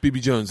butthole. Wait, who's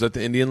BB Jones? Is that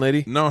the Indian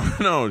lady?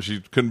 No,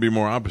 she couldn't be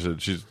more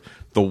opposite. She's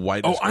the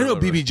whitest. Oh, I know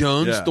BB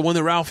Jones, the one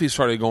that Ralphie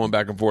started going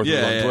back and forth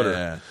with on Twitter.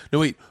 Yeah. No,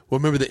 wait.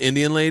 Remember the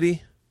Indian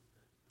lady?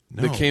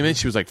 No. That came in,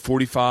 she was like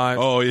 45.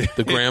 Oh, yeah.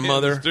 The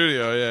grandmother. In the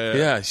studio, yeah.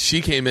 Yeah, she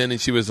came in and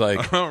she was like...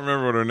 I don't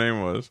remember what her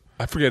name was.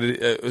 I forget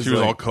it. She was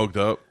all coked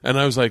up. And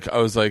I was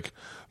like,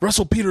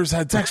 Russell Peters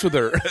had sex with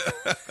her.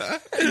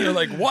 And you're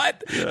like,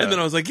 what? Yeah. And then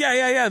I was like,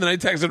 yeah. And then I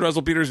texted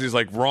Russell Peters. He's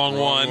like, wrong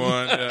one.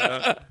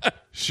 Yeah.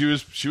 She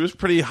was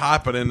pretty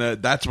hot,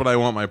 but that's what I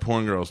want my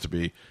porn girls to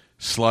be.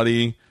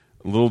 Slutty,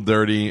 a little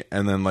dirty,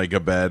 and then like a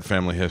bad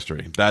family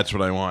history. That's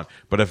what I want.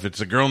 But if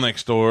it's a girl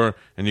next door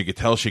and you could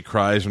tell she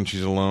cries when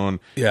she's alone,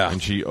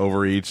 and she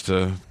overeats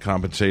to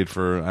compensate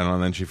for, I don't know,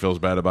 and then she feels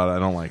bad about it, I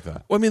don't like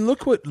that. Well, I mean,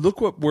 look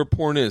where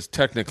porn is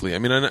technically. I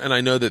mean, and I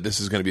know that this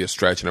is going to be a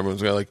stretch, and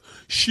everyone's going to like,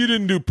 she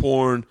didn't do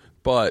porn,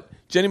 but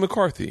Jenny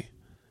McCarthy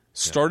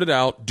started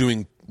out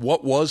doing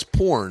what was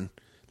porn.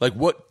 Like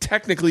what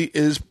technically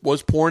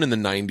was porn in the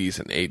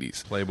 90s and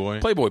 80s.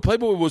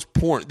 Playboy was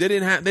porn. They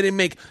didn't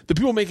make the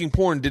people making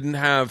porn didn't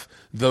have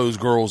those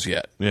girls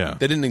yet. Yeah.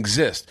 They didn't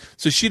exist.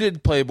 So she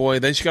did Playboy,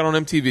 then she got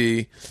on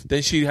MTV,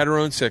 then she had her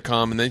own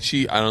sitcom, and then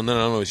I don't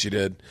know what she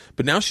did.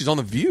 But now she's on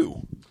The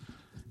View.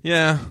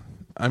 Yeah.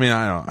 I mean,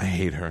 I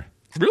hate her.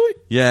 Really?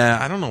 Yeah,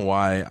 I don't know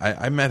why.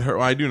 I met her.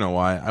 Well, I do know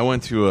why. I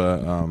went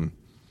to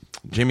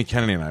Jamie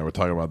Kennedy and I were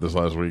talking about this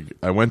last week.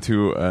 I went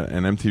to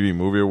an MTV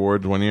Movie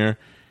Awards one year.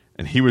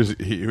 And he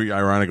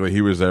ironically,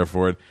 he was there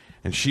for it,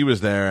 and she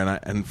was there,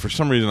 and for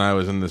some reason I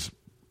was in this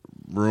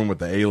room with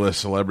the A-list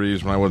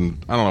celebrities when I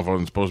don't know if I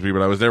wasn't supposed to be,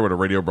 but I was there with a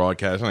radio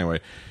broadcast anyway,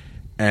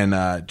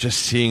 and just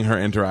seeing her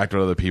interact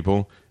with other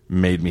people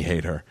made me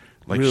hate her.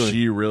 Like, Really?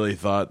 she really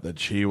thought that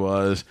she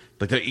was...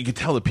 Like, you could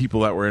tell the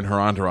people that were in her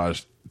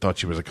entourage thought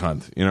she was a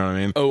cunt. You know what I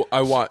mean? Oh,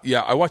 I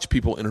watch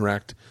people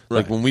interact.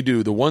 Like, Right. when we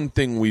do... The one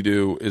thing we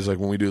do is, like,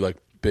 when we do, like,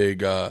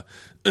 big...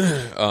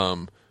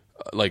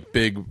 like,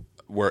 big...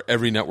 Where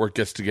every network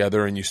gets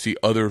together and you see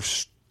other...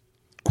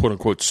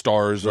 quote-unquote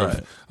stars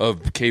Right.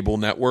 of cable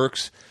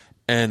networks.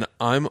 And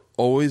I'm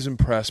always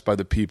impressed by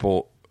the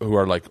people who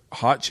are, like,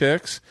 hot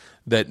chicks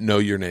that know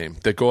your name,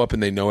 that go up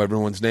and they know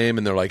everyone's name,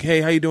 and they're like,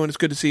 "Hey, how you doing? It's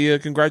good to see you.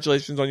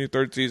 Congratulations on your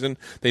 3rd season."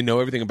 They know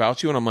everything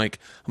about you, and I'm like,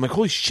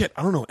 holy shit,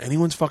 I don't know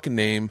anyone's fucking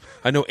name.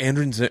 I know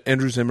Andrew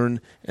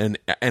Zimmern and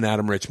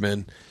Adam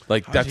Richman.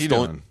 Like, How's that's he the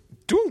doing?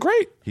 Doing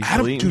great. He's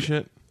Adam, deleting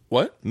shit?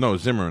 What? No,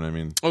 Zimmerman, I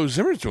mean. Oh,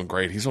 Zimmer's doing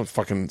great. He's a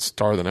fucking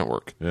star of the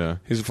network. Yeah.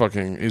 He's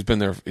been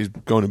there. He's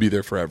going to be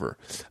there forever.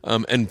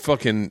 And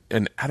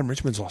Adam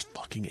Richman's lost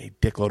fucking a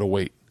dickload of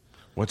weight.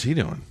 What's he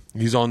doing?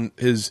 He's on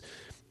his,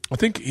 I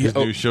think His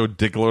new show,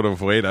 Dickload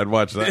of Weight. I'd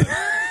watch that.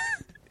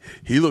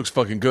 he looks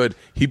fucking good.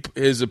 He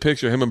is a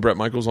picture of him and Brett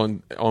Michaels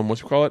on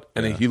what you call it,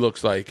 and he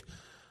looks like,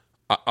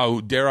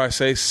 dare I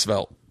say,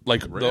 svelte.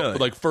 Like Really?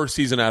 like first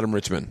season Adam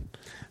Richman.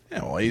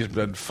 Yeah, well, he's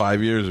been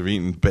 5 years of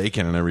eating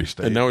bacon in every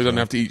state. And now he doesn't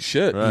have to eat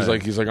shit.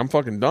 Right. He's like, I'm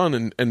fucking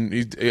done. And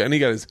he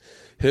got his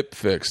hip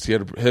fixed. He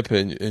had a hip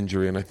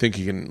injury, and I think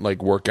he can,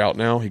 like, work out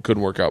now. He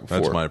couldn't work out before.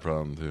 That's my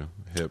problem, too.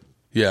 Hip.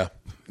 Yeah,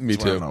 me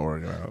That's why too. I'm not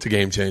working out. It's a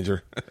game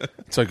changer.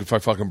 It's like if I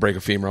fucking break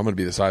a femur, I'm going to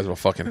be the size of a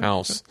fucking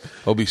house.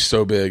 It'll be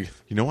so big.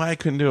 You know why I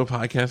couldn't do a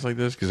podcast like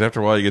this? Because after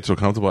a while you get so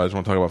comfortable, I just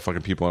want to talk about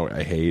fucking people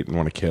I hate and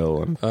want to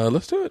kill. And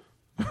Let's do it.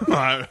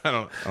 I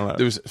don't.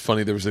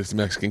 There was this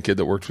Mexican kid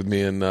that worked with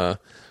me, and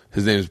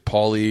his name is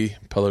Paulie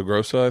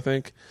Pelagrosa, I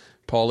think.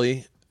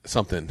 Paulie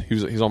something.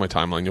 He's on my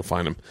timeline. You'll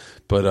find him.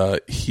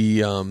 But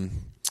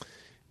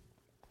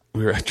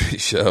we were at a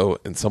show,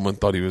 and someone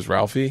thought he was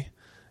Ralphie,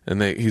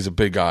 and he's a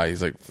big guy.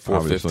 He's like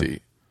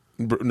 450.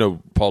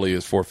 No, Paulie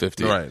is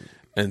 450. Right.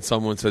 And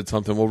someone said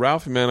something. Well,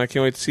 Ralphie, man, I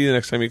can't wait to see you the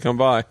next time you come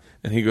by.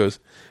 And he looks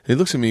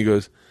at me. He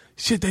goes,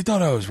 "Shit, they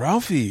thought I was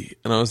Ralphie."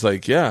 And I was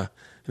like, "Yeah."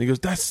 And he goes,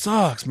 "That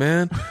sucks,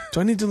 man. Do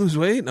I need to lose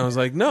weight?" And I was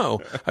like, "No,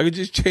 I could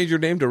just change your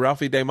name to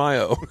Ralphie De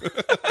Mayo."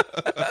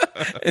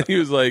 And he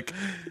was like,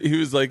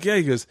 "Yeah."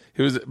 He goes,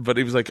 I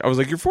was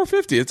like, "You're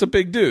 450. It's a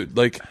big dude."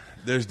 Like,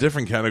 There's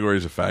different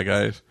categories of fat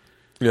guys.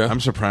 yeah, I'm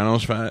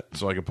Sopranos fat,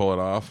 so I can pull it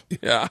off.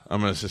 yeah,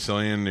 I'm a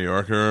Sicilian New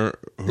Yorker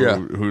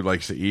who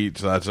likes to eat,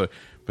 so that's a.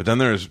 But then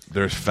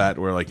there's fat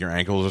where, like, your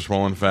ankles are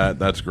swollen fat.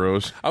 That's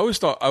gross. I always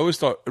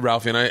thought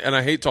Ralphie, and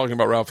I hate talking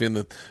about Ralphie in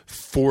the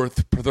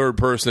third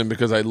person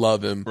because I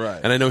love him, Right.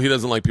 And I know he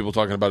doesn't like people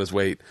talking about his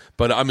weight,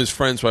 but I'm his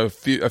friend, so I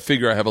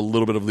figure I have a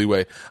little bit of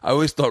leeway. I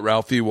always thought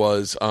Ralphie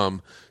was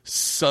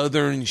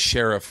Southern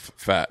sheriff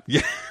fat.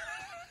 Yeah.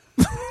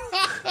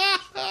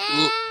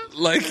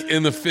 Like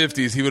in the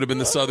 50s, he would have been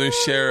the Southern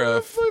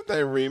sheriff.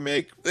 They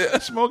remake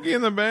Smokey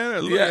and the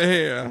Bandit. Look Yeah. at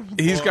here.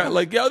 He's got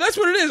like, yo, that's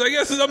what it is. I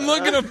guess is I'm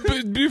looking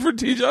at Buford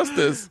T.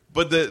 Justice.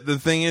 But the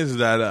thing is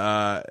that,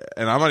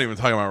 and I'm not even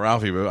talking about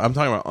Ralphie, but I'm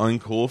talking about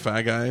uncool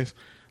fat guys.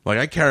 Like,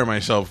 I carry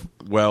myself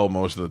well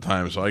most of the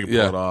time, so I can pull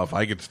Yeah. it off.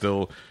 I could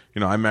still,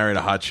 I married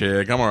a hot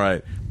chick. I'm all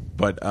right.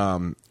 But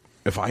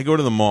if I go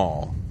to the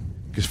mall,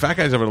 because fat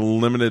guys have a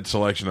limited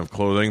selection of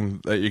clothing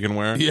that you can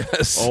wear.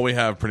 Yes. All we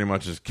have pretty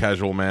much is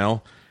casual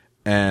male.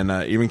 And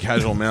even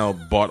Casual Male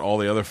bought all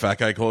the other fat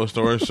guy clothes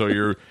stores, so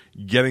you're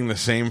getting the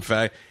same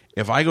fat.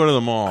 If I go to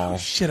the mall... Oh,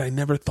 shit, I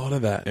never thought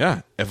of that.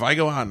 Yeah. If I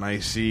go out and I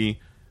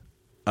see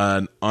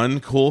an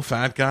uncool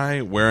fat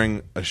guy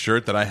wearing a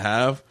shirt that I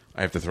have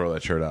to throw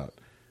that shirt out.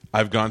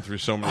 I've gone through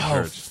so many Oh,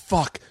 shirts.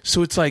 fuck.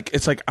 So it's like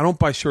I don't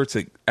buy shirts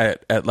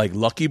at like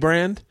Lucky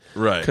Brand.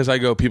 Right. Because I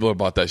go, people have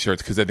bought that shirt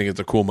because they think it's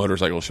a cool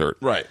motorcycle shirt.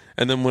 Right.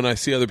 And then when I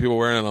see other people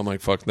wearing it, I'm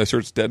like, fuck, that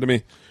shirt's dead to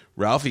me.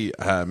 Ralphie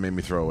made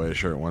me throw away a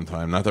shirt one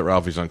time. Not that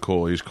Ralphie's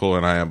uncool. He's cooler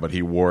than I am, but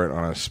he wore it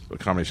on a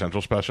Comedy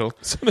Central special.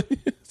 So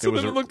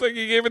then it looked like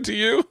he gave it to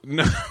you?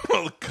 No,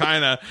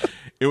 kind of.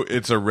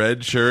 It's a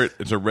red shirt.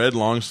 It's a red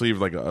long sleeve,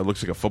 like it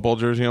looks like a football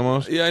jersey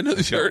almost. Yeah, I know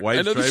the It's got shirt. white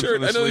I know the stripes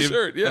shirt. on I know the sleeve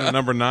shirt. Yeah. and a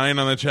number 9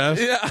 on the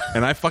chest. Yeah.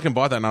 And I fucking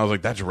bought that, and I was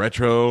like, "That's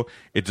retro.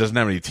 It doesn't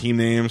have any team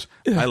names.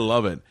 I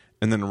love it."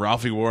 And then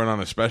Ralphie wore it on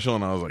a special,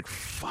 and I was like,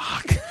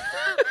 "Fuck."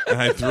 And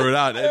I threw it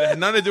out. It had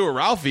nothing to do with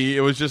Ralphie.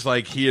 It was just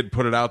like he had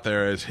put it out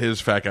there as his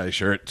fat guy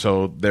shirt,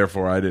 so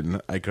therefore I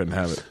couldn't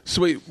have it.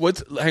 So wait,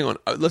 hang on.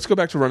 Let's go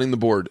back to running the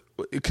board.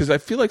 Because I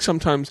feel like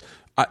sometimes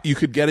you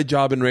could get a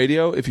job in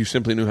radio if you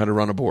simply knew how to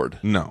run a board.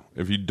 No,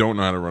 if you don't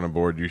know how to run a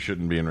board, you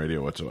shouldn't be in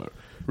radio whatsoever.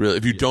 Really,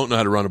 if you don't know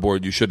how to run a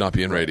board, you should not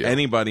be in radio.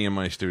 Anybody in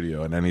my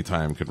studio at any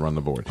time could run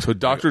the board. So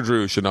Dr.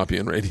 Drew should not be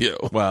in radio.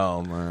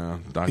 Well,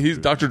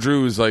 Dr.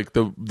 Drew is like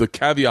the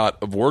caveat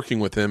of working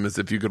with him is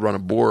if you could run a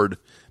board,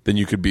 then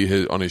you could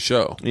be on his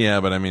show. Yeah,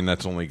 but I mean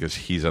that's only because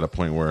he's at a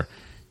point where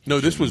No,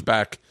 this was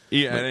back. at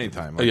any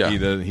time. Like, Yeah.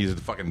 he's a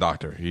fucking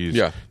doctor. He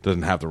Yeah.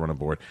 doesn't have to run a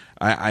board.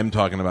 I'm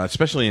talking about,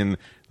 especially in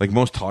like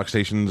most talk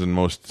stations and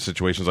most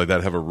situations like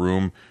that, have a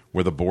room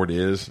where the board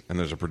is, and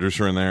there's a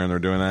producer in there, and they're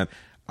doing that.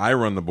 I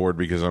run the board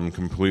because I'm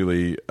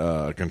completely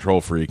a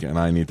control freak, and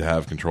I need to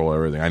have control of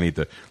everything. I need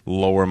to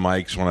lower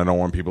mics when I don't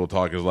want people to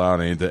talk as loud.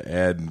 I need to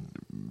add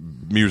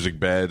music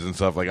beds and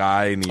stuff. Like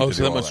I need. Oh,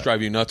 so that must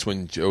drive you nuts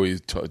when Joey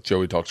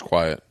talks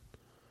quiet.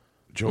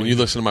 When you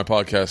listen to my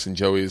podcast and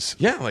Joey's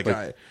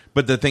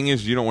but the thing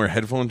is, you don't wear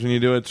headphones when you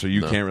do it, so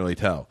you can't really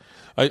tell.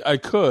 I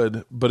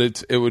could, but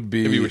it would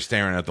be if you were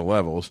staring at the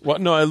levels. Well,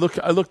 no, I look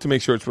to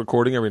make sure it's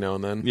recording every now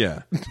and then.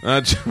 Yeah,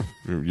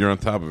 you're on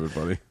top of it,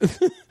 buddy.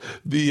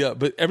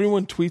 But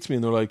everyone tweets me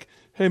and they're like,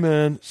 "Hey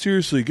man,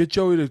 seriously, get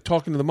Joey to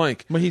talk into the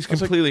mic." But he's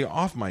completely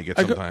off mic at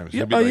sometimes.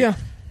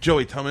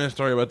 Joey, tell me a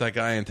story about that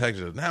guy in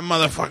Texas. That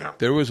motherfucker.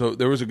 There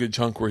was a good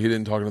chunk where he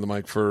didn't talk into the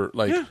mic for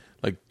like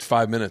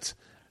 5 minutes,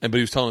 but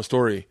he was telling a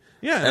story.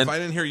 Yeah, and if I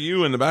didn't hear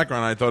you in the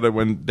background, I thought it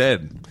went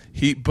dead.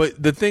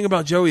 But the thing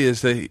about Joey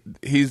is that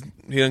he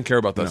doesn't care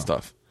about that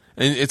stuff,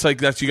 and it's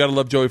like you got to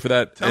love Joey for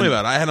that. Tell me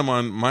about it. I had him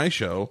on my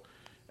show,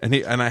 and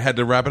I had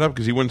to wrap it up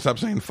because he wouldn't stop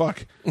saying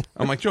 "fuck."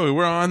 I'm like, Joey,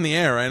 we're on the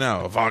air right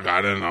now. Fuck,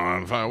 I didn't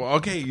know. Fuck. Well,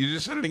 okay, you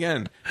just said it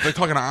again. It's like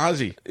talking to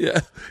Ozzy.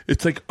 Yeah,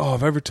 it's like, oh,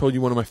 have I ever told you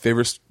one of my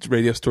favorite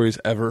radio stories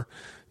ever?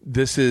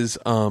 This is,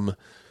 do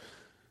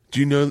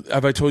you know?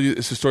 Have I told you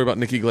it's a story about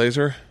Nikki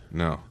Glazer?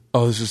 No.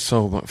 Oh, this is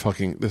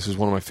this is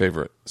one of my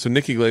favorite. So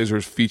Nikki Glazer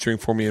is featuring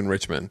for me in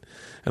Richmond.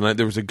 And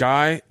there was a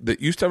guy that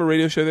used to have a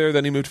radio show there.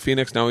 Then he moved to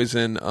Phoenix. Now he's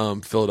in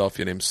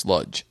Philadelphia named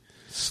Sludge.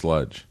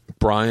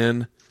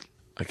 Brian,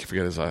 I can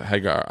forget his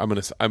Hagar.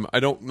 I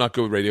don't not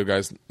go with radio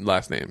guys'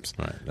 last names.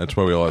 Right. That's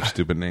why we all have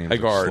stupid names.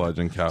 Hagar. Sludge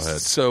and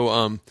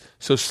Cowhead.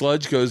 So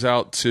Sludge goes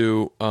out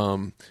to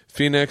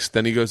Phoenix.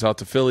 Then he goes out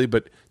to Philly.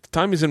 But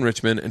time he's in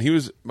Richmond, and it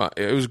was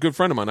a good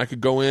friend of mine. I'd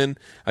go in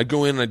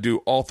and I'd do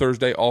all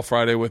Thursday, all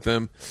Friday with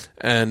him,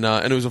 and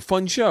it was a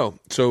fun show.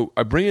 So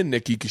I bring in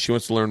Nikki because she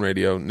wants to learn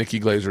radio. Nikki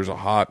Glazer is a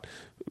hot,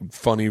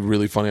 funny,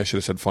 really funny. I should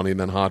have said funny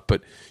and then hot,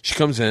 but she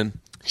comes in.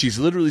 She's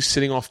literally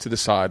sitting off to the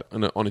side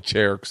on a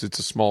chair because it's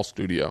a small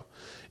studio,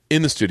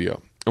 in the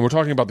studio, and we're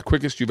talking about the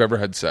quickest you've ever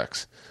had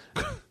sex,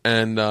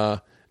 and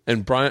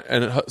Brian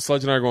and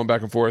Sludge and I are going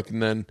back and forth,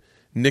 and then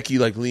Nikki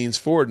leans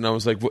forward, and I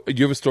was like, do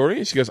you have a story?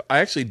 And she goes, I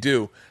actually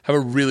do have a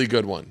really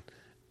good one,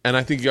 and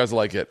I think you guys will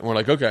like it. And we're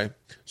like, okay.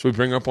 So we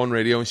bring her up on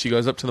radio, and she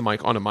goes up to the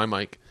mic, onto my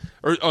mic,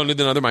 or onto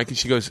another mic, and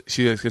she gets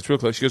real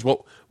close. She goes,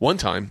 well, one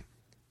time,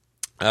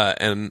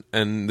 and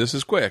this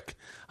is quick,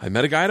 I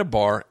met a guy at a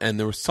bar, and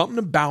there was something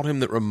about him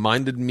that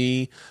reminded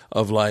me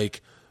of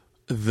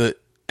the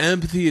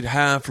empathy he'd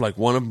have for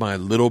one of my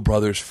little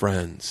brother's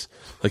friends.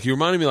 He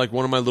reminded me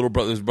one of my little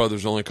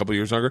brother's only a couple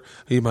years younger.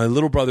 My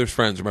little brother's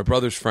friends or my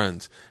brother's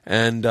friends,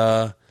 and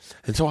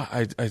so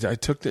I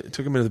took him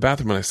into the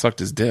bathroom and I sucked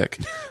his dick,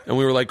 and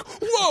we were like,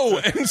 whoa!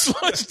 And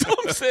Sludge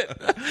dumps it,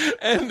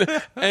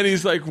 and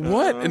he's like,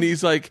 what? And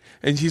he's like,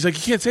 and she's like,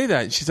 you can't say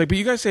that. And she's like, but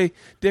you guys say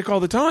dick all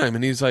the time.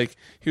 And he was like,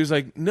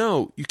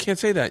 no, you can't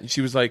say that. And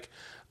she was like,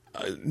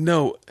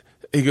 no.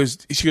 She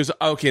goes,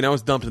 okay, now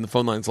it's dumped and the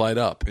phone lines light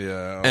up.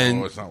 Yeah,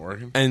 it's not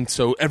working. And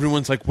so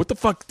everyone's like, what the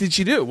fuck did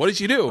she do? What did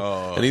she do?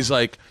 Oh. And he's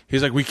like,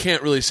 we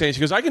can't really say it. She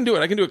goes, I can do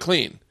it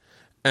clean.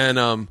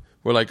 And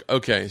we're like,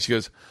 okay. And she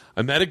goes,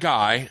 I met a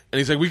guy, and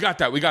he's like, we got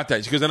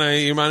that. She goes, and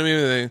he reminded me of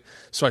everything.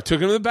 So I took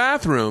him to the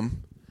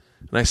bathroom,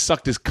 and I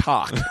sucked his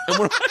cock. And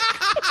we're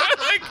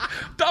like,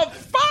 the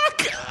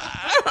fuck?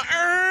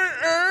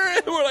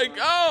 And we're like,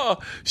 oh.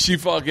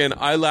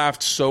 I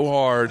laughed so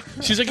hard.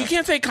 She's like, you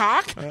can't say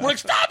cock? We're like,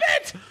 stop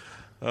it!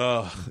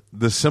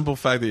 The simple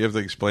fact that you have to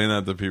explain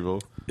that to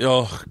people.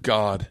 Oh,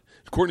 God.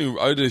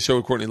 I did a show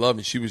with Courtney Love,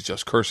 and she was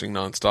just cursing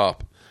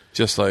nonstop.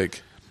 Just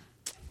like...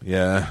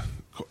 Yeah.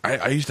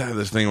 I used to have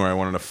this thing where I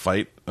wanted to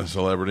fight a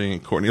celebrity,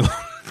 and Courtney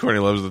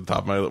Love's at the top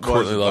of my list.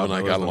 Courtney Love and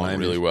I got along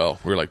really well.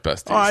 We were like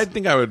besties. Oh, I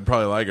think I would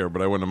probably like her,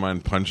 but I wouldn't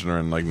mind punching her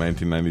in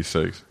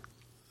 1996.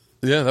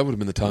 Yeah, that would have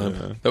been the time.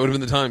 Yeah. That would have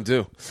been the time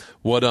too.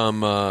 What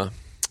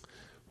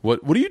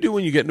do you do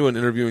when you get into an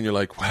interview and you're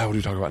like, wow, what do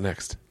we talk about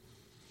next?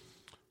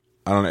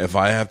 I don't know. If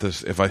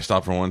I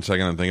stop for 1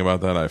 second and think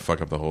about that, I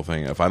fuck up the whole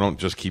thing. If I don't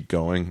just keep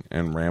going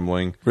and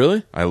rambling,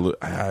 really,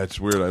 it's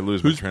weird. I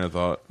lose my train of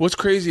thought. What's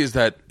crazy is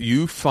that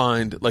you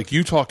find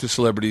you talk to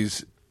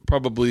celebrities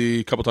probably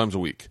a couple times a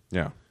week.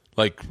 Yeah.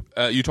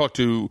 You talk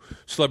to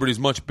celebrities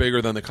much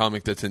bigger than the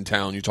comic that's in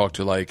town. You talk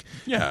to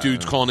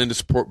dudes calling in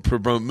to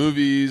promote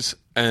movies,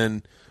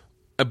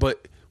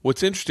 but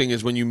what's interesting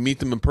is when you meet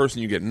them in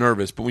person, you get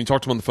nervous. But when you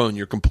talk to them on the phone,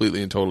 you're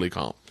completely and totally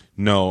calm.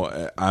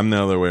 No, I'm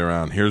the other way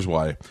around. Here's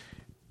why.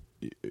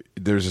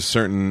 There's a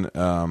certain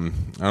I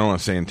don't want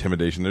to say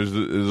intimidation. There's a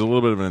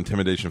little bit of an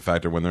intimidation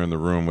factor when they're in the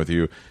room with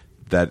you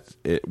that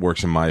it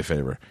works in my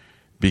favor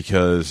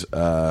because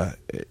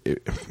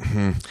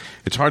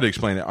it's hard to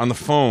explain it on the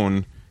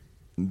phone.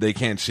 They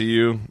can't see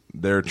you.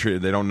 They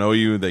don't know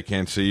you. They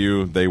can't see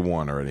you. They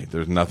won already.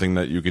 There's nothing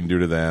that you can do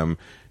to them.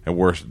 At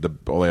worst,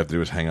 all they have to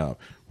do is hang up.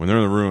 When they're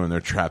in the room and they're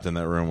trapped in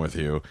that room with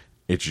you,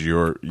 it's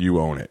you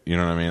own it. You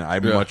know what I mean?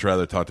 I'd much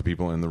rather talk to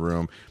people in the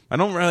room. I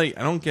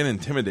don't get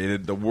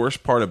intimidated. The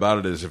worst part about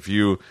it is if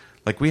you,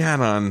 we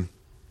had on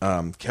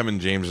Kevin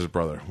James's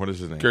brother. What is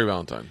his name? Gary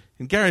Valentine.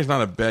 And Gary's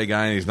not a bad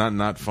guy and he's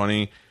not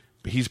funny.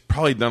 he's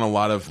probably done a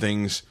lot of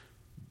things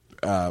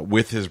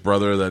with his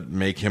brother that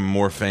make him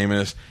more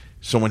famous.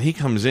 So when he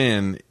comes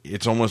in,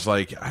 it's almost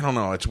like, I don't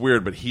know, it's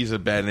weird, but he's a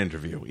bad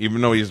interview. Even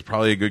though he's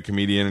probably a good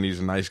comedian and he's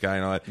a nice guy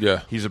and all that,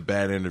 yeah, he's a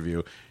bad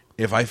interview.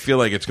 If I feel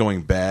like it's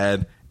going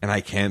bad and I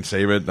can't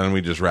save it, then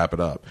we just wrap it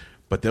up.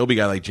 But there'll be a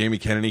guy like Jamie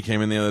Kennedy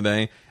came in the other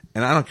day,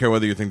 and I don't care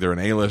whether you think they're an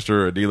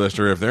A-lister or a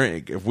D-lister. If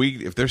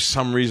there's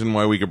some reason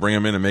why we could bring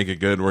him in and make it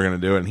good, we're going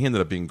to do it. And he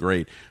ended up being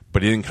great,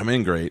 but he didn't come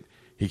in great.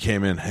 He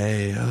came in,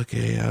 hey,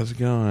 okay, how's it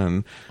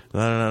going?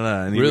 La, la,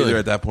 la. And you Really? either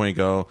at that point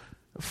go,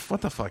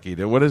 what the fuck he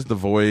did? What is the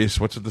voice?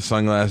 What's with the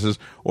sunglasses?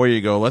 Or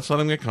you go, let's let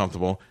him get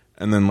comfortable,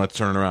 and then let's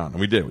turn around. And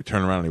we did. We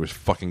turned around, and he was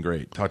fucking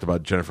great. Talked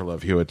about Jennifer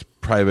Love Hewitt's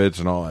privates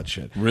and all that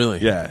shit. Really?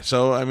 Yeah.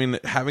 So, I mean,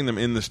 having them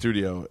in the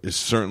studio is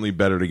certainly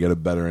better to get a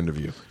better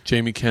interview.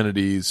 Jamie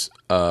Kennedy's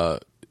Spot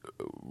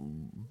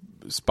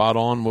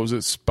On. What was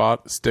it?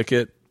 Stick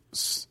It.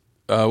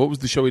 What was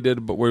the show he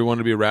did? But where he wanted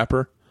to be a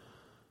rapper.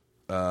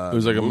 It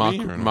was like a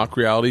mock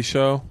reality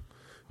show.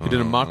 He did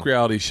a mock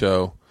reality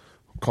show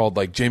called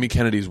like Jamie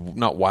Kennedy's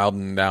Not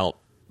Wildin' Out.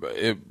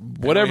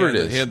 Whatever it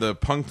is. He had the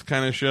punk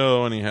kind of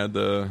show, and he had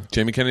the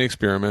Jamie Kennedy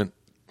Experiment.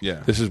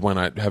 Yeah. This is when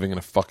having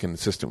a fucking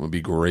assistant would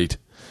be great.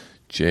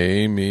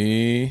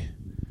 Jamie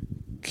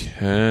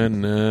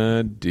Kennedy.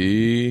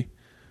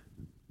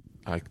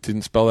 I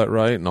didn't spell that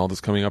right, and all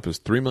this coming up is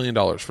 $3 million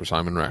for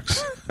Simon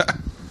Rex.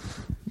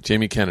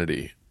 Jamie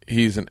Kennedy.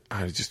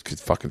 I just could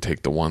fucking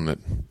take the one that.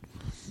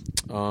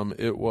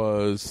 It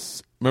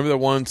was. Remember that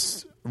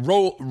once.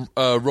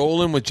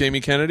 Rollin' with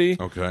Jamie Kennedy.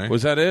 Okay.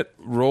 Was that it?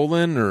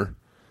 Rollin' or.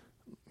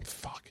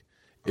 Fuck.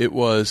 It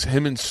was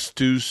him and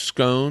Stu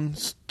Scone.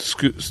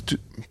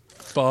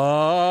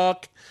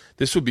 Fuck.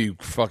 This would be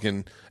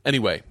fucking.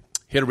 Anyway.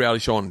 He had a reality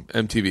show on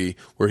MTV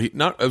where it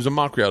was a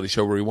mock reality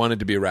show where he wanted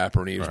to be a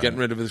rapper and he was getting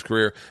rid of his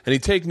career. And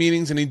he'd take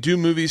meetings and he'd do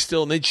movies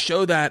still and they'd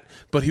show that,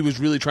 but he was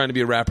really trying to be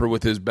a rapper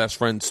with his best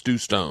friend Stu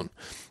Stone.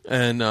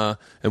 And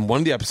one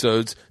of the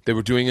episodes, they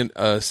were doing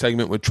a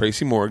segment with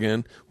Tracy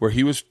Morgan where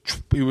he was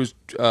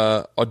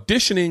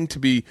auditioning to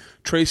be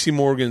Tracy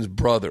Morgan's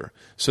brother.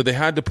 So they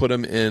had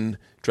to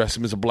dress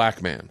him as a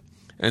black man.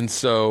 And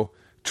so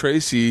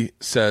Tracy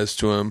says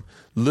to him,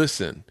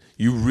 listen,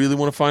 you really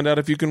want to find out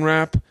if you can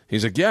rap?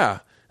 He's like, yeah.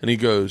 And he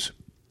goes,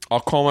 I'll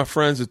call my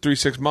friends at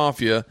 3-6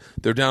 Mafia.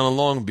 They're down in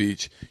Long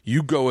Beach.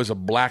 You go as a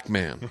black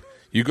man.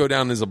 You go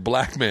down as a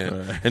black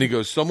man. And he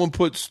goes, someone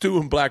put Stu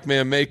in black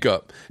man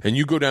makeup. And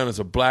you go down as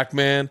a black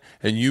man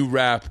and you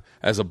rap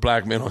as a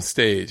black man on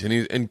stage.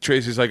 And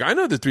Tracy's like, I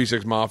know the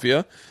 3-6 Mafia.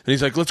 And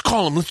he's like, let's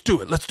call them. Let's do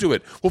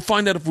it. We'll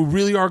find out if we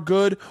really are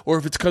good or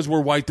if it's because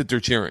we're white that they're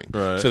cheering.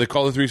 Right. So they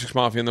call the 3-6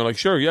 Mafia and they're like,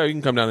 sure, yeah, you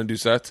can come down and do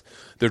sets.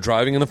 They're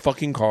driving in a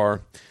fucking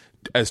car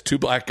as two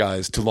black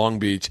guys to Long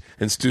Beach,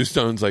 and Stu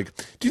Stone's like,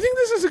 do you think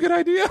this is a good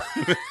idea?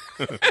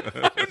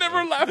 I've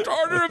never laughed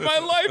harder in my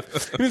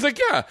life. And he's like,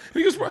 yeah. And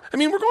he goes, we're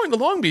going to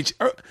Long Beach.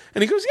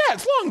 And he goes, yeah,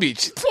 it's Long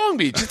Beach.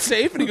 It's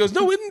safe. And he goes,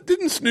 no,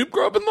 didn't Snoop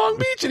grow up in Long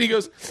Beach? And he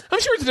goes,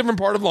 I'm sure it's a different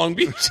part of Long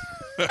Beach.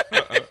 And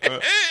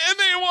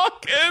they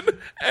walk in,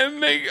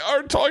 and they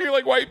are talking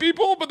like white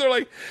people, but they're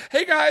like,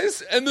 hey,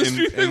 guys. And the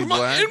in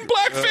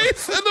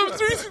blackface. And the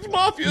 3-6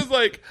 Mafia is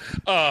like,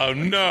 oh,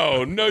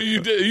 no, you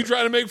did. You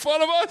trying to make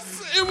fun of us?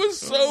 It was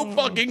so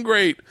fucking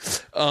great.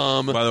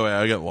 By the way,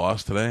 I got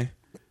lost today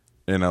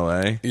in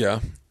LA. Yeah.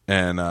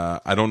 And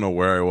I don't know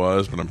where I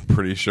was, but I'm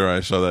pretty sure I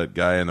saw that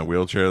guy in the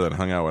wheelchair that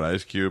hung out with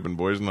Ice Cube and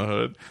Boys in the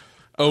Hood.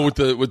 Oh, with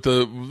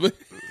the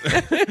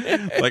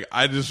like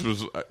I just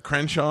was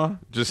Crenshaw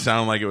just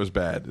sounded like it was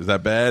bad. Is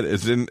that bad?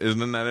 Isn't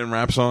that in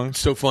rap songs?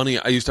 So funny.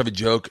 I used to have a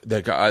joke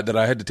that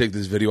I had to take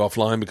this video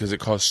offline because it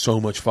caused so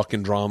much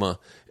fucking drama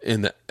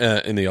in the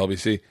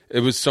LBC. It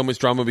was so much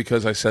drama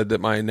because I said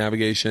that my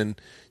navigation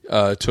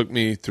took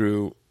me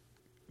through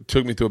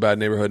a bad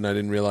neighborhood and I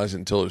didn't realize it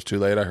until it was too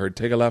late. I heard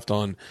take a left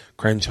on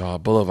Crenshaw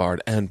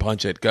Boulevard and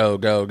punch it. Go,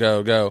 go,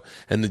 go, go.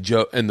 And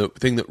the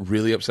thing that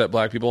really upset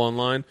black people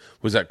online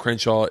was that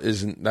Crenshaw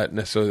isn't that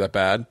necessarily that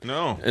bad.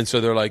 No. And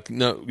so they're like,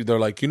 no,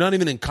 you're not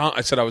even in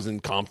I said I was in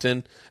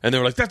Compton. And they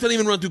were like, that doesn't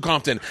even run through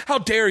Compton. How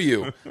dare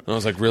you? And I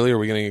was like, really? Are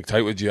we getting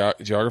tight with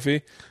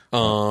geography?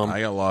 I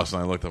got lost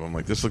and I looked up. I'm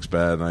like, this looks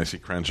bad. And I see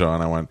Crenshaw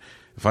and I went,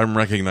 if I'm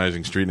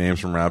recognizing street names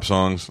from rap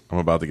songs, I'm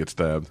about to get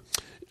stabbed.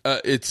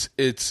 God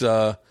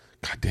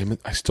damn it!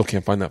 I still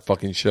can't find that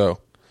fucking show.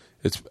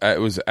 It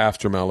was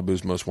after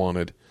Malibu's Most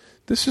Wanted.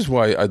 This is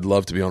why I'd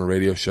love to be on a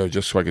radio show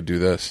just so I could do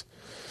this.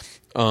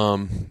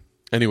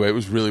 Anyway, it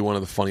was really one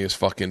of the funniest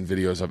fucking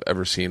videos I've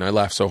ever seen. I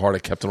laughed so hard I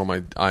kept it on my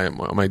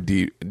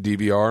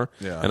DVR,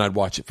 and I'd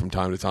watch it from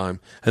time to time.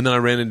 And then I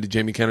ran into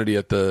Jamie Kennedy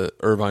at the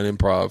Irvine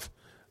Improv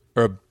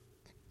or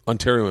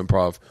Ontario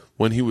Improv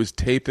when he was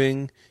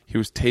taping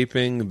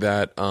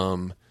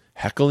that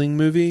heckling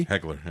movie.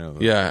 Heckler,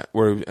 yeah.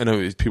 Where I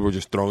know people were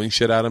just throwing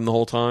shit at him the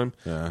whole time.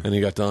 Yeah. And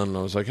he got done, and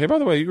I was like, "Hey, by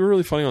the way, you were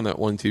really funny on that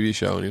one TV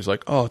show." And he was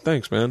like, "Oh,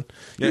 thanks, man."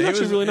 He was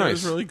actually really nice. It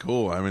was really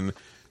cool. I mean,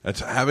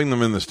 that's having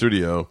them in the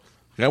studio.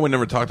 I would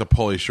never talk to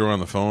Pauly Shore on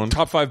the phone.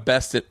 Top five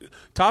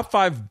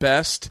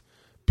best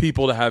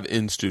people to have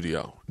in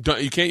studio.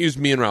 You can't use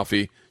me and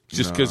Ralphie.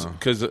 Just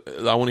because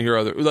I want to hear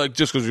other, like,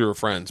 just because we were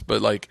friends,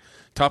 but like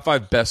top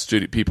 5 best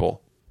studio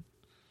people.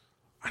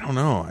 I don't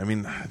know. I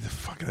mean,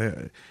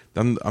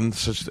 I'm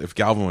such. If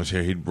Galvin was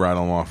here, he'd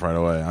rattle them off right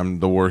away. I'm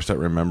the worst at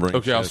remembering.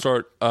 Okay, shit. I'll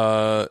start.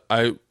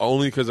 I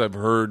only because I've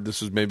heard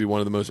this is maybe one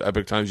of the most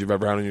epic times you've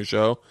ever had on your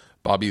show.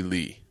 Bobby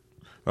Lee.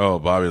 Oh,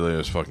 Bobby Lee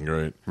was fucking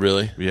great.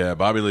 Really? Yeah,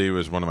 Bobby Lee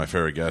was one of my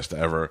favorite guests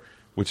ever.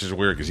 Which is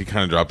weird because he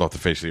kind of dropped off the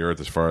face of the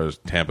earth as far as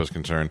Tampa's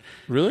concerned.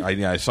 Really?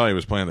 I saw he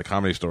was playing at the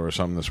Comedy Store or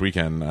something this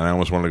weekend, and I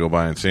almost wanted to go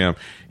by and see him.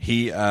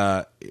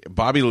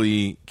 Bobby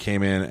Lee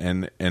came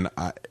in, and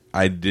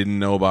I didn't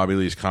know Bobby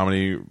Lee's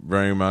comedy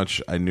very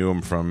much. I knew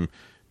him from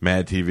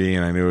Mad TV,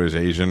 and I knew he was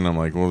Asian. I'm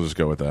like, we'll just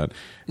go with that.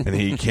 And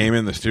he came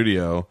in the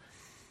studio.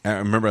 And I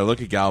remember I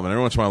look at Galvin.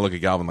 Every once in a while I look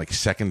at Galvin like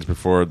seconds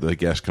before the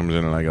guest comes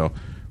in, and I go,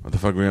 what the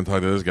fuck are we going to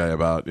talk to this guy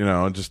about? You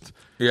know, just...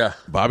 Yeah.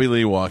 Bobby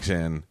Lee walks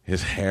in.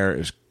 His hair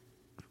is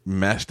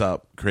messed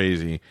up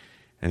crazy,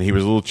 and he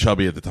was a little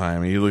chubby at the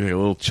time. He looked like a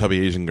little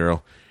chubby Asian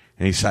girl,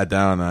 and he sat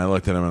down, and I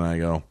looked at him and I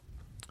go,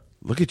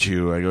 look at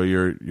you. I go,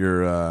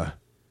 your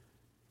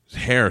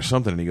hair or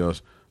something. And he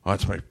goes, oh,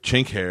 it's my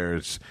chink hair.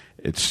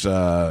 It's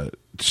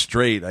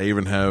straight. I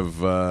even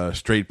have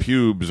straight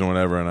pubes and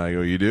whatever. And I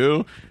go, you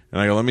do?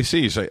 And I go, let me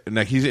see. So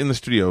now he's in the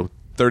studio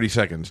 30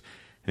 seconds,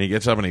 and he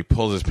gets up and he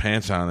pulls his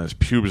pants down and his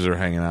pubes are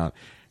hanging out.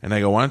 And I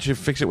go, why don't you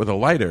fix it with a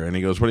lighter? And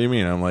he goes, what do you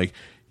mean? I'm like,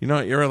 you know,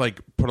 you ever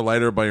like put a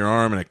lighter by your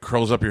arm and it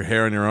curls up your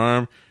hair on your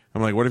arm?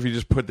 I'm like, what if you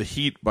just put the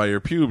heat by your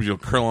pubes? You'll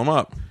curl them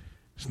up.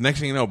 So next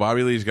thing you know,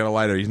 Bobby Lee's got a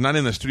lighter. He's not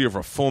in the studio for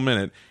a full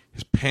minute.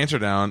 His pants are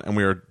down, and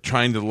we are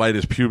trying to light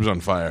his pubes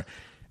on fire.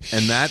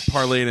 And that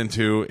parlayed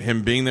into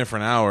him being there for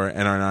an hour.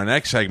 And in our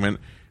next segment,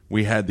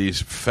 we had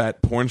these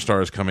fat porn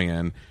stars coming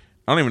in.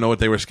 I don't even know what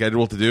they were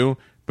scheduled to do,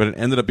 but it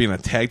ended up being a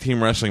tag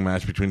team wrestling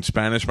match between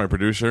Spanish, my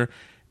producer,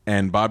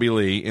 and Bobby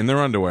Lee in their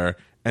underwear,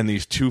 and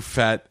these two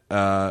fat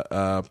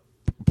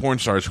porn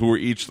stars who were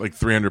each like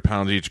 300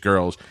 pounds each,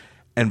 girls.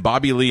 And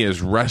Bobby Lee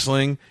is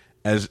wrestling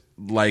as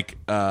like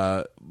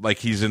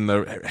he's in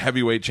the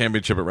heavyweight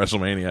championship at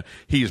WrestleMania.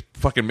 He's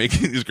fucking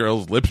making these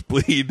girls' lips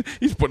bleed.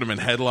 He's putting them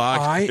in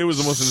headlocks. It was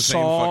the most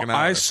insane fucking hour.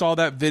 I saw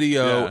that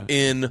video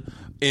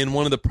in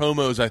one of the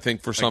promos, I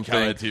think, for something.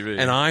 Cowhead TV.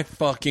 And I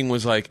fucking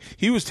was like,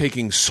 he was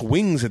taking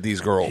swings at these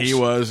girls. He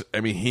was.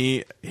 I mean,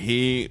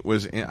 he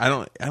was. I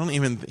don't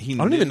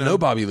even know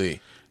Bobby Lee.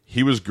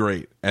 He was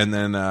great, and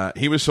then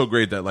he was so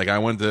great that like I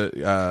went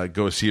to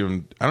go see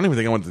him. I don't even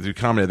think I went to do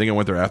comedy. I think I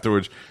went there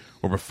afterwards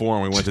or before,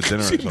 and we went to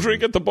dinner. Did you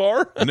drink at the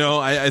bar? No,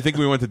 I think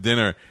we went to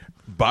dinner.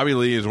 Bobby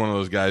Lee is one of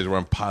those guys where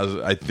I'm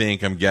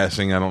positive. I'm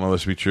guessing. I don't know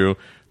this to be true,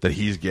 that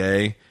he's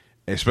gay,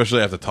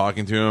 especially after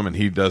talking to him, and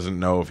he doesn't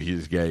know if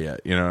he's gay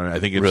yet. You know, I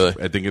think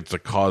it's the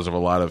cause of a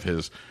lot of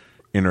his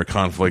inner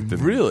conflict.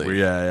 And, really?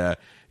 Yeah.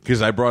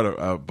 Because I brought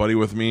a buddy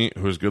with me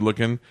who's good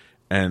looking,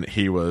 and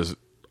he was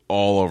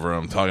all over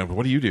him talking.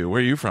 What do you do?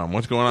 Where are you from?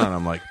 What's going on?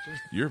 I'm like,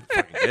 you're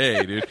fucking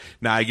gay, dude.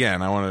 Now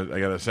again, I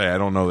gotta say, I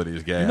don't know that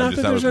he's gay. Not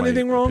that there's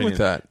anything wrong with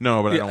that.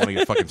 No, but I don't want to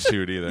get fucking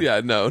sued either. Yeah,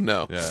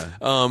 no.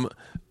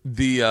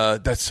 Yeah.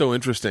 That's so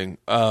interesting.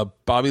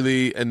 Bobby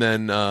Lee, and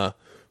then what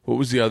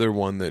was the other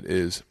one that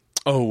is?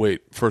 Oh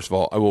wait, first of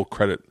all, I will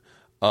credit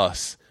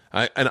us.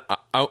 I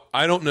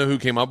don't know who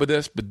came up with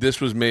this, but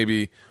this was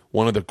maybe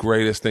one of the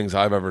greatest things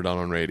I've ever done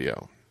on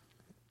radio.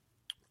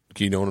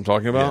 Do you know what I'm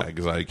talking about? Yeah,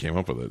 because I came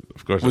up with it.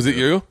 Of course. Was it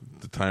you?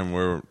 The time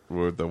where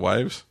the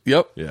wives?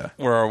 Yep. Yeah.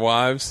 Where our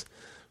wives.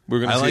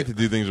 I like to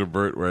do things with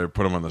Bert where I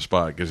put him on the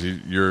spot because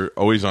you're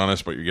always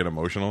honest, but you get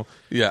emotional.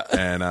 Yeah.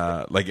 And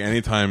like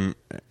anytime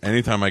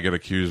I get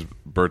accused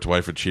Bert's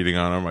wife of cheating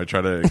on him, I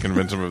try to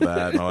convince him of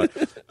that. And all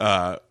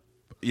that.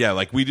 Yeah,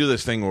 like we do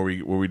this thing where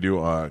we do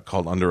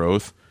called Under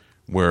Oath,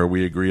 where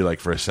we agree like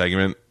for a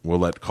segment we'll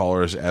let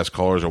callers ask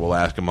callers, or we'll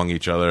ask among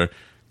each other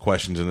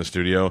questions in the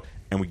studio,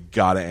 and we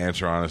gotta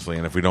answer honestly.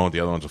 And if we don't, the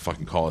other ones will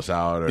fucking call us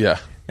out. Yeah.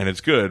 And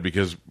it's good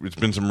because it's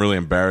been some really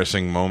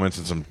embarrassing moments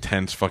and some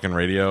tense fucking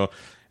radio.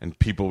 And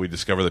we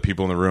discover that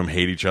people in the room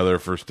hate each other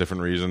for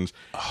different reasons.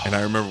 Oh. And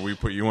I remember we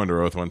put you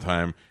under oath one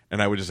time,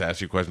 and I would just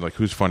ask you questions like,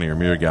 who's funnier,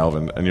 me or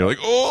Galvin? And you're like,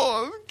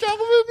 oh,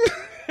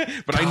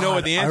 Galvin. But God, I know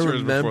what the answer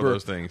is before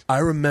those things. I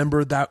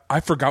remember that. I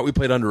forgot we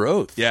played under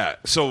oath. Yeah.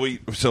 So we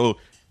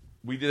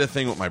did a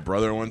thing with my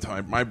brother one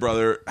time. My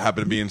brother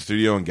happened to be in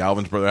studio, and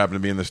Galvin's brother happened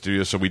to be in the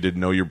studio, so we did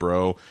Know Your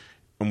Bro.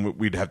 And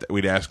we'd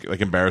ask like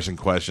embarrassing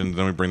questions,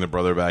 then we bring the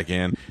brother back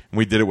in. And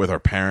we did it with our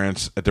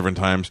parents at different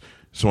times.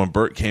 So when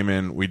Bert came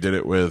in, we did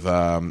it with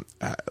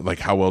like,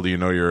 how well do you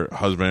know your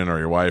husband or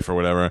your wife or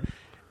whatever?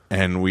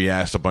 And we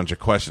asked a bunch of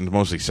questions,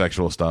 mostly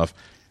sexual stuff,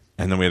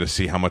 and then we had to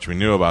see how much we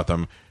knew about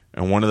them.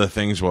 And one of the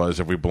things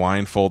was if we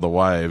blindfold the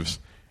wives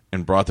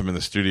and brought them in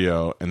the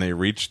studio and they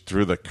reached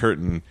through the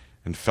curtain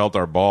and felt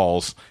our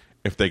balls,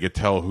 if they could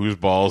tell whose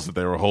balls that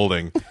they were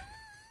holding.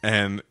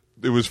 And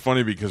it was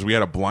funny because we had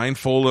to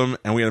blindfold them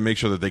and we had to make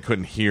sure that they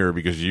couldn't hear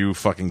because you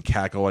fucking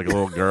cackle like a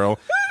little girl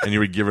and you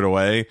would give it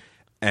away.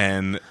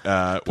 And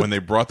when they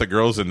brought the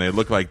girls in, they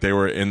looked like they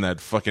were in that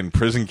fucking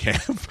prison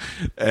camp.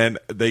 And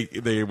they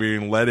were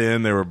being let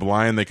in. They were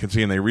blind. They could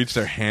see, and they reached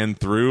their hand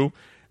through.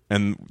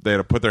 and they had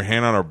to put their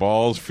hand on our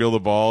balls, feel the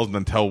balls, and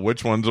then tell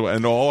which ones.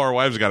 And all our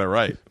wives got it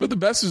right. But the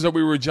best is that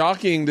we were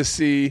jockeying to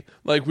see,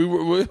 like we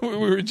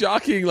were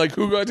jockeying, like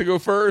who got to go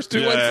first, who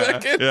went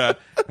second. Yeah,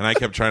 and I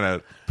kept trying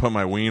to put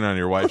my ween on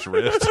your wife's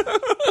wrist.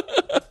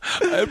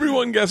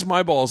 Everyone guessed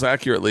my balls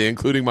accurately,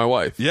 including my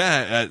wife.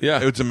 Yeah.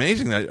 It's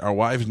amazing that our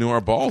wives knew our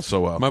balls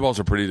so well. My balls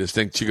are pretty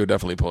distinct. Chico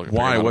definitely pulling.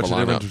 Why? What's the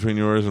difference between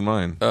yours and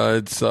mine?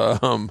 It's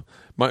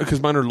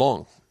because mine are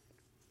long.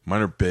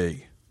 Mine are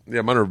big.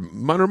 Yeah, mine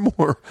are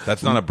more.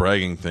 That's not a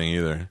bragging thing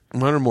either.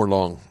 Mine are more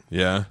long.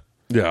 Yeah.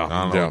 Yeah. I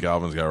don't know what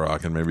Galvin's got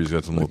rocking. Maybe he's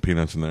got some little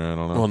peanuts in there. I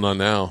don't know. Well, not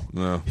now.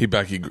 No. He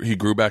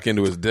grew back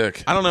into his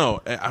dick. I don't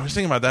know. I was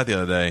thinking about that the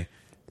other day.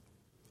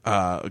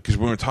 Because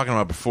we were talking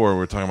about before, we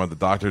were talking about the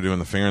doctor doing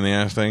the finger in the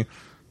ass thing.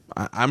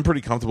 I'm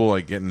pretty comfortable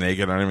like getting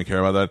naked. I don't even care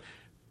about that.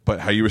 But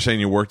how you were saying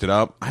you worked it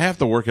up, I have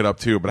to work it up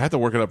too. But I have to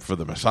work it up for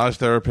the massage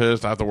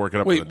therapist. I have to work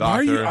it up for the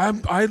doctor.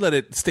 I let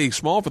it stay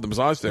small for the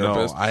massage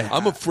therapist. No,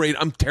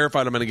 I'm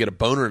terrified I'm going to get a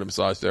boner in a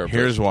massage therapist.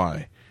 Here's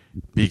why.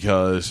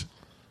 Because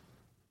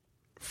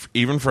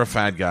even for a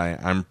fat guy,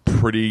 I'm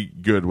pretty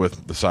good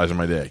with the size of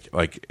my dick.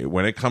 Like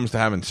when it comes to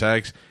having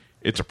sex,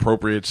 it's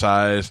appropriate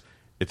size.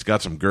 It's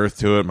got some girth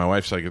to it. My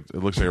wife's like, it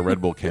looks like a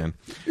Red Bull can,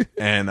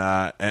 and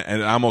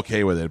I'm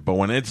okay with it. But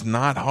when it's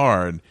not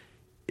hard,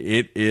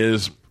 it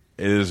is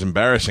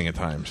embarrassing at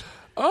times.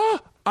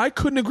 I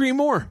couldn't agree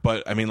more.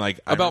 But I mean,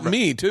 like about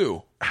me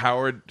too.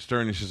 Howard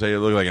Stern used to say it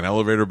looked like an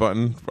elevator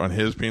button on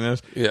his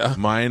penis. Yeah,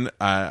 mine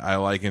I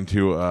liken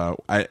to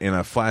in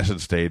a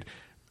flaccid state.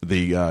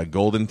 The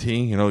golden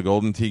tee, you know, the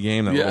golden tee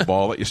game, that little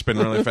ball that you spin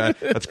really fast.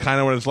 That's kind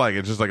of what it's like.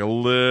 It's just like a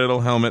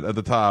little helmet at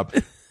the top,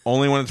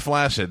 only when it's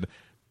flaccid.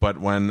 But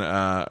when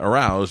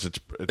aroused, it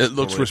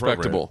looks totally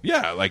respectable.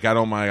 Yeah, like I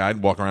don't mind. I'd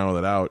walk around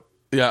with it out.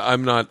 Yeah,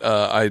 I'm not.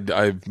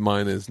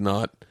 Mine is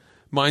not.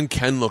 Mine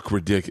can look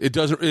ridiculous. It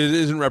doesn't. It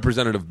isn't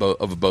representative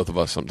of both of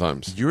us.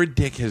 Sometimes your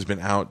dick has been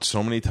out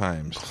so many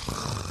times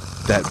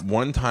that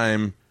one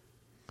time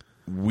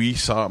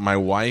my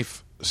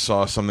wife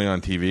saw something on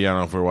TV. I don't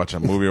know if we were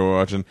watching a movie or we were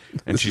watching,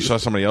 and she saw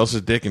somebody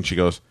else's dick, and she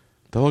goes,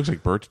 "That looks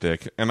like Bert's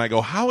dick." And I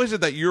go, "How is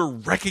it that you're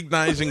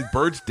recognizing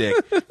Bert's dick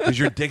because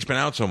your dick's been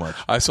out so much?"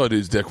 I saw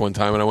dude's dick one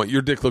time, and I went,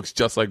 "Your dick looks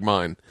just like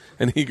mine."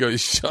 And he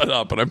goes, "Shut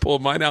up!" And I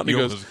pulled mine out, and he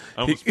goes,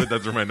 "I almost spit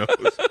that through my nose."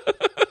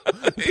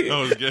 That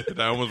was good.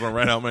 I almost went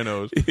right out my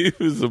nose. He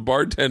was a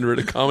bartender at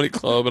a comedy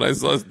club, and I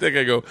saw his dick.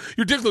 I go,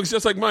 "Your dick looks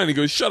just like mine." He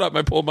goes, "Shut up!" And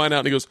I pulled mine out,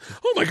 and he goes,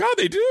 "Oh my god,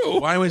 they do."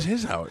 Why was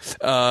his out?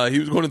 He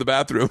was going to the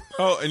bathroom.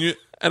 Oh, and you.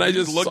 And I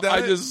just looked at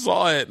it? I just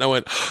saw it, and I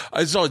went.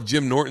 I saw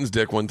Jim Norton's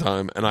dick one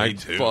time, and I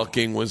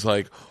fucking was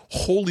like,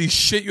 "Holy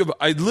shit!" You have.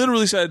 I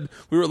literally said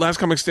we were at Last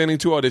Comic Standing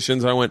 2 auditions.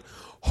 And I went,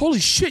 "Holy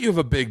shit! You have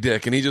a big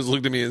dick," and he just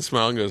looked at me and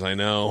smiled and goes, "I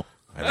know."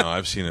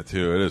 I've seen it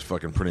too. It is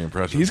fucking pretty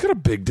impressive. He's got a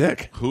big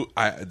dick.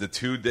 The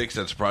two dicks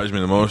that surprised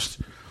me the most.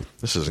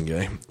 This isn't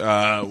gay.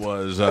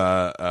 Was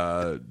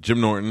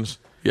Jim Norton's.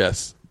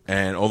 Yes,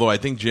 and although I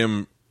think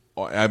Jim,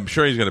 I'm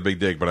sure he's got a big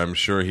dick, but I'm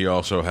sure he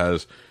also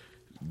has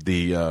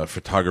the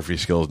photography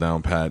skills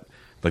down pat,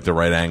 like the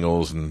right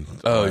angles and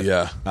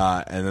yeah.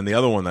 And then the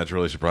other one that's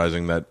really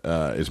surprising that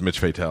is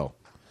Mitch Fatel.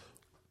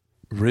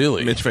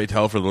 Really, Mitch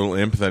Fatel, for the little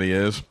imp that he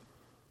is,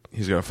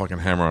 he's got a fucking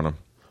hammer on him.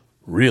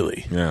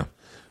 Really? Yeah.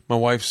 My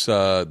wife's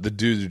the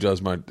dude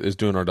who is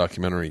doing our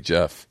documentary.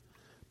 Jeff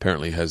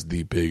apparently has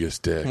the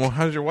biggest dick. Well,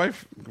 how does your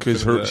wife?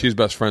 Because she's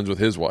best friends with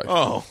his wife.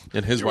 Oh,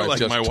 and his wife like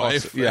just my talks,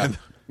 wife. Yeah.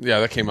 Yeah,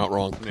 that came out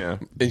wrong. Yeah,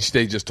 and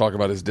they just talk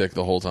about his dick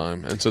the whole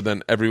time. And so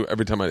then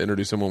every time I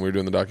introduced him when we were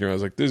doing the documentary, I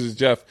was like, "This is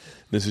Jeff.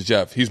 This is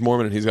Jeff. He's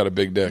Mormon and he's got a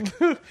big dick."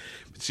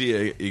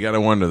 See, you got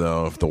to wonder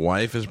though if the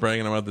wife is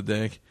bragging about the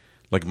dick.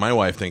 Like my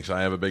wife thinks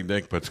I have a big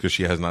dick, but it's because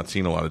she has not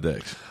seen a lot of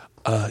dicks.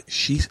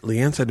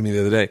 Leanne said to me the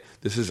other day,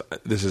 this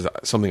is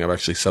something I've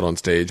actually said on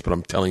stage, but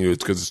I'm telling you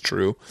it's because it's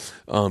true.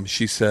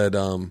 She said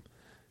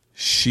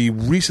she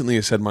recently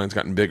has said mine's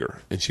gotten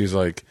bigger, and she's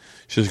like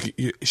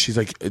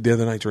the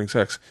other night during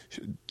sex,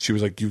 she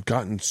was like, "You've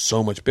gotten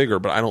so much bigger,"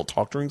 but I don't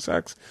talk during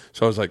sex,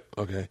 so I was like,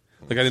 okay,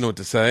 like I didn't know what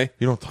to say.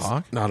 You don't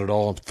talk? Not at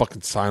all. I'm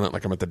fucking silent,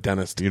 like I'm at the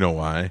dentist. You know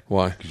why?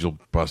 Why? Because you'll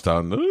bust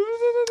out. And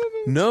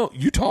No,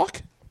 you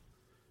talk.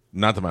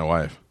 Not to my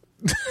wife.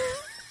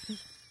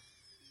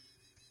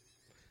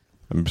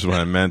 What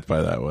I meant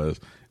by that was,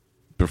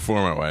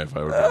 before my wife,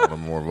 I would be a little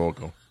more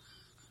vocal.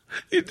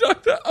 You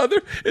talk to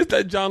other... Is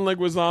that John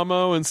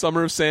Leguizamo and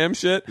Summer of Sam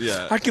shit?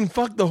 Yeah. I can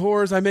fuck the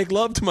whores. I make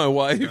love to my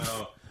wife.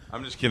 No,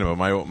 I'm just kidding. But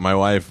my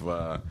wife...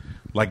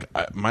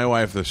 my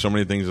wife, there's so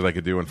many things that I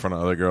could do in front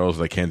of other girls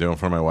that I can't do in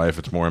front of my wife.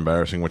 It's more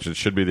embarrassing, which it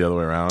should be the other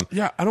way around.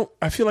 Yeah,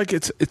 I feel like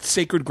it's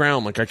sacred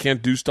ground. Like, I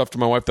can't do stuff to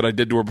my wife that I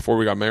did to her before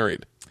we got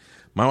married.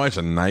 My wife's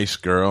a nice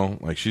girl.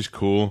 Like, she's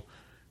cool.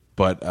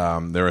 But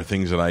there are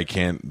things that I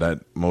can't, that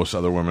most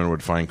other women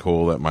would find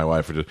cool that my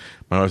wife would just...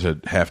 My wife's a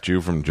half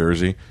Jew from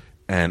Jersey.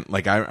 And,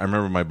 like, I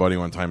remember my buddy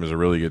one time is a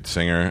really good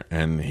singer,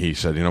 and he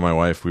said, "You know, my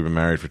wife, we've been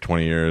married for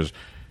 20 years.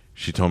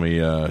 She told me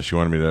she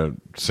wanted me to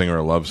sing her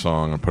a love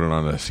song and put it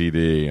on a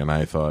CD." And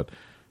I thought,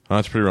 Oh,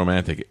 that's pretty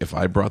romantic. If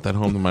I brought that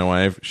home to my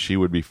wife, she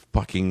would be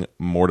fucking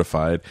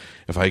mortified.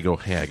 If I go,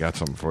 hey, I got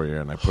something for you,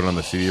 and I put it on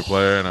the CD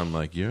player, and I'm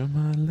like, you're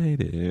my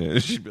lady.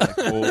 She'd be like,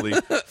 holy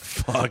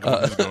fuck,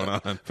 what is going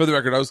on? For the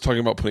record, I was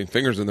talking about putting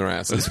fingers in their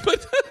asses.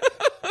 But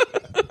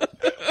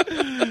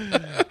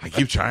I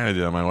keep trying to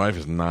do that. My wife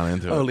is not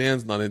into it. oh,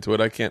 Leanne's not into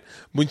it. I can't.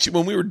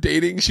 When we were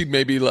dating, she'd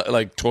maybe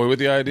like toy with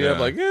the idea of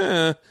like,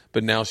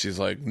 but now she's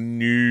like,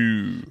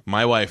 no.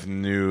 My wife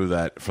knew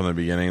that from the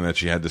beginning that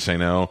she had to say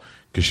no.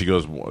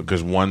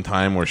 Because one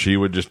time where she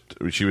was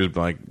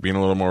like being a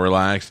little more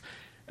relaxed,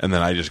 and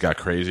then I just got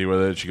crazy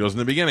with it. She goes, in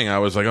the beginning I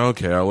was like,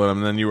 okay, I'll let him.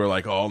 And then you were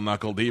like all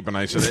knuckle deep, and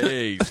I said,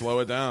 hey, slow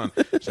it down.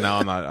 So now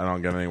I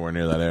don't get anywhere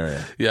near that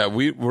area. Yeah,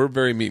 we're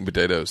very meat and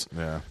potatoes.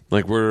 Yeah,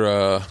 like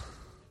we're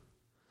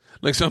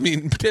like, so I'm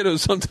eating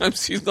potatoes.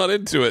 Sometimes she's not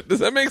into it. Does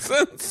that make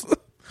sense?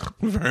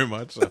 very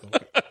much so.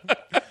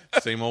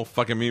 Same old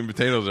fucking meat and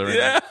potatoes every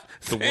night.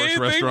 It's the worst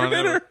restaurant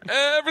ever.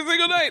 Every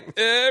single night.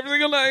 Every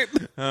single night.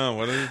 Oh,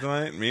 what is it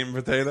tonight? Meat and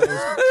potatoes?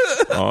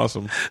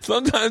 Awesome.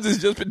 Sometimes it's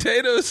just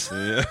potatoes.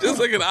 Yeah. Just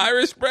like an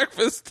Irish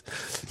breakfast.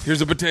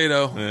 Here's a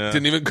potato. Yeah.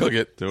 Didn't even cook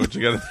it. Do what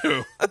you gotta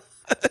do.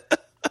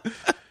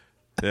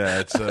 Yeah,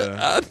 it's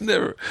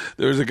there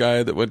was a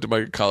guy that went to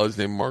my college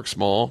named Mark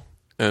Small,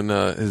 and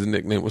his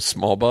nickname was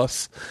Small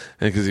Bus,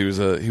 and because he was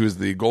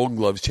the Golden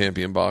Gloves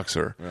champion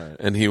boxer, right.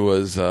 And he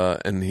was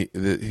he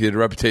had a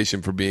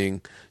reputation for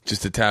being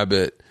just a tad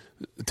bit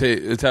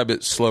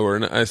slower,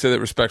 and I say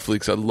that respectfully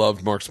because I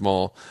loved Mark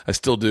Small, I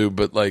still do,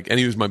 but and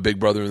he was my big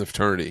brother in the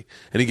fraternity,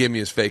 and he gave me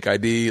his fake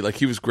ID,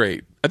 he was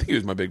great. I think he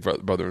was my big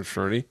brother in the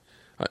fraternity.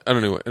 I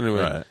don't know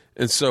anyway, right.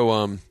 And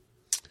so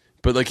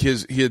but he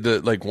had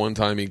the one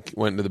time he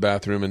went into the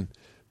bathroom and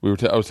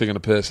I was taking a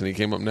piss, and he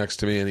came up next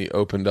to me and he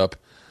opened up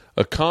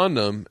a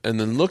condom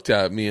and then looked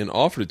at me and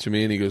offered it to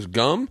me, and he goes,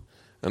 gum?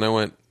 And I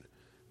went,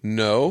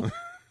 no.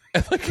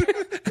 And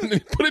then he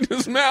put it in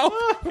his mouth.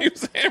 He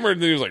was hammered,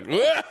 and he was like,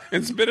 "Wah!"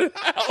 and spit it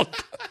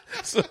out.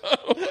 So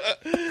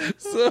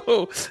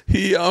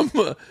he I'll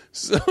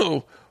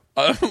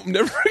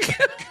never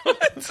forget one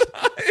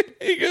time.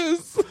 He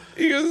goes,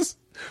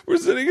 we're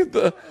sitting at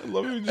the. I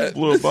love you just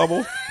blew a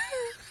bubble.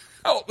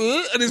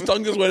 And his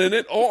tongue just went in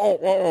it.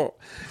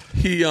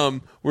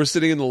 We're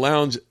sitting in the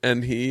lounge,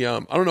 and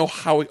I don't know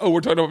how we're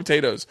talking about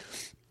potatoes,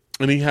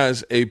 and he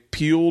has a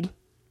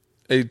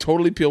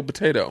totally peeled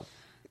potato,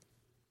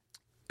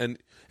 and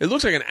it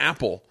looks like an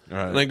apple.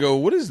 Right. And I go,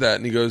 what is that?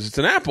 And he goes, it's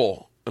an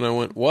apple. And I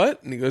went,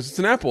 what? And he goes, it's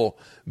an apple.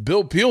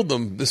 Bill peeled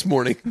them this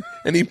morning.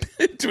 And he picked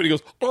it, and he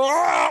goes,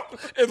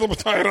 it's a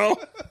potato.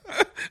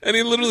 And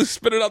he literally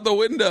spit it out the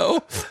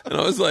window. And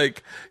I was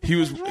like,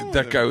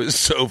 that guy was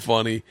so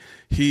funny.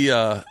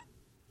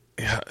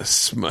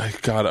 My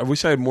God, I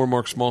wish I had more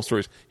Mark Small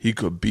stories. He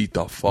could beat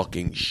the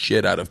fucking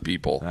shit out of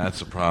people. That's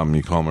the problem.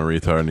 You call him a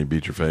retard and he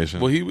beat your face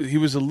in. Well, he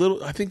was a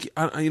little. I don't think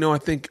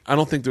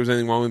there was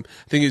anything wrong with him.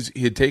 I think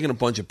he had taken a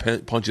bunch of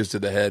punches to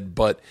the head,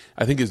 but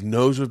I think his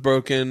nose was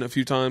broken a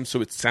few times,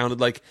 so it sounded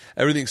like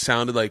everything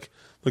sounded like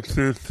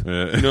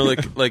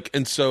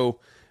and so.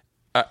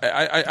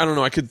 I don't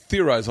know. I could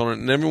theorize on it,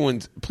 and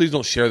everyone, please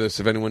don't share this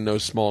if anyone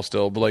knows Small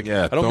still. But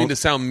I don't mean to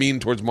sound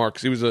mean towards Mark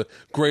because he was the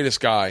greatest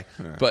guy.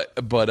 Yeah. But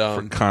for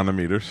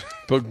condometers.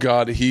 But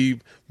God, we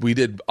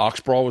did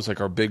Ox Brawl was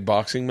our big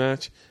boxing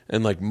match,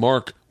 and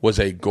Mark was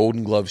a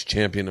Golden Gloves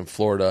champion in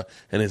Florida,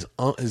 and his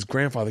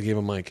grandfather gave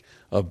him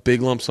a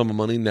big lump sum of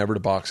money never to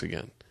box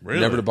again.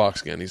 Really? Never to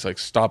box again. He's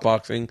stop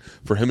boxing.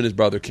 For him and his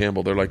brother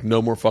Campbell, they're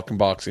no more fucking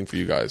boxing for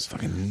you guys.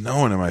 Fucking no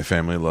one in my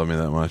family loved me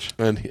that much.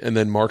 And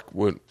then Mark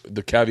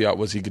the caveat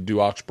was he could do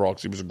Ox Brawl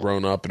because he was a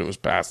grown up and it was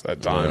past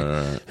that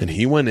time. And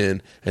he went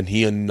in and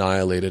he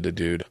annihilated a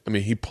dude. I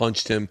mean, he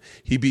punched him.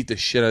 He beat the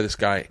shit out of this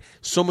guy.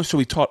 So much so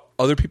he taught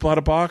other people how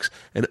to box,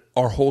 and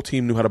our whole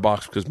team knew how to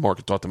box because Mark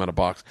had taught them how to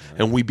box.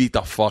 And we beat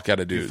the fuck out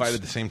of dudes. You fight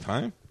at the same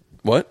time?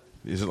 What?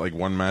 Is it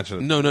one match at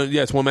a time? No,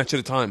 yeah, it's one match at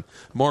a time.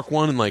 Mark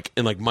won in Mike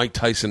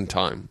Tyson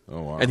time.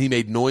 Oh, wow. And he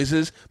made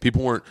noises.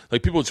 People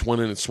just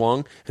went in and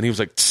swung, and he was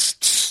like, tss,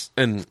 tss,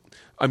 and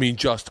I mean,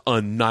 just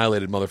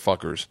annihilated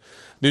motherfuckers.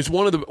 There's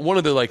one of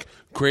the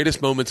greatest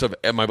moments of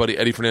my buddy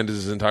Eddie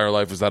Fernandez's entire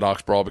life was that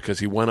Ox Brawl because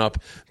he went up,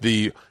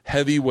 the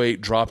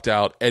heavyweight dropped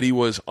out. Eddie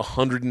was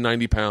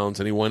 190 pounds,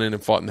 and he went in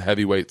and fought in the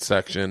heavyweight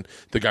section.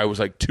 The guy was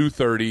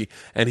 230,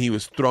 and he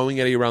was throwing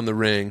Eddie around the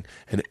ring,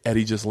 and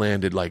Eddie just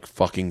landed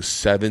fucking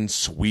 7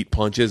 sweet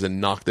punches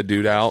and knocked the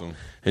dude out,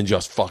 and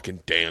just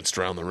fucking danced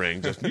around the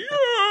ring. Just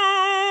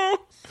yeah!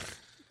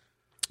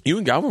 You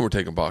and Galvin were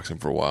taking boxing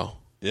for a while.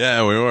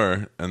 Yeah, we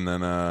were, and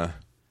then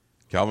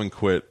Calvin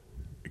quit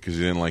because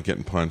he didn't like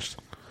getting punched.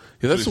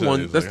 Yeah, that's the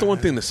one. That's the one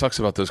thing that sucks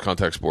about those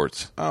contact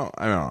sports. Oh,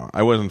 I don't know.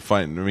 I wasn't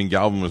fighting. I mean,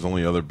 Galvin was the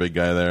only other big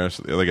guy there,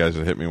 so the other guys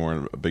that hit me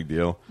weren't a big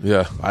deal.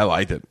 Yeah, I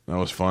liked it. That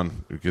was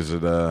fun because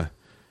it, got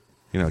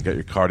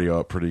your cardio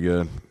up pretty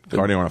good.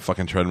 Cardio on a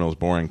fucking treadmill is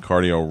boring.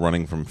 Cardio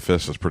running from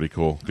fists is pretty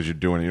cool because you're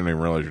doing it. You don't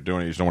even realize you're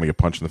doing it. You just don't want to get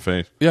punched in the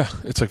face. Yeah,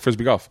 it's like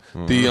frisbee golf.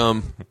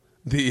 I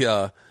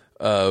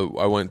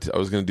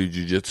was going to do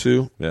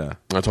jiu-jitsu. Yeah,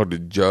 I talked to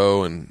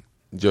Joe, and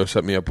Joe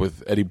set me up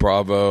with Eddie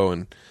Bravo,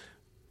 and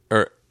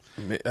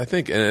I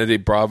think Eddie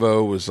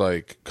Bravo was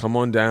like, "Come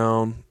on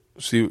down,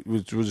 see,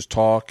 we'll just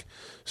talk."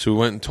 So we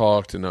went and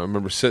talked, and I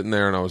remember sitting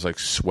there, and I was like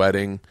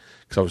sweating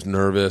because I was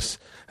nervous.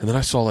 And then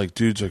I saw like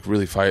dudes like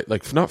really fight,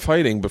 like not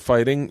fighting, but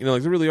fighting. You know,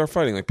 like they really are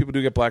fighting. Like people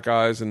do get black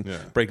eyes and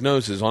break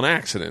noses on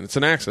accident. It's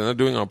an accident. They're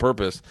doing it on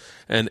purpose.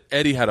 And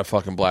Eddie had a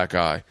fucking black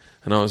eye,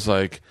 and I was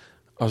like,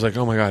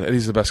 oh my god,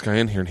 Eddie's the best guy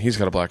in here, and he's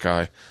got a black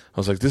eye. I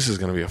was like, this is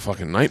going to be a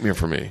fucking nightmare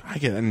for me. I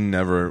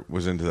never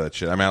was into that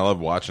shit. I mean, I love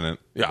watching it.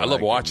 Yeah, I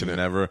love watching it.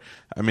 Never.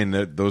 I mean,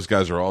 those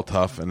guys are all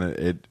tough, and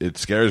it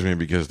scares me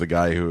because the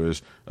guy who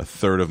is a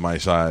third of my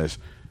size,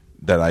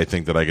 that I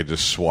think that I could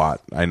just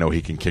swat, I know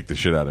he can kick the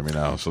shit out of me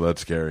now, so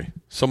that's scary.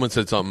 Someone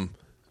said something.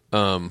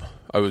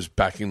 I was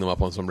backing them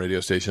up on some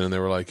radio station, and they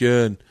were like,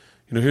 yeah, and,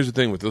 you know, here's the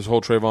thing with this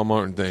whole Trayvon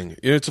Martin thing.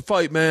 Yeah, it's a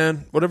fight,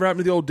 man. Whatever happened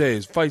to the old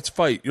days? Fight's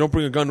fight. You don't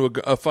bring a gun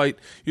to a fight.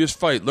 You just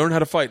fight. Learn how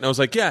to fight. And I was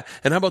like, yeah,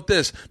 and how about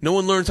this? No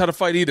one learns how to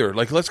fight either.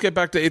 Like, let's get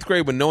back to 8th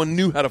grade when no one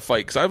knew how to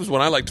fight, because I was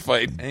when I liked to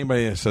fight.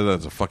 Anybody that said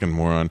that's a fucking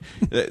moron.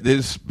 It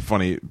is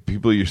funny. I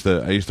used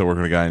to work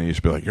with a guy, and he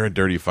used to be like, you're a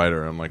dirty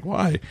fighter. I'm like,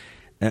 why?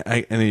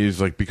 And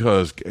he's like,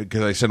 because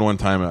I said one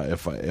time,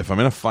 if I'm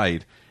in a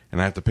fight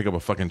and I have to pick up a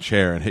fucking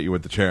chair and hit you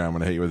with the chair, I'm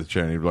going to hit you with the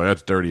chair. And he'd be like,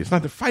 that's dirty. It's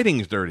not that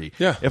fighting is dirty.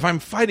 Yeah. If I'm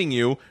fighting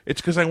you,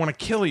 it's because I want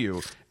to kill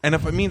you. And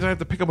if it means I have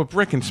to pick up a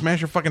brick and smash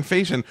your fucking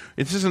face in,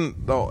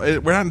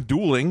 we're not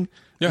dueling.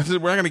 Yeah. We're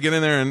not going to get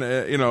in there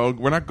and,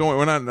 we're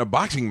not in a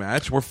boxing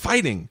match. We're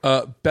fighting.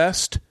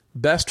 Best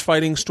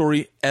fighting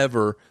story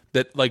ever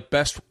that, like,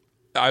 best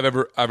I've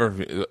ever I'm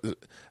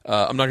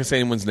not going to say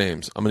anyone's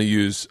names. I'm going to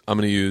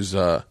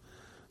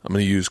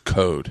use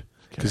code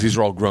because these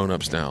are all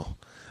grown-ups now.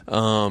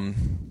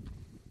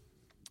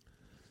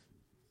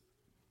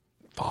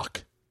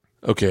 Fuck.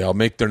 Okay, I'll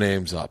make their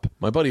names up.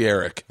 My buddy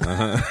Eric.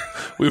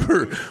 We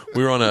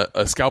were on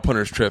a scalp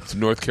hunters trip to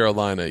North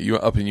Carolina,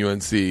 up in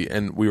UNC,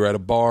 and we were at a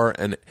bar,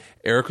 and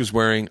Eric was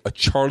wearing a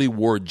Charlie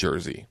Ward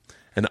jersey,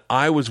 and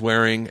I was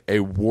wearing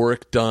a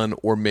Warwick Dunn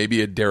or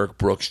maybe a Derek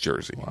Brooks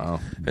jersey. Wow.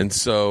 And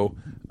so,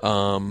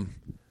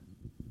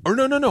 or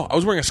no. I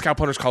was wearing a Scalp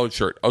Hunters college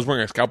shirt.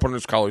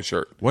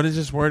 What is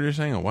this word you're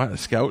saying? A what? A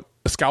scout?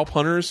 A Scalp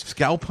Hunters.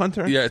 Scalp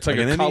hunter? Yeah, it's like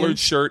a collared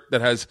shirt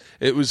that has.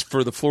 It was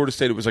for the Florida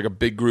State. It was like a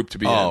big group to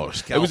be in.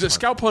 It was a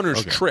Scalp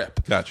Hunters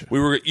trip. Gotcha. We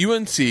were at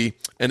UNC,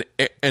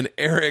 and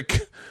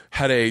Eric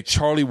had a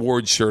Charlie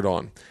Ward shirt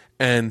on,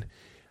 and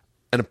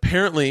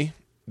apparently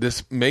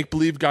this make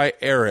believe guy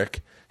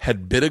Eric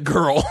had bit a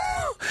girl,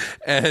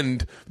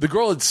 and the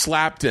girl had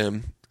slapped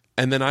him,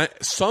 and then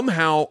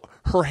somehow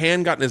her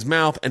hand got in his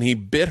mouth and he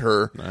bit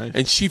her. Nice.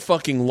 And she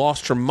fucking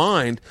lost her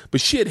mind, but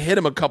she had hit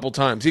him a couple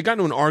times. He had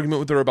gotten into an argument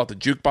with her about the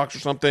jukebox or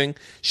something.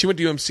 She went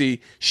to UNC.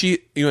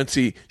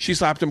 She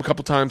slapped him a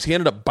couple times. He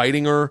ended up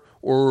biting her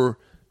or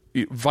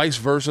vice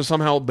versa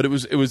somehow, but it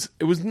was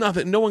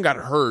nothing. No one got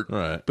hurt.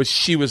 Right. But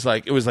she was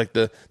like, it was like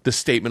the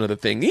statement of the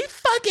thing. He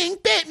fucking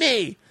bit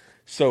me.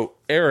 So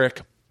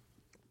Eric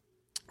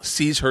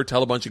sees her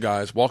tell a bunch of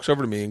guys, walks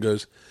over to me and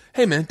goes,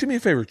 hey man, do me a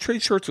favor,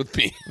 trade shirts with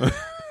me.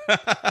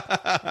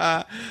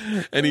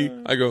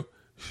 And I go,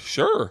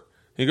 sure.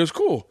 He goes,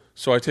 cool.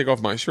 So I take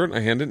off my shirt and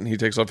I hand it, and he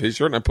takes off his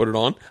shirt and I put it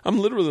on. I'm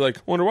literally like,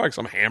 wonder why? Because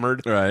I'm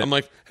hammered. Right. I'm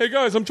like, hey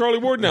guys, I'm Charlie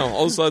Ward now.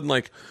 All of a sudden,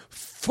 like,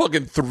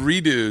 fucking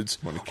 3 dudes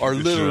are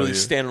literally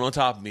standing on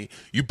top of me.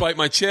 You bite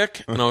my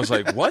chick? And I was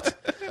like, what?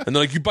 And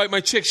they're like, you bite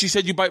my chick? She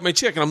said you bite my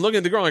chick. And I'm looking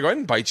at the girl and I go, I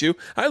didn't bite you.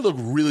 I look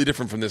really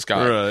different from this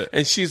guy. Right.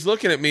 And she's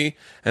looking at me,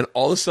 and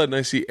all of a sudden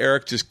I see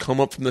Eric just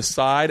come up from the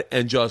side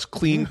and just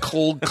clean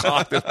cold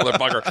cock this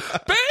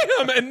motherfucker. Bam!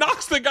 And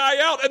knocks the guy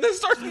out and then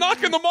starts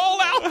knocking them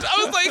all out.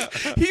 I was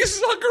like, he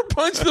sucker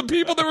punched the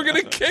people that were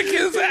going to kick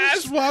his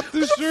ass. Swap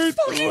the shirt.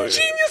 Fucking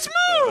genius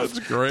move.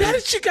 That's great. That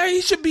is the guy.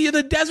 He should be in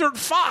the Desert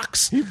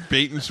Fox. He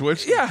bait and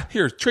switched. Yeah,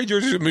 here, trade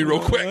jerseys with me real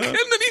quick. And then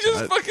he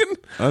just fucking.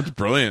 That's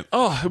brilliant.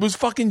 Oh, it was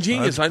fucking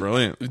genius. That's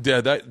brilliant.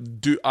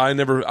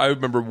 I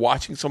remember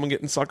watching someone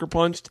getting sucker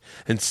punched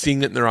and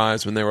seeing it in their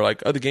eyes when they were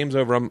like, oh, the game's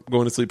over. I'm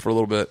going to sleep for a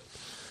little bit.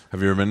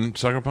 Have you ever been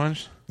sucker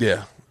punched?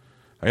 Yeah.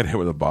 I got hit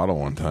with a bottle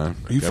one time.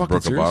 Are you fucking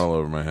broke serious? A bottle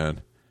over my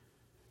head.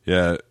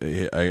 Yeah,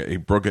 he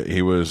broke it.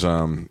 He was.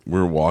 We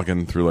were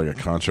walking through like a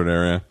concert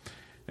area,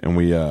 and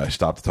we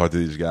stopped to talk to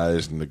these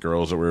guys, and the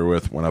girls that we were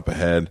with went up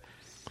ahead,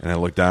 and I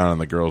looked down, and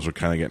the girls were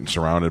kind of getting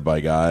surrounded by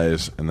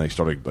guys, and they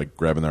started like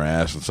grabbing their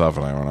ass and stuff,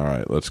 and I went, all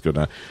right, let's go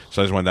down.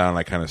 So I just went down, and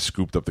I kind of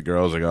scooped up the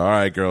girls. I go, all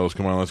right, girls,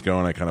 come on, let's go,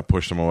 and I kind of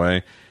pushed them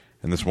away,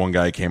 and this one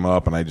guy came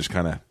up, and I just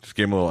kind of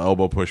gave him a little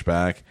elbow push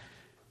back,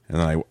 and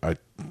then I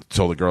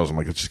told the girls, I'm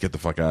like, let's just get the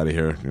fuck out of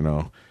here, you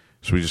know.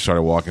 So we just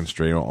started walking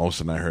straight. All of a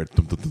sudden, I heard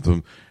thum, thum, thum,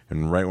 thum,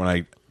 and right when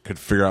I could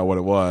figure out what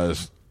it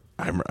was,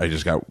 I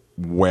just got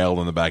whaled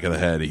in the back of the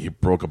head. He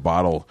broke a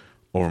bottle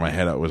over my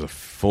head. It was a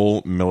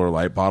full Miller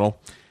Lite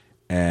bottle,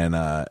 and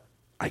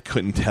I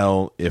couldn't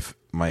tell if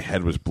my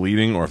head was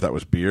bleeding or if that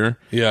was beer.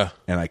 Yeah,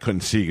 and I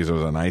couldn't see because it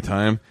was at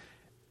nighttime.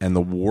 And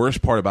the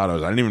worst part about it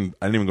was I didn't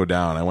even go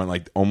down. I went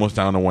like almost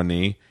down to one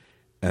knee,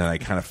 and I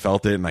kind of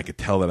felt it, and I could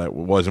tell that it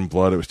wasn't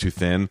blood. It was too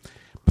thin.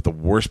 But the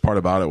worst part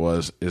about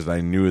it is I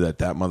knew that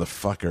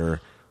motherfucker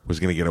was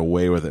going to get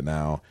away with it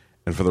now.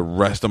 And for the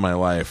rest of my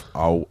life,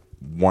 I'll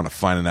want to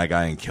find that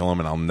guy and kill him,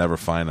 and I'll never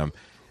find him.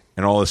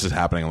 And all this is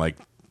happening in like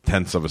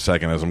tenths of a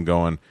second as I'm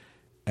going.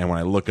 And when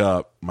I look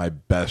up, my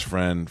best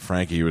friend,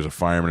 Frankie, who was a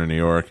fireman in New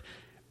York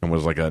and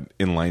was like an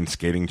inline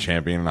skating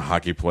champion and a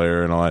hockey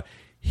player and all that,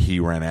 he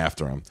ran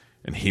after him.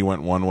 And he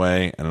went one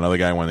way, and another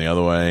guy went the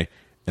other way,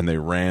 and they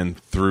ran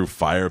through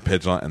fire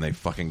pits, and they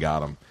fucking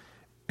got him.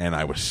 And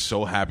I was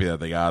so happy that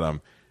they got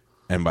him.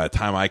 And by the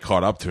time I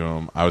caught up to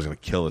him, I was going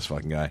to kill this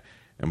fucking guy.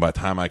 And by the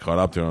time I caught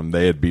up to him,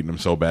 they had beaten him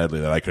so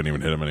badly that I couldn't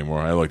even hit him anymore.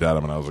 I looked at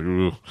him and I was like,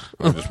 ooh.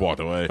 I just walked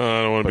away. I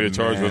don't want to be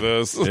charged with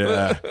this.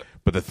 Yeah.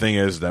 But the thing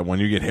is that when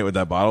you get hit with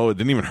that bottle, it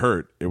didn't even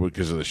hurt. It was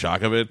because of the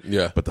shock of it.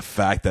 Yeah. But the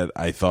fact that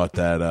I thought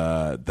that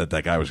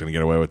that guy was going to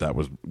get away with that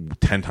was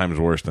 10 times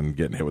worse than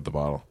getting hit with the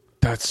bottle.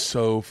 That's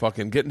so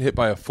fucking... Getting hit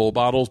by a full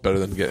bottle is better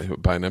than getting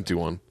hit by an empty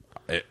one.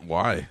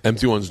 Why?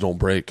 Empty ones don't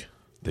break.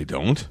 They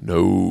don't?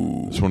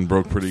 No. This one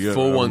broke pretty good.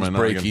 Full ones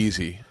break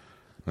easy.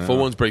 Yeah. Full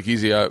ones break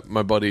easy.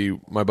 My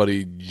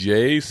buddy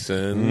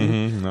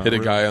Jason hit a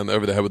guy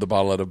over the head with a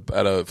bottle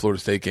at a Florida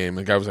State game.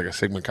 The guy was like a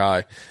Sigma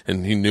Chi,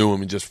 and he knew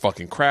him and just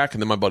fucking crack.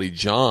 And then my buddy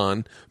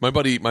John, my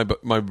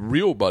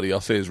real buddy,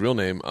 I'll say his real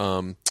name,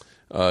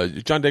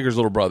 John Dacre's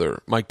little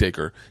brother, Mike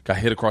Dacre, got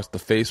hit across the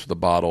face with a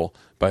bottle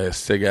by a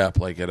cig app,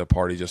 like at a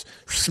party, just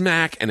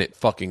smack, and it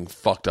fucking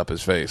fucked up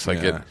his face.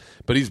 Like yeah.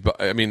 But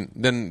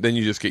then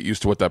you just get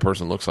used to what that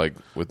person looks like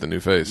with the new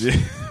face. Yeah.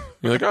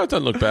 You're like, oh, it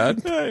doesn't look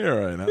bad. Yeah,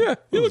 you're right now. Yeah,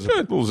 you look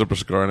good. Little zipper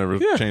scar never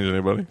changed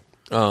anybody.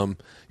 Yeah,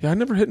 I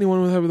never hit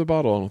anyone with a head with a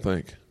bottle, I don't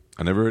think.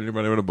 I never hit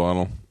anybody with a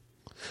bottle.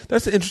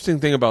 That's the interesting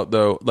thing about,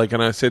 though, like,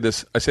 and I say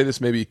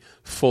this maybe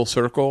full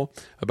circle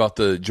about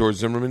the George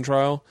Zimmerman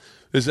trial,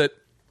 is that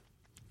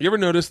you ever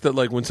notice that,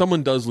 like, when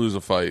someone does lose a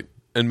fight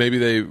and maybe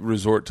they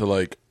resort to,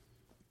 like,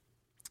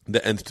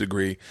 the nth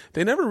degree,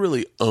 they never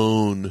really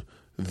own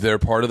their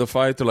part of the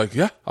fight. They're like,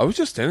 yeah, I was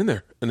just standing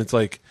there, and it's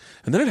like,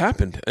 and then it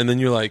happened, and then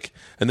you're like,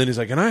 and then he's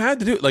like, and I had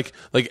to do it. Like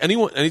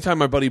anytime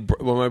my buddy,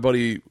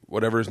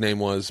 whatever his name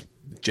was,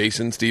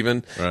 Jason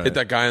Steven, right, hit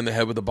that guy in the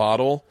head with a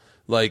bottle,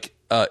 like,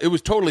 it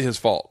was totally his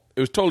fault. It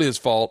was totally his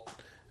fault.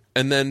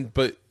 And then,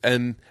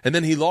 and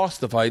then he lost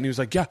the fight, and he was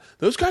like, "Yeah,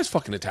 those guys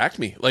fucking attacked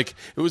me." Like,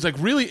 it was like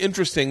really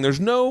interesting. There's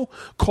no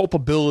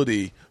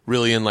culpability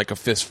really in like a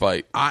fist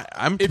fight.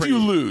 If you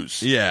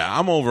lose, yeah,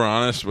 I'm over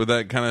honest with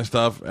that kind of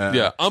stuff.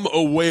 Yeah, I'm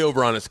way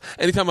over honest.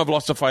 Anytime I've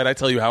lost a fight, I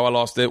tell you how I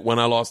lost it, when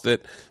I lost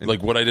it,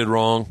 like what I did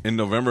wrong. In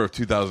November of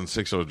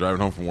 2006, I was driving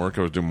home from work.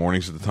 I was doing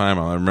mornings at the time.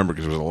 I remember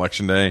because it was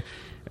election day,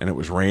 and it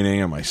was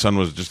raining, and my son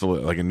was just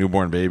like a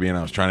newborn baby, and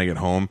I was trying to get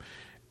home,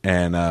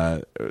 and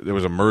there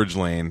was a merge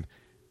lane.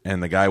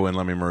 And the guy wouldn't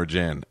let me merge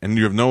in. And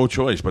you have no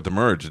choice but to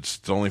merge. It's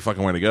the only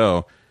fucking way to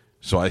go.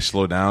 So I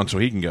slowed down so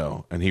he can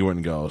go. And he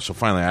wouldn't go. So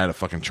finally I had a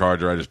fucking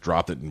Charger. I just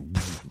dropped it and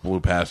blew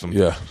past him.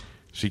 Yeah.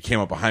 So he came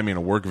up behind me in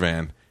a work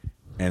van.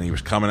 And he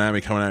was coming at me.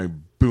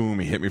 Boom.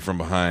 He hit me from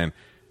behind.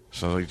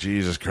 So I was like,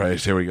 Jesus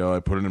Christ, here we go. I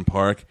put it in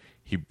park.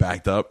 He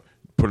backed up,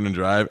 put it in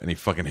drive, and he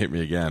fucking hit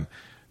me again.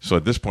 So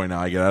at this point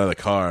now I get out of the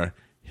car.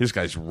 His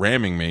guy's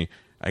ramming me.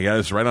 I got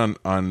this right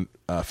on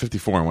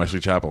 54 in Wesley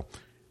Chapel.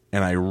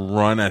 And I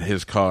run at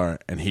his car,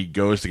 and he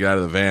goes to get out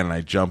of the van, and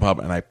I jump up,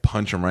 and I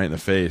punch him right in the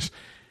face,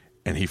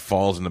 and he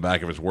falls in the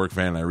back of his work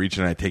van, and I reach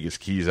in, and I take his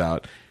keys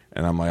out,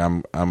 and I'm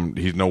like,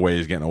 he's no way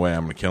he's getting away,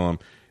 I'm going to kill him.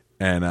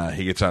 And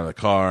he gets out of the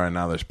car, and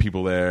now there's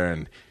people there,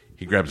 and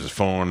he grabs his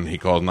phone, he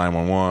calls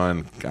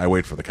 911. I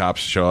wait for the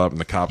cops to show up, and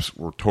the cops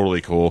were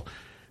totally cool,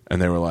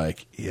 and they were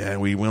like, yeah,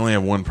 we only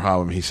have one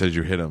problem. He says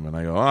you hit him. And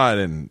I go, oh, I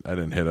didn't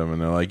hit him.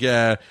 And they're like,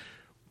 yeah,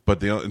 but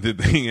the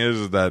thing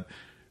is that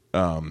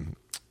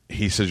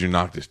he says you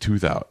knocked his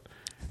tooth out.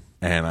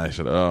 And I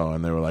said, oh.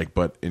 And they were like,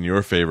 but in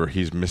your favor,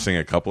 he's missing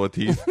a couple of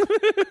teeth.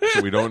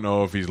 So we don't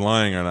know if he's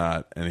lying or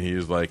not. And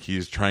he's like,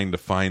 he's trying to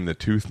find the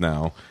tooth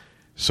now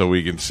so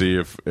we can see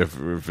if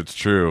it's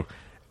true.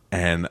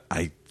 And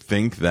I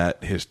think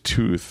that his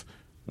tooth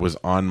was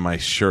on my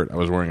shirt. I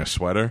was wearing a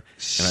sweater,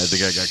 and I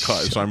think I got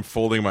caught. So I'm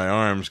folding my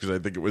arms because I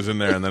think it was in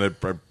there, and then I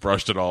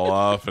brushed it all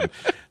off. And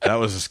that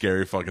was a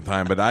scary fucking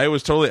time. But I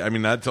was totally, I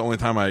mean, that's the only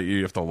time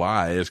you have to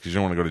lie is because you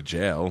don't want to go to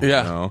jail.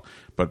 Yeah. You know?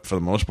 But for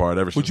the most part,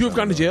 would you have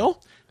gone to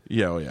jail?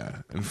 Yeah, oh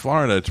yeah. In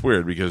Florida, it's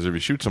weird because if you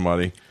shoot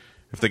somebody,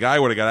 if the guy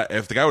would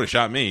have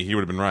shot me, he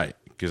would have been right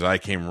because I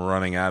came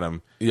running at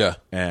him. Yeah,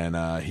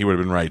 and he would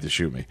have been right to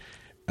shoot me.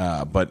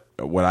 But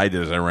what I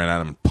did is I ran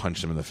at him and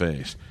punched him in the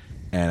face,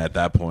 and at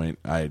that point,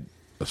 I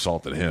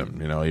assaulted him.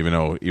 You know,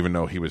 even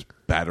though he was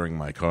battering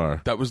my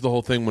car. That was the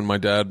whole thing when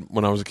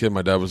I was a kid.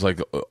 My dad was like,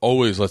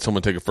 "Always let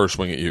someone take a first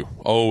swing at you.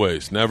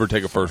 Always, never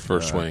take a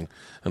first swing."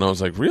 And I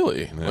was like,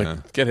 "Really? Yeah.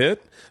 Like get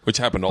hit?" Which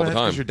happened all the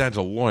time. Because your dad's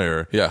a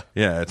lawyer. Yeah,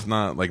 yeah. It's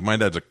not like my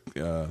dad's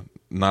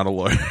not a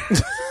lawyer.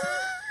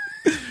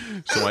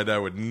 So my dad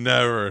would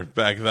never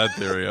back that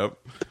theory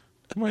up.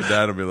 My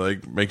dad would be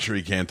like, make sure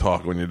you can't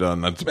talk when you're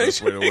done. That's the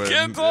best way to win. You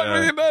can't talk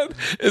when you're done.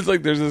 It's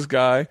like there's this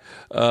guy.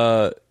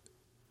 I'll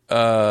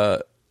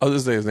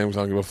just say his name. I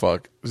don't give a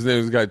fuck. His name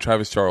is the guy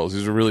Travis Charles.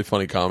 He's a really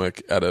funny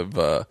comic out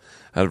of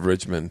out of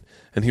Richmond,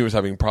 and he was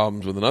having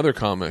problems with another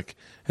comic,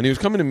 and he was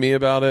coming to me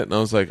about it, and I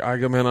was like, I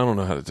go, man, I don't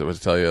know what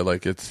to tell you.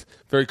 Like, it's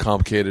very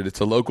complicated. It's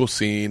a local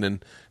scene,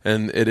 and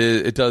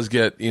it does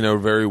get,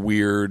 very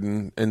weird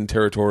and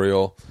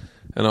territorial.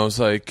 And I was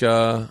like,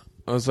 I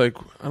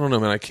don't know,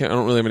 man. I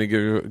don't really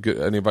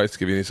have any advice to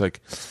give you. And he's like,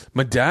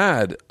 my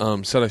dad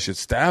said I should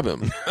stab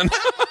him.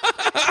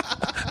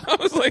 I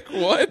was like,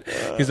 what?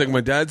 He's like,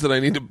 my dad said I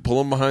need to pull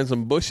him behind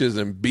some bushes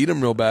and beat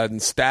him real bad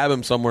and stab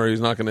him somewhere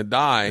he's not going to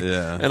die.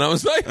 Yeah. And I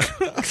was like,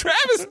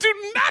 Travis,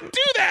 do not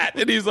do that.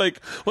 And he's like,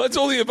 well, that's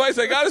the only advice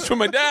I got is from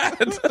my dad.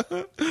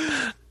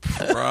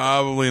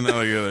 Probably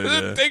not a good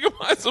idea. Take him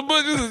behind some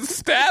bushes and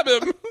stab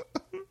him.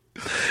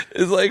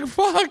 It's like,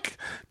 fuck.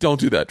 Don't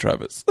do that,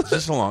 Travis. Is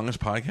this the longest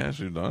podcast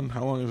you've done?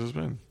 How long has this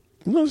been?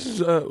 No, this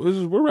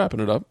is we're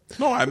wrapping it up.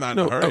 No, I'm not in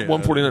No, a hurry.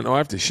 1:49. No, I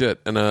have to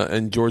shit.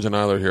 And George and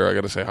Isla are here. I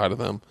got to say hi to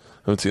them.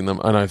 I haven't seen them.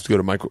 And I have to go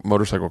to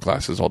motorcycle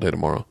classes all day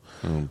tomorrow.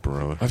 Oh,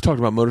 brother. I've talked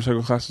about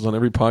motorcycle classes on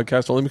every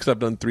podcast, only because I've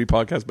done 3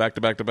 podcasts back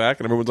to back to back.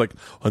 And everyone's like,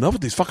 enough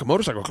with these fucking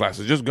motorcycle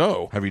classes. Just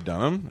go. Have you done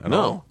them at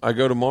No, all? I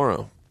go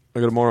tomorrow.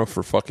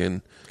 For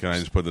fucking... Can I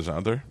just put this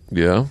out there?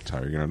 Yeah. That's how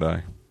you're going to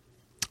die.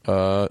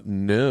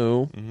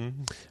 No. Mm-hmm.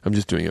 I'm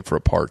just doing it for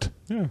a part.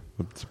 Yeah.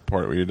 That's the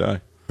part where you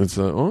die. It's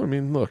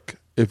look,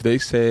 if they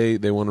say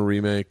they want to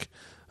remake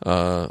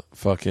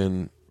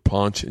fucking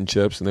Punch and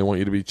Chips and they want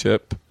you to be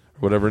Chip or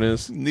whatever it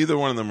is, Neither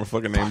one of them are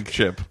fucking named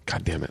Chip.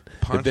 God damn it.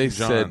 Punch If they and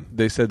John.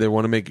 said they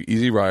want to make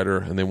Easy Rider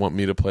and they want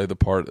me to play the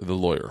part of the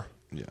lawyer.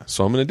 Yeah.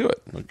 So I'm going to do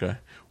it. Okay.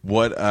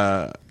 What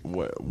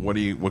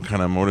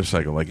kind of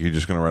motorcycle? Like, you're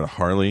just going to ride a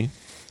Harley?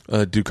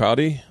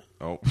 Ducati.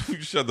 Oh,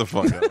 shut the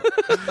fuck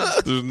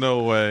up. There's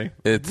no way.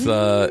 It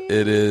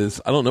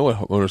is. I don't know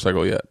what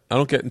motorcycle yet. I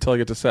don't get until I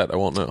get to set. I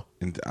won't know.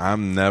 And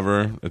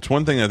it's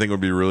one thing I think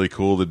would be really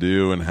cool to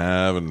do and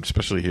have, and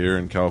especially here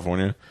in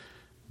California,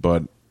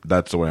 but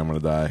that's the way I'm going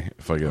to die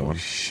if I get one.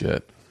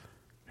 Shit.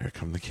 Here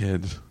come the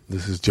kids.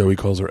 This is Joey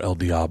calls her El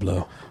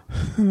Diablo.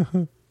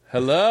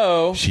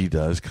 Hello. She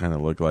does kind of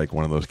look like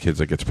one of those kids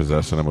that gets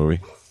possessed in a movie.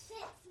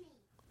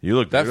 You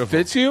look That beautiful.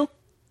 fits you?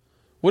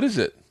 What is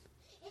it?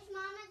 It's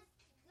Mama's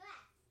dress.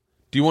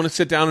 Do you want to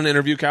sit down and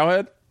interview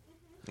Cowhead?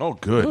 Oh,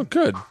 good. Oh,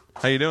 good.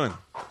 How you doing?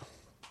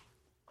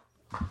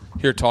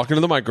 Here, talking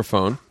to the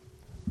microphone.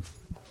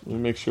 Let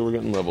me make sure we're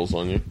getting levels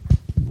on you.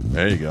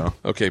 There you go.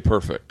 Okay,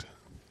 perfect.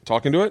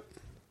 Talking to it?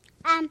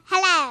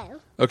 Hello.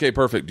 Okay,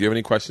 perfect. Do you have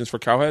any questions for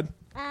Cowhead?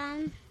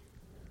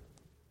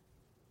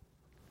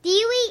 Do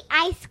you eat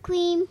ice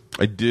cream?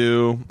 I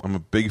do. I'm a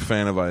big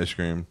fan of ice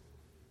cream.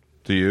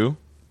 Do you?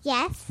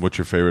 Yes. What's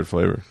your favorite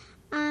flavor?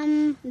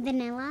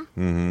 Vanilla.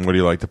 What do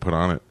you like to put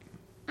on it?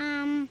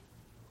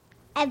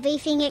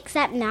 Everything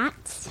except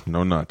nuts.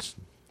 No nuts.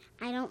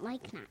 I don't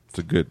like nuts. It's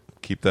a good.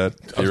 Keep that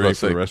I was theory about to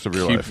for the say, rest of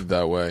your keep life. it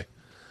that way.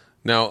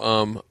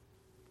 Now,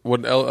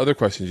 what other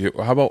questions?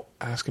 How about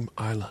ask him,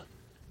 Isla?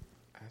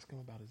 Ask him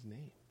about his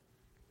name.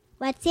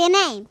 What's your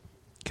name?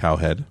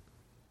 Cowhead.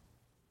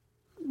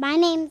 My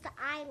name's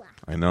Isla.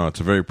 I know. It's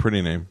a very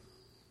pretty name.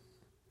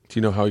 Do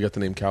you know how he got the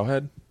name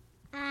Cowhead?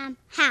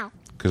 How?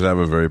 Because I have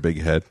a very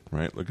big head,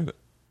 right? Look at it.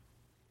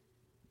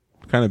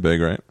 Kind of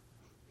big, right?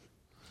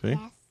 See?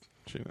 Yes.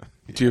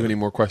 Do you have any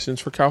more questions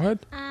for Cowhead?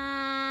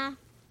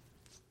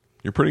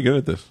 You're pretty good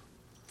at this.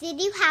 Did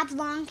you have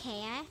long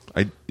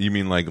hair? You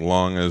mean like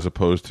long as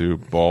opposed to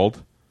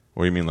bald?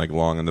 Or you mean like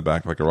long in the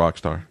back like a rock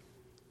star?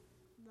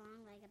 Long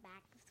like a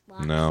back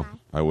of No,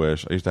 I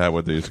wish. I used to have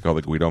what they used to call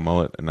the Guido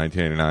mullet in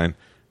 1989,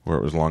 where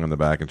it was long in the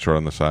back and short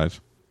on the sides.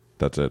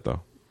 That's it,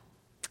 though.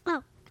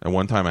 Oh. At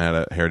one time, I had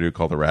a hairdo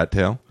called the rat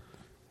tail,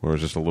 where it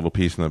was just a little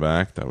piece in the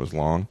back that was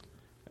long.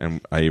 And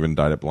I even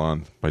dyed it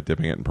blonde by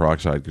dipping it in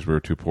peroxide because we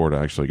were too poor to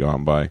actually go out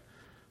and buy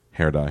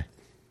hair dye.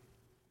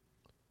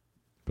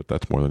 But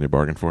that's more than you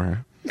bargained for, huh?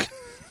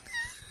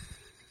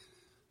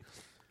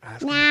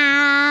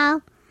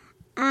 Now,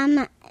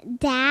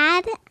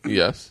 Dad,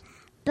 Yes.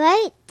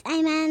 but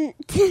I meant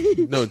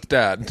No, it's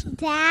Dad.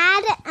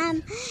 Dad,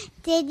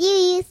 did you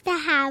used to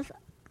have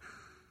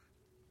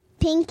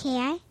pink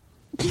hair?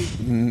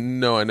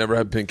 No, I never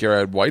had pink hair. I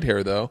had white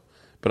hair, though.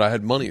 But I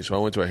had money, so I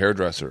went to a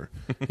hairdresser,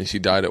 and she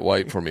dyed it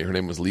white for me. Her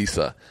name was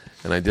Lisa,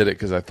 and I did it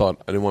because I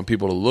thought I didn't want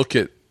people to look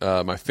at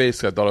my face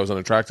 'cause I thought I was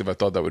unattractive. I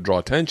thought that would draw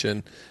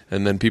attention,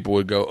 and then people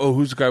would go, oh,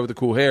 who's the guy with the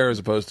cool hair, as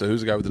opposed to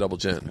who's the guy with the double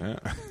chin. Yeah.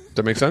 Does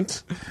that make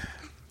sense?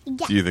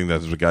 Yeah. Do you think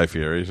that's what Guy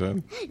Fieri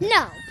said?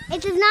 No,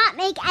 it does not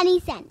make any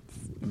sense.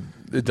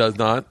 It does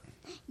not.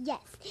 Yes,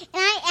 and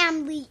I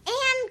am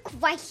Leanne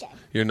Kreischer.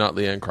 You're not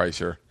Leanne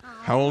Kreischer.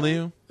 How old are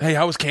you? Hey,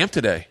 how was camp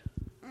today?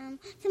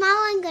 Tomorrow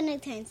I'm gonna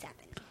turn 7.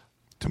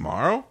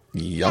 Tomorrow?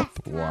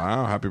 Yup.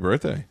 Wow, happy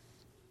birthday.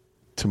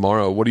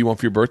 Tomorrow. What do you want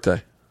for your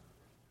birthday?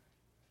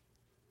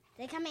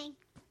 They're coming.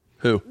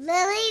 Who?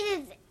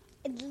 Lily.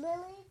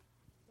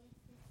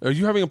 Are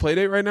you having a play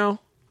date right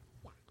now?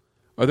 Yeah.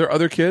 Are there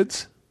other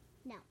kids?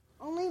 No,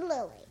 only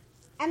Lily.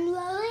 And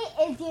Lily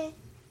is your sister.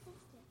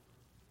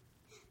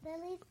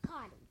 Lily's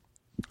party.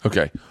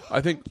 Okay. I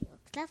think.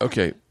 That's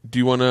Okay. Do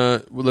you want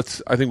to? Well,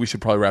 I think we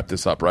should probably wrap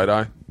this up, right?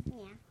 Yeah.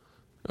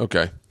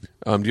 Okay.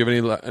 Do you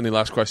have any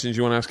last questions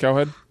you want to ask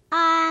Cowhead?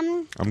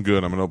 I'm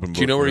good. I'm an open book.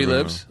 Do you know where he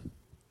lives?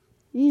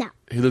 No.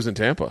 He lives in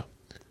Tampa.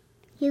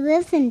 He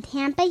lives in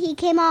Tampa. He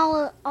came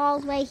all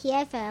the way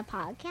here for a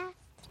podcast.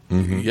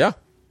 Mm-hmm. Yeah.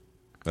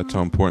 That's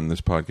how important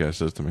this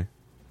podcast is to me.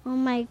 Oh,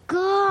 my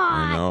God.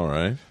 I know,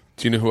 right?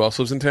 Do you know who else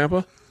lives in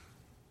Tampa?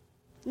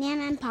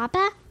 Nana and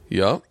Papa?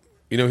 Yep.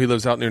 You know he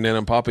lives out near Nana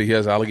and Papa. He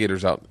has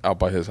alligators out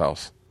by his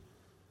house.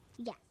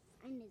 Yeah,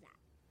 I knew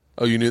that.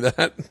 Oh, you knew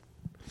that?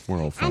 We're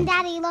all And fun.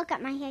 Daddy, look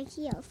at my hair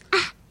heels.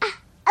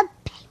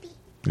 Baby.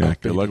 Yeah,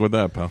 good luck with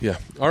that, pal. Yeah.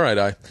 All right,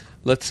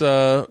 Let's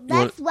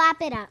Let's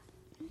wrap it up.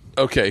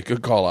 Okay,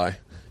 good call,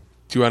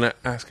 Do you want to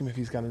ask him if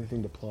he's got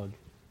anything to plug?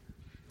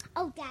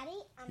 Oh, Daddy,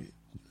 one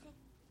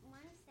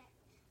sec.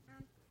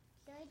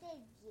 So did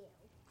you.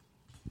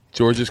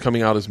 George is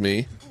coming out as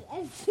me.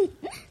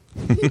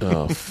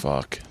 Oh,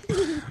 fuck.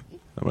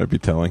 That might be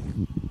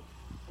telling.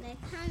 They're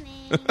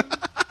coming.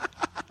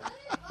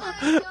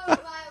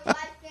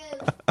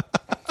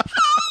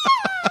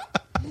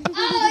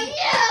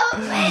 Oh, you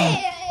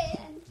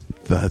man!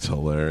 That's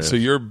hilarious. So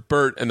you're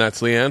Bert, and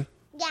that's Leanne?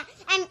 Yeah,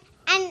 and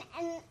Lily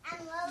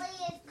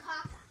is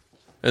Kaka.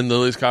 And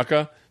Lily's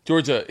Kaka?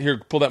 Georgia,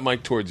 here, pull that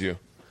mic towards you.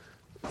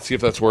 See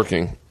if that's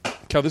working.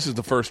 Cal, this is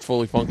the first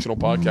fully functional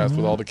podcast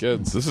with all the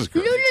kids. This is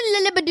great.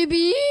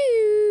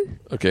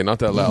 Okay, not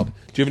that loud. Do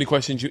you have any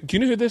questions? Do you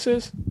know who this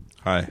is?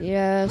 Hi.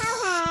 Yes.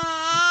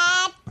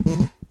 He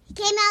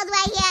came all the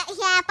way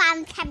here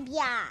from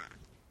Cambia.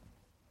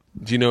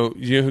 Do you know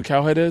who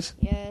Cowhead is?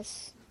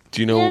 Yes.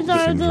 Do you know?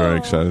 Seems very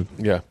excited.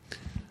 Yeah.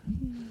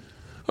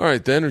 All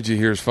right, the energy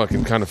here is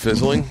fucking kind of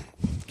fizzling.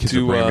 Kids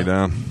are bringing me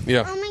down.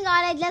 Yeah. Oh my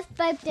God, I just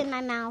burped in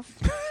my mouth.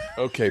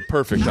 Okay,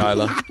 perfect,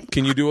 Isla.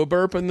 Can you do a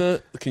burp in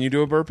the?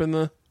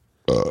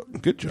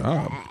 Good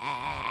job.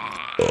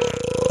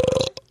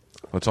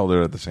 Let's all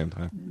do it at the same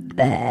time.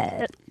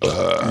 I'm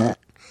a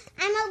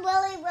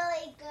really,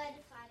 really good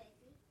fighter.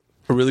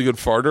 A really good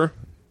farter.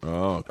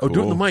 Oh, cool. Oh,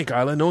 do it in the mic,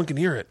 Isla. No one can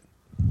hear it.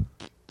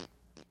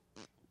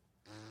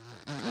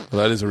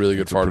 Well, that is a really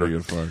good farter. Pretty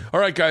good fart. All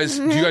right, guys.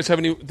 Do you guys have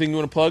anything you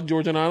want to plug,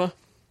 George and Isla?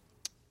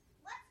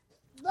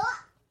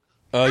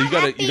 Happy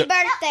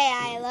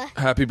birthday, Isla.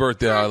 Happy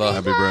birthday, Isla.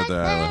 Happy birthday,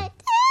 Isla.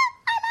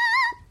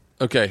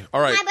 Okay, all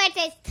right. My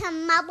birthday's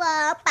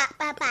tomorrow.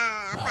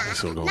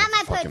 This will go Not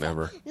my fucking birthday.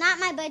 ever. Not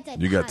my birthday.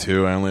 You got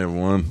two. I only have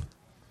one.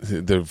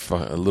 Little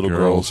Girls.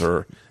 girls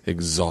are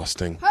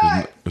exhausting.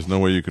 There's no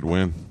way you could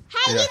win.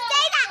 Hey, you say that.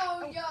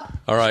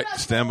 All right.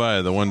 Stand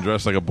by. The one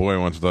dressed like a boy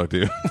wants to talk to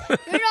you.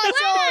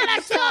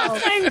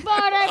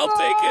 I'll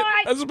take it.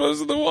 As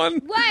opposed to the one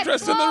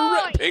dressed in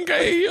the pink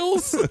high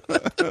heels. And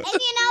you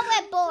know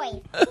we're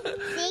boys.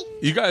 See?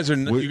 You guys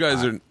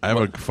are. I have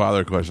a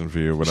father question for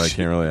you, but I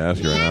can't really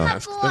ask you right now.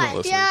 Ask, they don't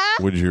listen.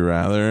 Would you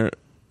rather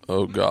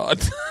Oh God.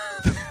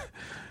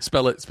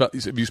 Spell it.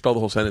 If you spell the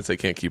whole sentence, they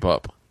can't keep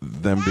up.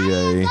 them be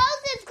Moses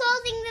a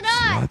closing the door.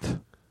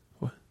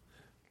 what?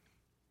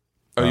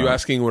 Are you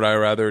asking would I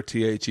rather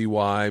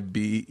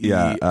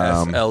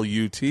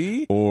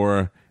THEYBESLUT?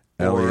 Or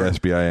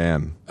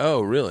LESBIN?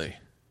 Oh, really?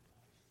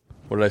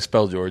 What did I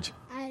spell, George?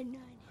 I have no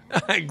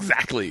idea.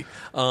 Exactly.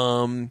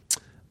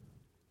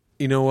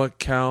 You know what,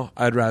 Cal?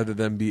 I'd rather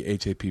them be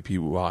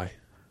HAPPY.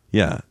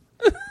 Yeah.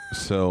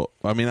 So,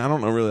 I mean, I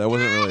don't know really. That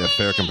wasn't really a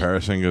fair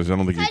comparison because I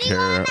don't think you So do you care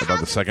wanna about have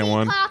the a second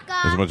one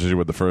Kaka? as much as you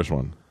would the first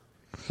one.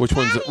 Which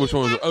one was?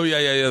 Oh,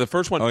 yeah. The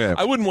first one. Okay.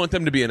 I wouldn't want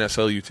them to be an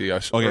SLUT.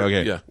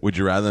 Okay. Yeah. Would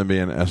you rather them be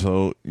an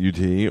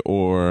SLUT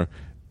or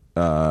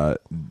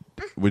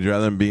would you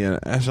rather them be an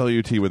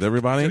SLUT with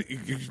everybody?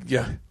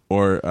 Yeah.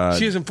 Or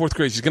She is in fourth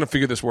grade. She's going to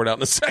figure this word out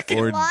in a second.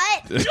 Or-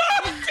 What?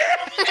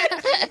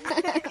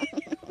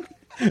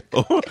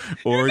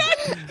 or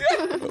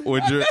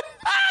would you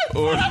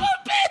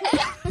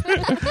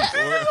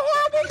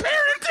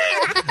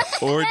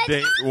or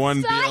date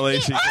one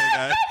BLACK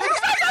guy?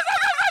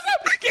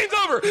 Game's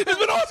over. It's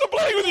been awesome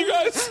playing with you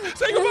guys.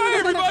 Say goodbye,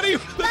 everybody.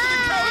 Listen to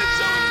Cowhead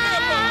Show in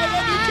Tampa. I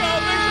love you, Cal.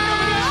 Thanks for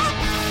coming out.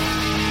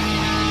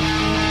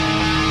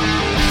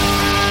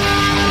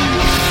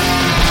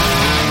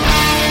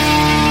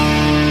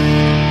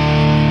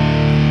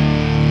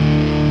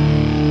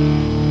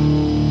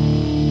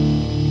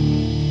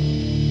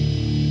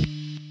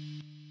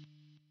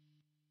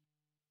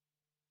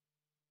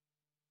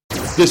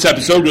 This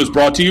episode was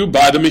brought to you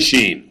by The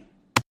Machine.